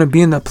don't want to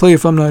be in that play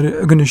if I'm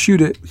not gonna shoot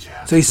it.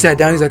 Yeah, so he sat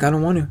down. He's like, I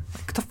don't want to.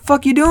 Like, what the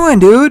fuck you doing,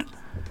 dude?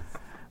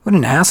 What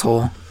an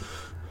asshole.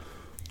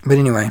 But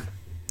anyway,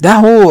 that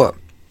whole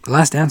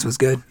Last Dance was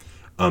good.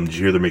 Did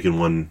you hear they're making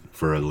one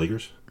for the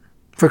Lakers?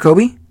 For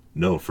Kobe?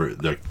 No, for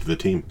the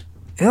team.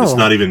 Ew. It's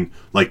not even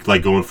like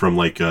going from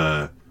I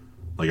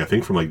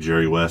think from like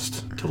Jerry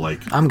West to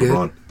like I'm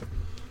LeBron. good.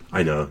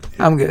 I know.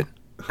 I'm good.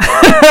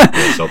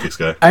 Celtics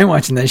guy. I ain't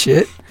watching that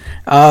shit.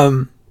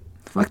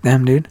 Fuck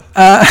them, dude.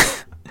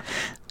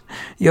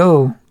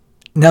 Yo,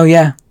 no,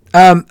 yeah.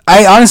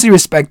 I honestly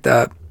respect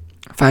the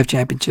 5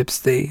 championships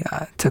they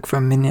took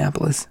from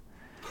Minneapolis.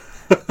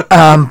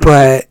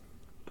 But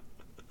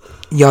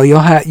y'all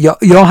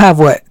have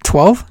what?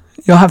 12?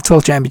 Y'all have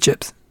 12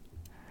 championships.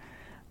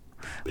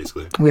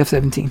 basically. We have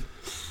 17.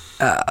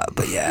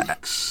 But yeah.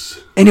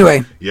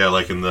 Anyway. Yeah,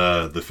 like in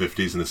the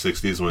 50s and the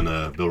 60s when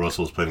Bill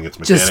Russell was playing against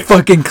mechanics. Just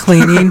fucking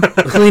cleaning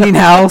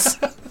house.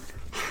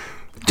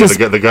 Just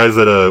the guys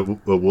that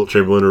Wilt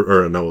Chamberlain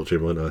or not Wilt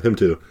Chamberlain, him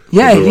too.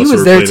 Yeah, he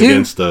was there too.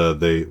 Against,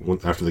 they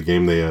after the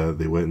game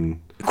they went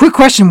and. Quick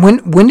question: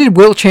 When did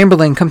Wilt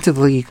Chamberlain come to the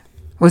league?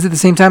 Was it the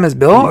same time as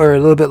Bill or a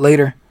little bit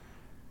later?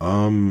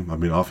 I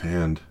mean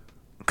offhand.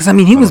 Because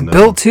he was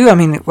built too. I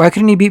mean, why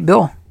couldn't he beat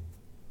Bill?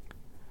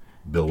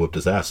 Bill whipped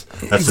his ass.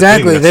 That's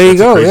exactly. The thing. There you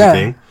go. Yeah.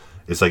 Thing.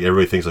 It's like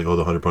everybody thinks like, oh,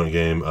 the 100-point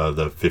game,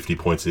 the 50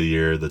 points a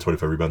year, the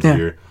 25 rebounds a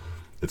year.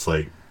 It's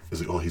like,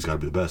 oh, he's got to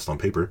be the best on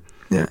paper.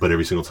 Yeah. But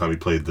every single time he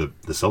played the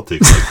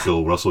Celtics, like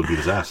Bill Russell would beat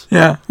his ass.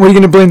 Yeah. What, are you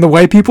going to blame the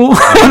white people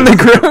in the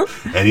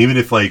group? And even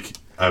if like,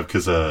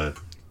 because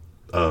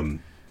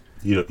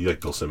you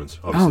like Bill Simmons,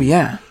 obviously. Oh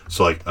yeah.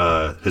 So like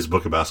his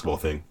book of basketball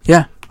thing.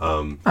 Yeah.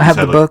 I have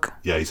the book.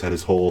 Yeah, he's had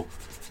his whole.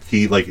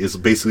 He like is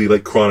basically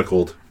like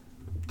chronicled,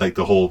 like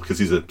the whole because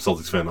he's a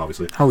Celtics fan,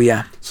 obviously. Oh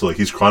yeah. So like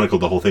he's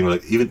chronicled the whole thing.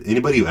 Like even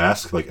anybody who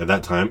asks like at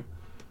that time,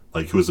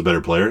 like who was the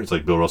better player, it's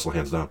like Bill Russell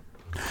hands down.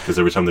 Because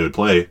every time they would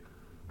play,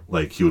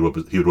 like he would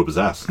whoop his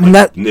ass,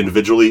 like,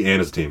 individually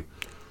and as a team.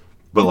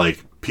 But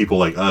like people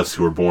like us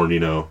who were born,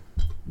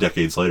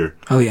 decades later.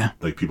 Oh yeah.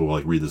 Like people will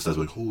like read this as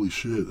like, holy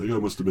shit, that guy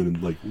must have been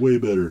like way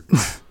better.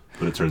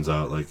 But it turns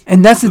out like.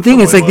 And that's the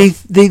thing. It's like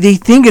they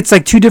think it's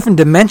like two different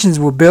dimensions.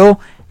 Where Bill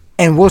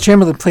and Wilt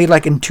Chamberlain played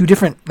like in two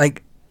different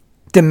like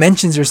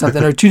dimensions or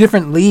something, or two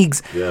different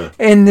leagues. Yeah.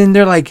 And then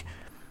they're like,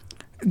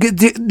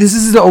 this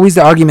is always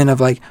the argument of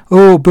like,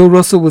 oh, Bill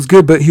Russell was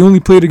good, but he only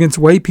played against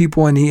white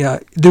people, and he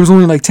there was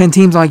only like 10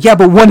 teams. I'm like, yeah,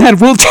 but one had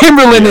Wilt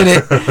Chamberlain in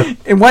it,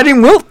 and why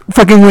didn't Wilt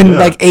fucking win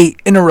like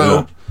 8 in a row?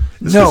 Yeah.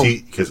 No,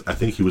 because I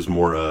think he was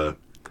more.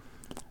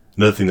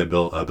 Another thing that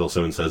Bill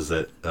Simmons says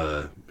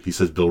that he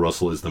says Bill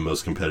Russell is the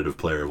most competitive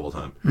player of all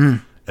time,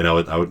 and I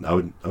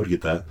would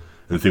get that.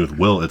 And the thing with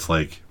Will, it's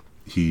like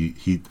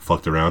he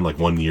fucked around like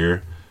 1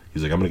 year.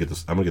 He's like, I'm gonna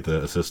get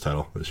the assist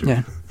title this year.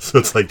 Yeah. So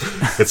it's like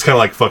it's kind of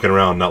like fucking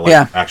around, not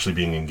like actually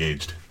being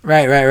engaged.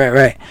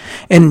 Right.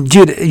 And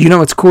dude, you know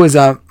what's cool is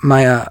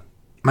my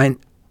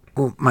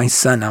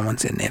son, I won't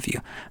say nephew.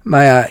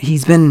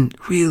 He's been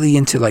really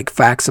into like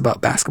facts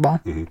about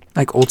basketball,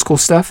 like old school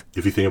stuff.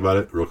 If you think about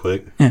it, real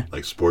quick,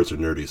 like sports are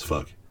nerdy as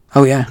fuck.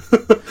 Oh yeah.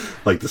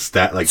 Like the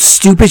stat, like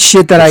stupid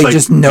shit that I like,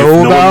 just know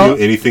if about. No one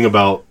knew anything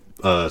about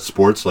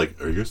sports, like,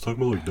 are you guys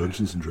talking about like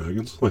Dungeons and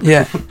Dragons? Like,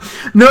 yeah.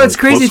 No, it's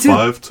crazy too.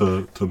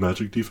 +5 to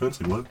Magic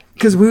defense, like what?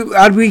 Because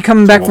I'd be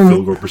coming back from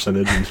field goal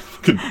percentage and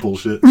fucking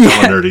bullshit.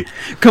 Yeah. Nerdy.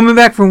 Coming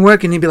back from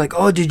work and he'd be like,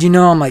 "Oh, did you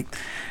know?" I'm like,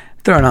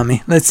 "Throw it on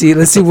me. Let's see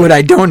what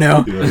I don't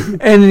know." Yeah.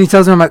 And then he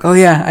tells me, I'm like, "Oh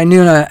yeah, I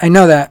know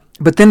that."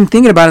 But then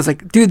thinking about it, it's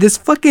like, dude, this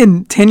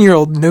fucking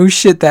 10-year-old knows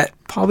shit that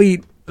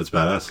probably that's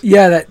badass.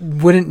 Yeah, that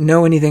wouldn't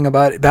know anything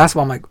about it.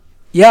 Basketball. I'm like,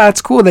 yeah,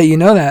 it's cool that you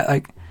know that.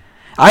 Like,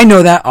 I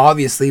know that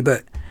obviously,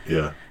 but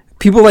yeah.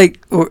 People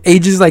like or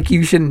ages like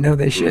you shouldn't know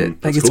that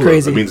shit. Like it's cool,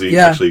 crazy. That means he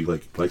actually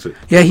likes it.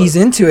 Yeah, he's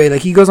into it.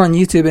 Like he goes on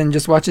YouTube and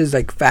just watches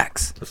like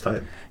facts. That's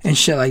tight. And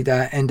shit like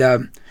that. And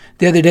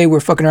the other day we're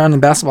fucking around in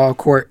the basketball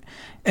court,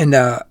 and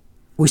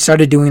we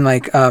started doing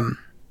like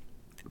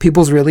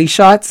people's release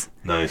shots.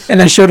 Nice.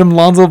 And I showed him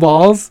Lonzo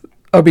Ball's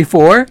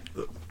before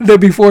the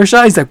before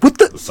shot. He's like, "What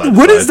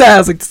is that?" I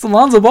was like, "It's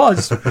Lonzo Ball."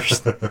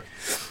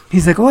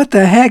 He's like, "What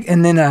the heck?"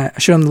 And then I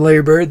showed him the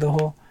Larry Bird, the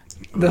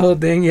whole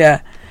thing.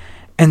 Yeah.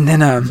 And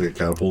then it's like a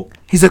catapult.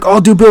 He's like, "Oh,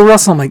 do Bill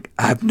Russell." I'm like,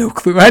 I have no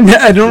clue. I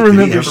don't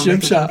remember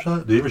shim shot.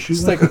 Did he ever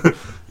shoot? Like,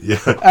 yeah.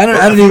 I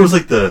don't even. It was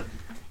like the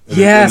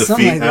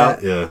something like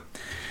that. Yeah.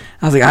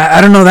 I was like, I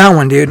don't know that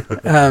one, dude.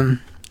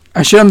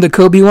 I showed him the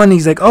Kobe one.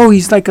 He's like, "Oh,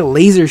 he's like a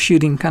laser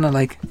shooting, kind of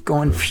like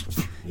going."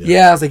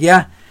 Yeah. I was like,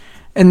 "Yeah."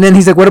 And then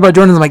he's like, "What about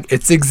Jordan?" I'm like,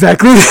 "It's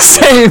exactly the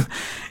same."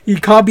 He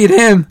copied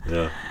him.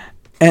 Yeah.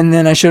 And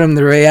then I showed him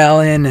the Ray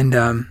Allen and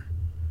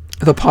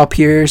the Paul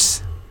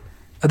Pierce,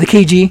 the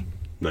KG.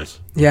 Nice.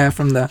 Yeah,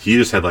 from the. He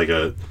just had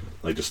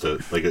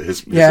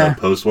his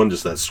post one,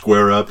 just that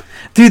square up.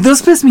 Dude,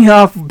 those pissed me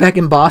off back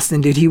in Boston,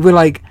 dude. He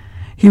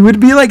would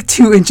be like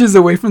 2 inches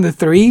away from the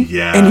three.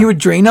 Yeah. And he would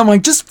drain them.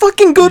 Like, just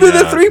fucking go to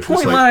the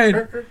 3-point line.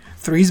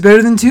 3's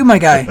better than 2, my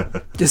guy.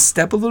 Just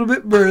step a little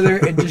bit further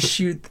and just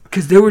shoot.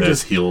 Because they were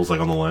just. His heels like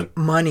on the line.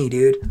 Money,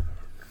 dude.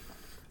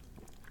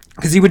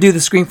 Because he would do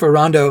the screen for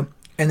Rondo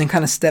and then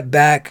kind of step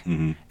back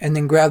and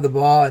then grab the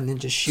ball and then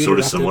just shoot. Sort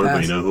of similar,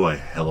 but you know who I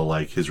hella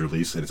like his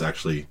release, and it's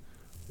actually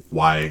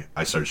why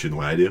I started shooting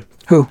the way I do.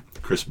 Who?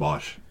 Chris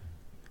Bosh.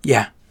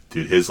 Yeah.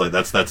 Dude, his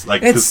that's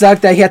like. It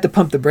sucked that he had to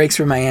pump the brakes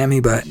for Miami,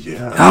 but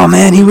yeah. Oh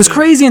man, he was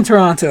crazy in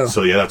Toronto.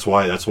 So yeah, that's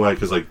why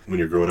because like when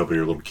you're growing up and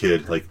you're a little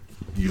kid, like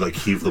you like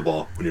heave the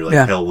ball when you're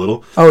like hella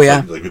little. Oh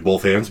yeah. Like with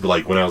both hands, but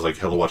like when I was like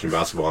hella watching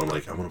basketball, I'm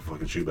like I want to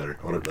fucking shoot better.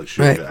 I want to like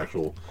shoot the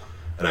actual,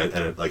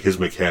 and like his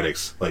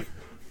mechanics like.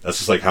 That's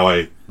just like how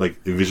I like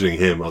envisioning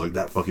him. I was like,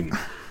 that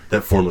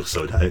form looks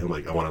so tight. I'm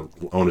like, I want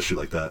to shoot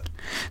like that.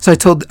 So I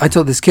told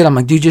this kid, I'm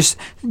like, dude, just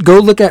go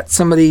look at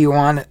somebody you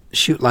want to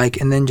shoot like,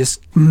 and then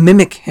just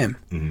mimic him.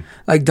 Mm-hmm.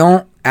 Like,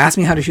 don't ask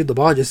me how to shoot the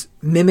ball. Just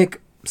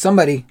mimic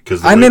somebody.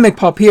 'Cause I mimic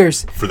Paul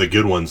Pierce. For the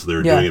good ones,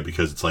 they're Yeah. doing it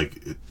because it's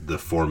like the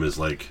form is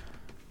like,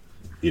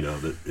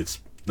 it's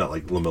not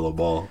like LaMelo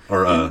Ball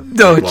or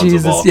Lonzo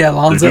Jesus, Ball. yeah,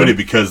 Lonzo. They're doing it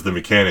because the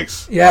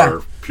mechanics Yeah.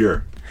 are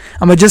pure.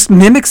 I'm gonna just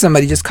mimic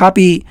somebody. Just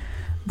copy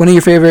one of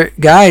your favorite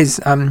guys.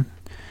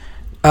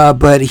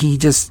 But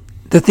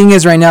the thing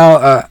is right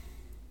now,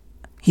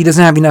 he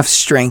doesn't have enough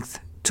strength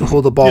to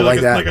hold the ball Yeah,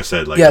 like that. Like I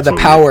said, like yeah, the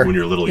power. When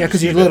you're little, yeah, you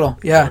because see you're that. little.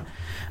 Yeah.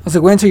 I was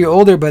like, wait until you're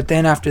older, but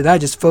then after that,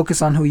 just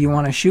focus on who you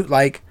want to shoot.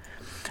 Like,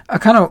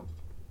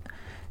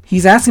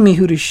 he's asking me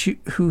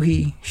who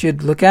he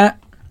should look at.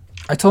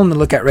 I told him to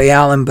look at Ray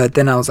Allen, but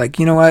then I was like,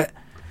 you know what?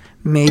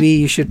 Maybe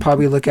you should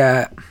probably look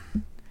at.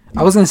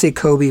 I was gonna say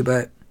Kobe,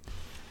 but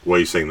Why are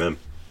you saying them?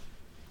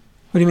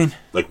 what do you mean?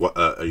 Like, what?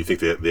 You think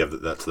they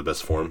have that's the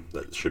best form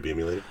that should be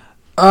emulated,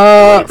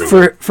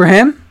 For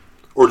him,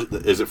 or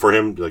is it for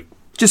him? Like,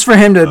 just for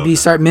him to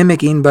start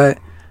mimicking, but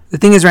the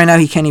thing is, right now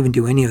he can't even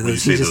do any of would you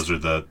those. say He just,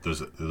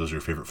 those are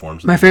your favorite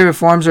forms? my favorite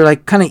forms are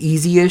like kind of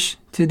easy-ish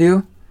to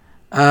do.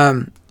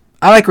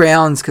 I like Ray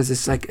Allen's because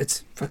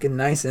it's fucking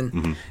nice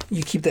and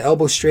you keep the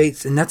elbow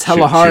straight, and that's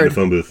hella Shoot hard. in the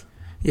phone booth.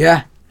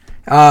 Yeah,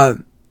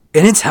 and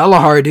it's hella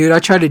hard, dude. I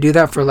tried to do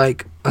that for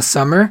like a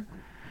summer.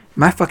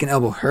 My fucking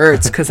elbow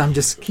hurts because I'm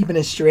just keeping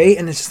it straight,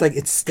 and it's just like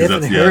it's stiff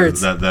and it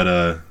hurts.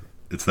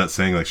 It's that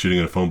saying like shooting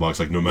in a phone box.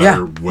 Like no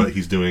matter what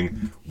he's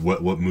doing,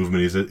 what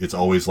movement is it? It's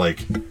always like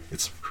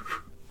it's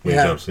when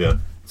he jumps. Yeah,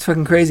 It's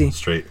fucking crazy.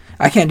 straight.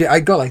 I can't do. I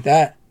go like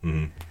that.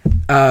 And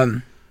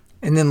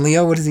then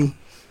Leo, what is he?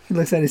 He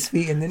looks at his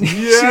feet and then he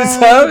shoots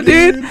up,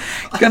 dude.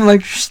 Kind of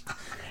like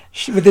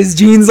with his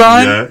jeans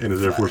on. Yeah, in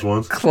his Air Force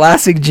Ones.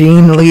 Classic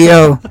Gene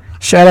Leo.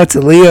 Shout out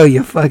to Leo,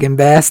 you fucking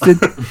bastard.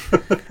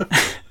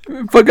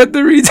 Fuck up the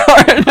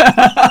retard.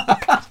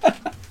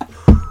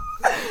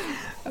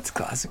 That's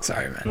classic.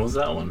 Sorry, man. What was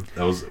that one?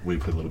 That was we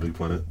played Little Big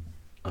Planet,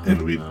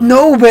 and we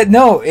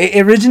No, it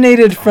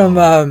originated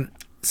from.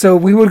 So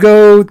we would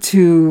go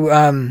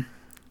to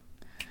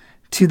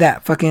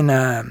that fucking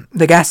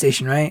the gas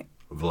station, right?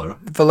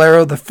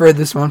 Valero, the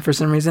furthest one for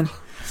some reason.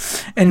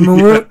 And when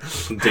we were,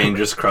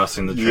 Dangerous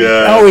crossing the train.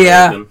 Yeah. oh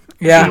yeah,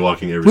 yeah,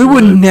 jaywalking every we single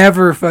would day.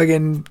 never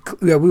fucking.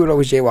 Yeah, we would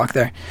always jaywalk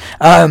there.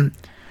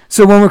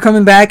 So when we're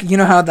coming back, you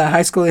know how the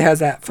high school has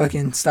that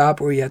fucking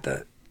stop where you have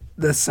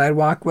the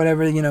sidewalk,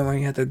 whatever, you know, where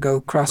you have to go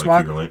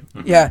crosswalk. Like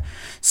Yeah.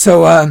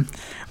 So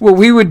what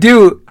we would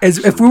do is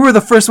if we were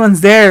the first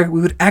ones there,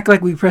 we would act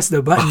like we pressed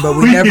the button, but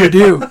we never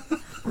do.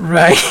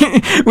 Right?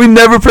 We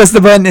never press the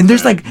button, and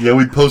there's like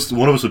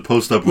one of us would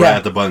post up right Yeah.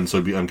 at the button so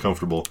it'd be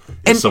uncomfortable if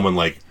And- someone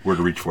like were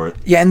to reach for it.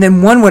 yeah, and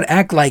then one would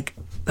act like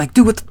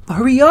dude,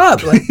 hurry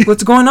up, like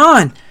what's going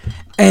on?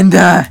 And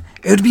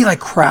it would be like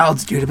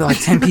crowds, dude. It'd be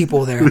like 10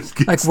 people there,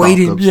 like Stopped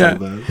waiting. up so Yeah,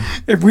 bad.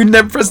 if we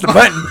never pressed the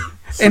button,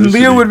 and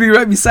Leo shitty. would be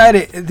right beside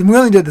it. And we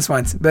only did this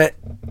once, but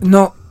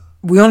no,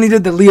 we only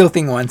did the Leo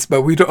thing once.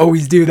 But we'd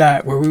always do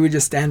that where we would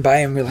just stand by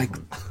and we're like,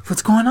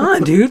 "What's going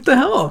on, dude? What the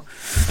hell?"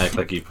 Act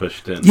like you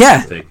pushed in.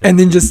 Yeah, Take it. and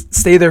then just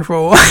stay there for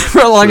a while,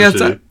 for a long So ass shitty.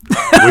 time.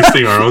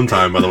 Wasting our own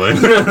time, by the way.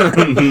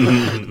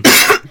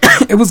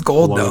 It was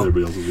gold Along with though.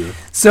 everybody else's, yeah.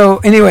 So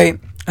anyway,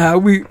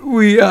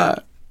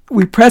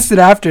 we pressed it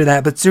after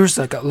that, but there was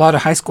like a lot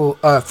of high school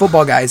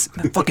football guys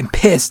fucking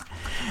pissed,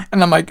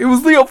 and I'm like, it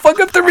was Leo, fuck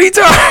up the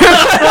retard.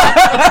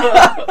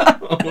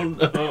 Oh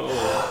no.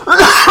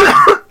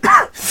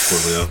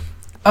 Poor Leo.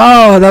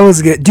 Oh, that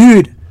was good,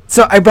 dude.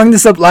 So I brought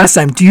this up last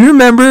time. Do you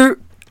remember?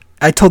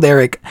 I told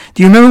Eric.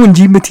 Do you remember when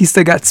Jean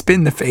Batista got spit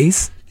in the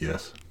face?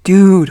 Yes.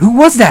 Dude, who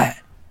was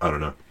that? I don't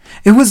know.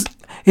 It was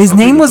his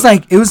name was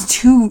think like it was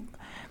too.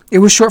 It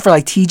was short for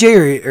like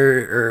TJ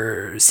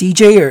or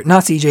CJ or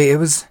not CJ. It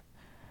was.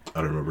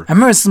 I don't remember. I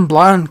remember some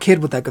blonde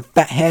kid with like a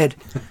fat head,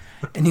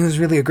 and he was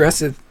really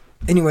aggressive.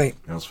 Anyway,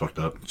 That was fucked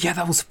up. yeah,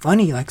 that was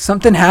funny. Like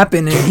something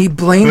happened, and he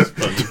blamed.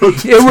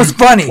 It was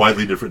funny.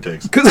 Widely different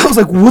takes. Because I was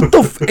like, what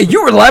the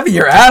you were laughing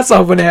your ass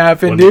off when it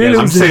happened, When dude. you It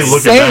guys- was I'm saying,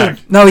 looking insane.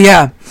 back. No,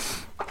 yeah.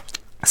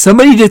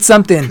 Somebody did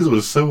something. Because it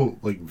was so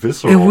like It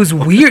visceral. was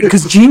weird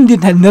because Gene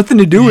had nothing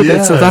to do with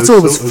it, so that's what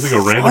it was. It was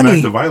like a random funny.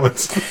 act of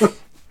violence.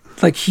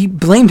 Like he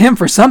blamed him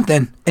for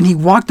something, and he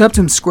walked up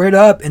to him, squared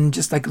up, and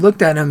just like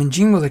looked at him, and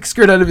Gene was like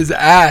scared out of his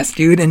ass,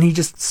 dude, and he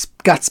just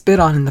got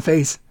spit on in the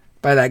face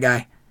by that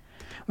guy.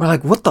 We're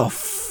like, what the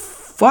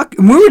fuck?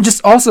 And we were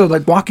just also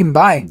like walking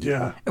by.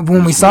 Yeah. And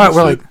when we Just saw it,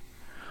 we're witnessed like,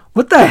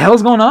 what the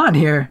hell's going on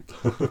here?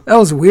 That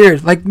was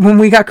weird. Like when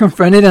we got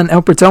confronted on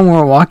El Portal when we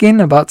were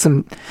walking about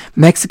some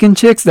Mexican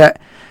chicks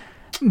that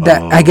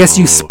I guess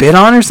you spit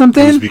on or It was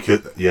something.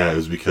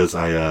 because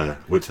I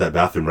went to that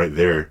bathroom right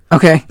there.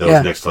 Okay. That Yeah.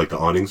 was next to like the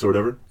awnings or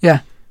whatever. Yeah.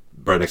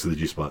 Right next to the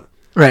G spot.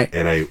 Right.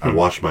 And I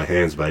washed my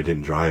hands, but I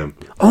didn't dry them.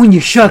 Oh, and you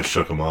I shook.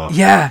 shook them off.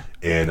 Yeah.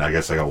 And I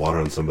guess I got water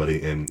on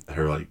somebody, and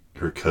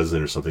her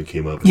cousin or something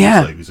came up. And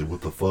Yeah. he said,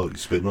 "What the fuck? You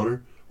spitting on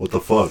her? What the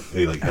fuck?" And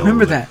he like,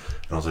 remember that.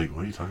 And I was like,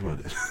 "What are you talking about?"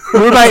 We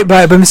were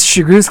by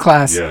Mr. Shagru's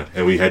class. Yeah,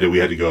 and we had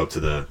to go up to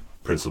the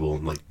principal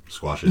and like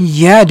squash it.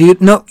 Yeah,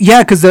 dude. No,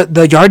 yeah, because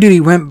the yard duty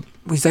went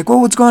he's like, "Oh,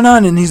 what's going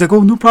on?" And he's like,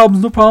 "Oh, no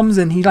problems."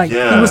 And he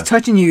was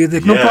touching you.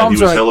 Like, no problems.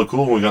 He was hella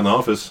cool when we got in the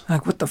office.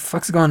 Like, what the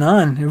fuck's going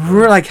on? And we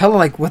were like, hella,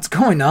 like, what's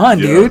going on,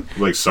 dude?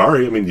 Like,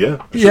 sorry. I mean, I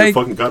should have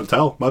fucking got a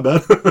towel. My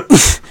bad.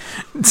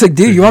 It's like,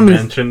 dude, you want me to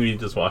mention you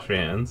just wash your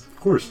hands? Of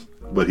course.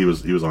 But he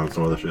was on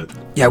some other shit.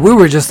 Yeah, we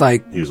were just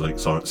like, he was like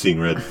seeing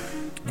red.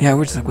 Yeah,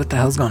 we're just like, what the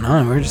hell's going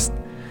on? We're just,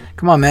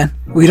 come on, man.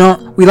 We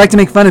like to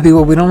make fun of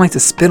people. We don't like to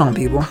spit on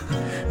people.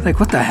 Like,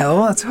 what the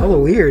hell? That's hella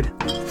weird.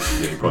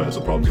 Yeah, he probably has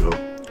some problems at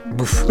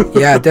home.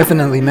 Yeah,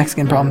 definitely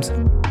Mexican problems.